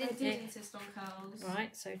curls, Kelly, didn't you? I did insist on curls.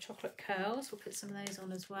 Right, so chocolate curls. We'll put some of those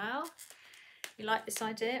on as well. You like this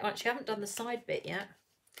idea? Oh, actually, I haven't done the side bit yet.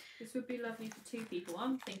 This would be lovely for 2 people.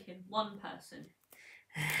 I'm thinking 1 person.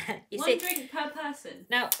 One drink per person.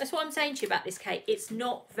 Now, that's what I'm saying to you about this cake. It's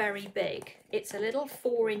not very big. It's a little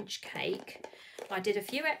 4-inch cake. I did a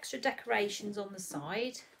few extra decorations on the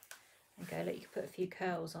side. Okay, look, you can put a few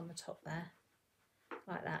curls on the top there.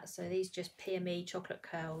 Like that. So these just PME chocolate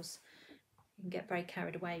curls. You can get very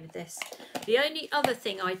carried away with this. The only other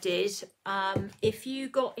thing I did, if you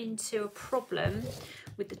got into a problem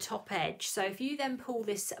with the top edge, so if you then pull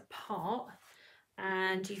this apart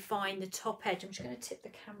and you find the top edge, I'm just going to tip the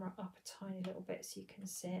camera up a tiny little bit so you can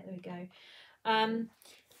see it. There we go.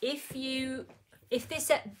 If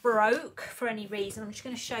this broke for any reason, I'm just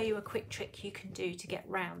going to show you a quick trick you can do to get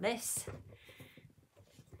round this.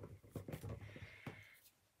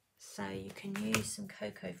 So you can use some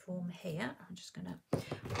cocoa foam here. I'm just going to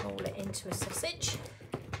roll it into a sausage.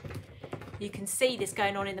 You can see this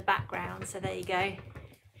going on in the background, so there you go.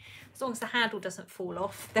 As long as the handle doesn't fall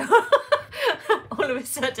off, all of a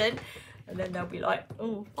sudden, and then they'll be like,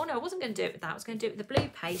 oh no, I wasn't going to do it with that. I was going to do it with the blue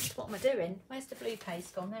paste. What am I doing? Where's the blue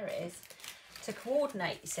paste gone? There it is. To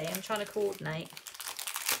coordinate, you see, I'm trying to coordinate.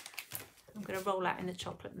 I'm going to roll out in the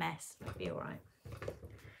chocolate mess. It'll be all right.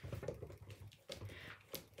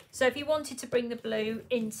 So if you wanted to bring the blue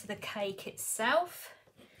into the cake itself,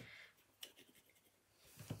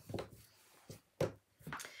 you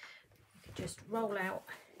could just roll out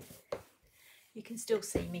You can still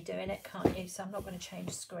see me doing it, can't you? So I'm not going to change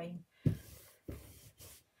the screen.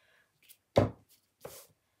 So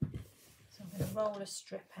I'm going to roll a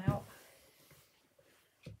strip out.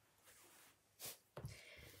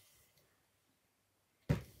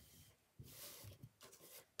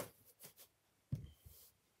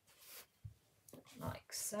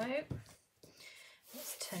 Like so.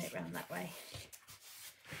 Let's turn it around that way.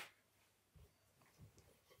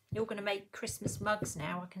 You're going to make Christmas mugs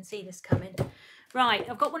now. I can see this coming. Right,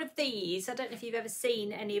 I've got one of these. I don't know if you've ever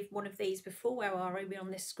seen any of one of these before. Where are we? We're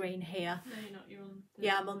on this screen here. No, you're not. You're on the...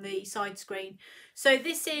 Yeah, I'm on the side screen. So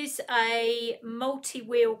this is a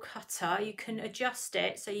multi-wheel cutter. You can adjust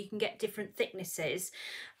it so you can get different thicknesses.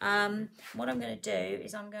 What I'm going to do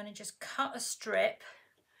is I'm going to just cut a strip.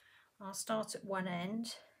 I'll start at one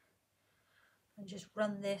end and just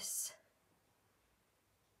run this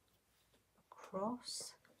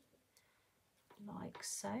across like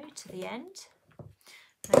so to the end.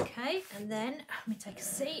 Okay, and then let me take a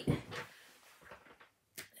seat.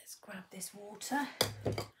 Let's grab this water.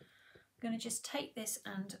 I'm going to just take this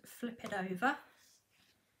and flip it over.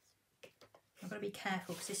 I've got to be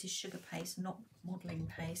careful because this is sugar paste, not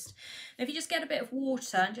modelling paste. If you just get a bit of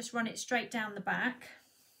water and just run it straight down the back.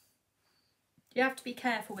 You have to be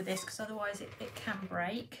careful with this because otherwise it can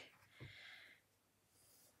break.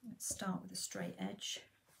 Let's start with a straight edge.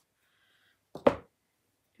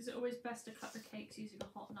 Is it always best to cut the cakes using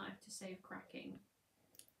a hot knife to save cracking?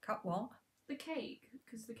 Cut what? The cake,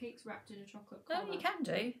 because the cake's wrapped in a chocolate collar. Oh, you can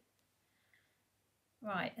do.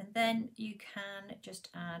 Right, and then you can just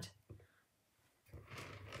add.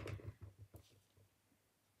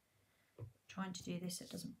 Trying to do this, it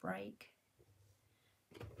doesn't break.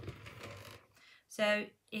 So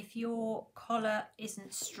if your collar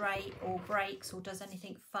isn't straight or breaks or does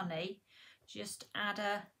anything funny, just add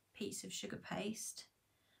a piece of sugar paste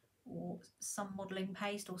or some modelling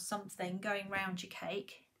paste or something going round your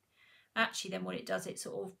cake. Actually then what it does, it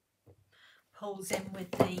sort of pulls in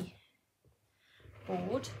with the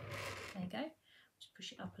board. There you go. Just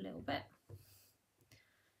push it up a little bit.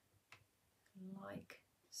 Like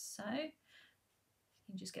so. You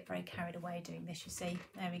can just get very carried away doing this, you see.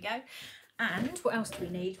 There we go. And what else do we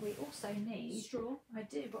need? We also need straw. I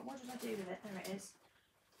do, but what did I do with it? There it is.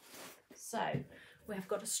 So we have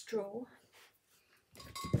got a straw.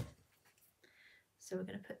 So we're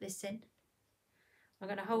going to put this in. I'm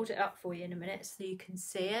going to hold it up for you in a minute so you can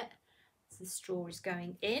see it. So the straw is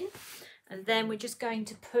going in. And then we're just going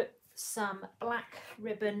to put some black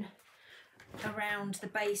ribbon around the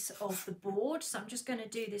base of the board. So I'm just going to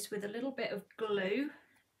do this with a little bit of glue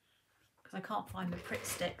because I can't find my Pritt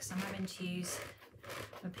sticks. I'm having to use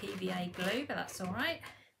a PVA glue, but that's all right.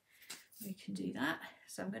 We can do that.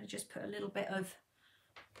 So I'm going to just put a little bit of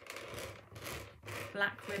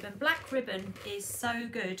black ribbon. Black ribbon is so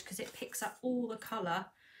good because it picks up all the colour.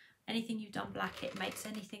 Anything you've done black, it makes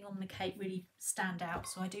anything on the cake really stand out.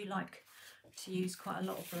 So I do like to use quite a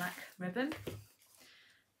lot of black ribbon.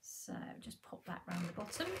 So just pop that round the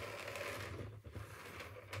bottom.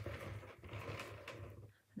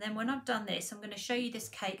 And then when I've done this, I'm going to show you this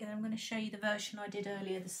cake and I'm going to show you the version I did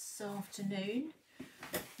earlier this afternoon.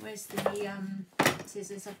 Where's the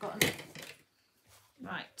scissors? I've got them.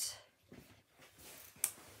 Right.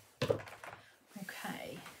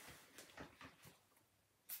 Okay.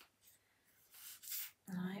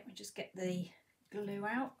 Right, we just get the glue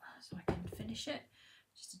out so I can finish it.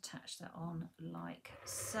 Just attach that on like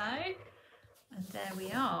so. And there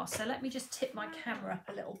we are. So let me just tip my camera up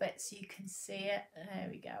a little bit so you can see it. There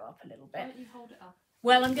we go, up a little bit. Why don't you hold it up?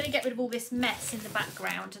 Well, I'm going to get rid of all this mess in the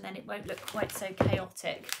background and then it won't look quite so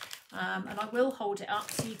chaotic. And I will hold it up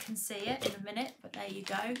so you can see it in a minute, but there you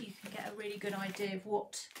go. You can get a really good idea of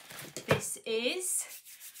what this is.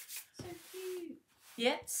 So cute.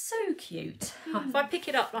 Yeah, so cute. If I pick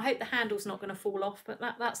it up, I hope the handle's not going to fall off, but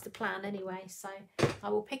that's the plan anyway. So I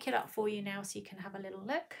will pick it up for you now so you can have a little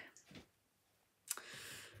look.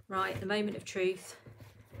 Right, the moment of truth.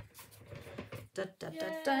 Da, da, da,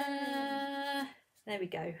 da. There we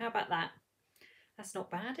go. How about that? That's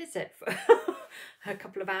not bad, is it? For a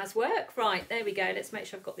couple of hours work. Right, there we go. Let's make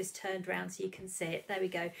sure I've got this turned around so you can see it. There we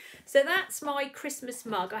go. So that's my Christmas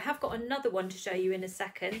mug. I have got another one to show you in a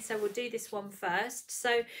second. So we'll do this one first.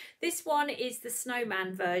 So this one is the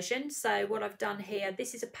snowman version. So what I've done here,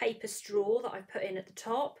 this is a paper straw that I've put in at the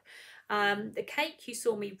top. The cake you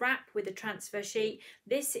saw me wrap with a transfer sheet.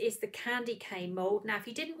 This is the candy cane mould. Now, if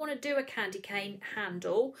you didn't want to do a candy cane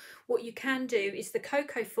handle, what you can do is the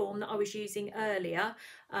cocoa form that I was using earlier.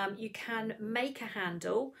 You can make a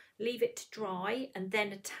handle, leave it to dry, and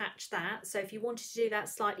then attach that. So if you wanted to do that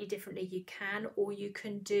slightly differently, you can, or you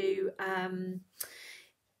can do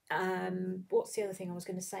what's the other thing I was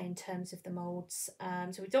going to say in terms of the moulds?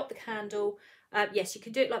 So we've got the candle. Yes, you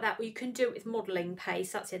can do it like that, or you can do it with modelling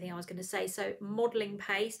paste. That's the other thing I was going to say. So modelling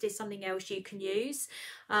paste is something else you can use.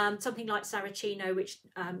 Something like Saracino, which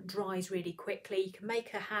dries really quickly. You can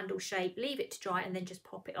make a handle shape, leave it to dry, and then just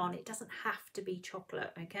pop it on. It doesn't have to be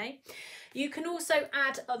chocolate, okay? You can also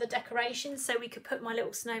add other decorations. So we could put my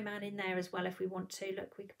little snowman in there as well if we want to.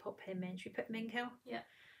 Look, we could pop him in. Should we put him in, Kel? Yeah.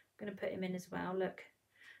 I'm going to put him in as well. Look.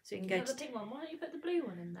 So you can go to the pink one. Why don't you put the blue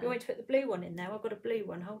one in there? You want to put the blue one in there? I've got a blue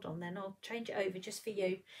one. Hold on then. I'll change it over just for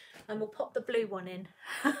you. And we'll pop the blue one in.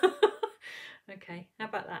 Okay, how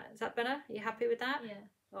about that? Is that better? Are you happy with that? Yeah.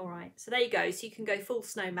 All right, so there you go. So you can go full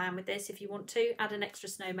snowman with this if you want to. Add an extra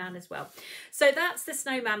snowman as well. So that's the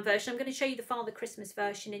snowman version. I'm going to show you the Father Christmas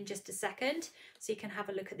version in just a second, so you can have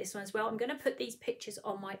a look at this one as well. I'm going to put these pictures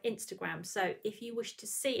on my Instagram. So if you wish to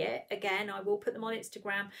see it, again, I will put them on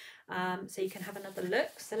Instagram, so you can have another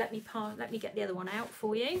look. So let me get the other one out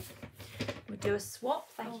for you. We'll do a swap.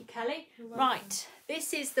 Thank you, Kelly. Right,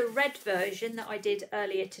 this is the red version that I did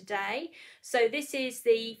earlier today. So this is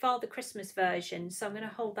the Father Christmas version. So I'm going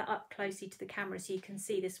to hold that up closely to the camera so you can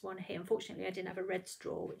see this one here. Unfortunately, I didn't have a red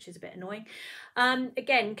straw, which is a bit annoying.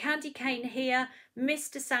 Again, candy cane here.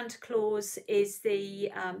 Mr. Santa Claus is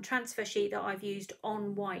the transfer sheet that I've used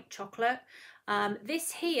on white chocolate.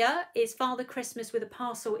 This here is Father Christmas with a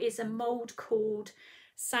parcel, is a mould called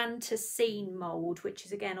Santa Scene mould, which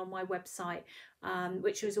is again on my website,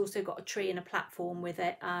 which has also got a tree and a platform with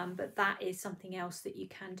it, but that is something else that you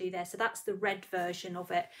can do there. So that's the red version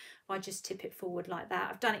of it. I just tip it forward like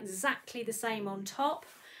that. I've done exactly the same on top,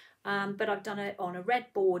 but I've done it on a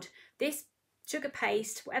red board. This sugar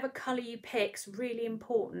paste, whatever colour you pick, is really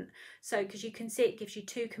important. So because you can see it gives you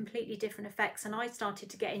two completely different effects, and I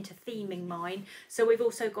started to get into theming mine. So we've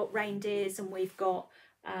also got reindeers and we've got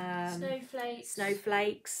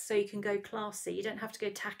snowflakes, so you can go classy. You don't have to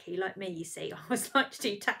go tacky like me, you see. I always like to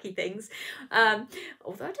do tacky things, although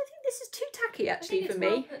I don't think this is too tacky actually for me.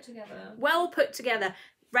 Well put together. Well put together.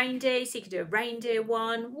 Reindeer, so you can do a reindeer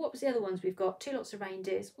one. What was the other ones we've got? Two lots of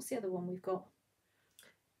reindeers. What's the other one we've got?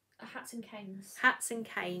 Hats and canes. Hats and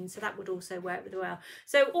canes, so that would also work really well.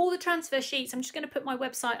 So all the transfer sheets, I'm just going to put my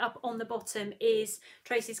website up on the bottom, is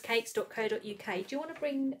traceyscakes.co.uk. Do you want to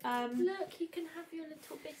bring look, you can have your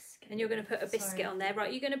little biscuit. And you're going to put a biscuit on there,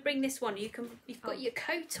 right? You're going to bring this one. You've got your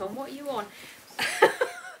coat on. What are you on?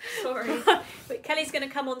 Sorry. But Kelly's going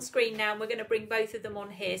to come on screen now, and we're going to bring both of them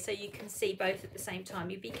on here so you can see both at the same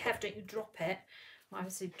time. You be careful, don't you drop it.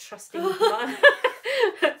 I'm so trusting.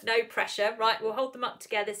 No pressure. Right, we'll hold them up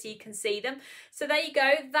together so you can see them. So there you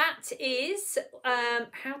go. That is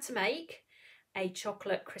how to make a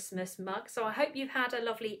chocolate Christmas mug. So I hope you've had a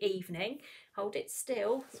lovely evening. Hold it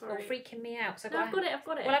still. Sorry. It's all freaking me out. So I've got it.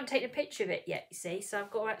 Well, I haven't taken a picture of it yet, you see, so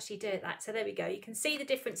I've got to actually do that. So there we go. You can see the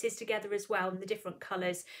differences together as well, and the different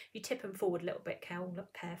colours. You tip them forward a little bit, Cal,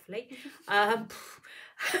 look carefully.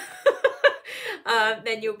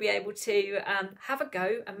 Then you'll be able to have a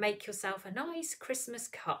go and make yourself a nice Christmas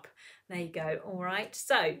cup. There you go. All right.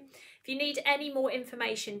 So if you need any more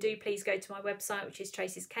information, do please go to my website, which is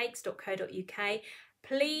traceyscakes.co.uk.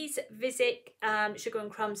 Please visit Sugar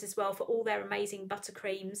and Crumbs as well for all their amazing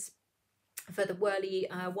buttercreams, for the Whirly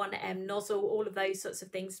 1M nozzle, all of those sorts of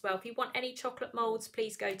things as well. If you want any chocolate moulds,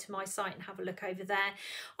 please go to my site and have a look over there.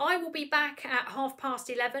 I will be back at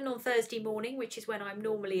 11:30 on Thursday morning, which is when I'm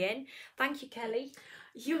normally in. Thank you, Kelly.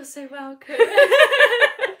 You're so welcome.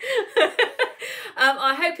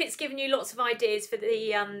 I hope it's given you lots of ideas for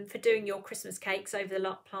the for doing your Christmas cakes over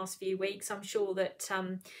the past few weeks. I'm sure that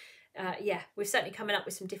yeah, we're certainly coming up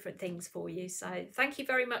with some different things for you. So thank you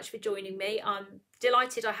very much for joining me. I'm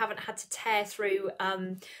delighted I haven't had to tear through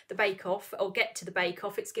the bake-off or get to the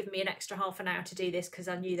bake-off. It's given me an extra half an hour to do this because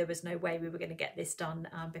I knew there was no way we were going to get this done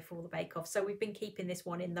before the bake-off. So we've been keeping this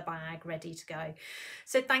one in the bag ready to go.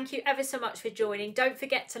 So thank you ever so much for joining. Don't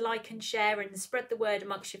forget to like and share and spread the word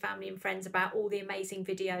amongst your family and friends about all the amazing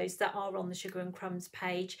videos that are on the Sugar and Crumbs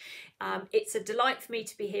page. It's a delight for me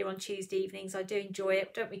to be here on Tuesday evenings. I do enjoy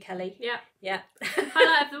it, don't we, Kelly? Yeah. Yeah.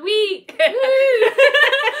 Highlight of the week.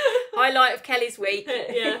 Highlight of Kelly's week.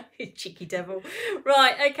 Yeah. Cheeky devil.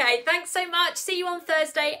 Right, okay. Thanks so much. See you on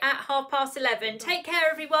Thursday at 11:30. Take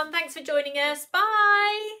care, everyone. Thanks for joining us.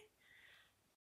 Bye.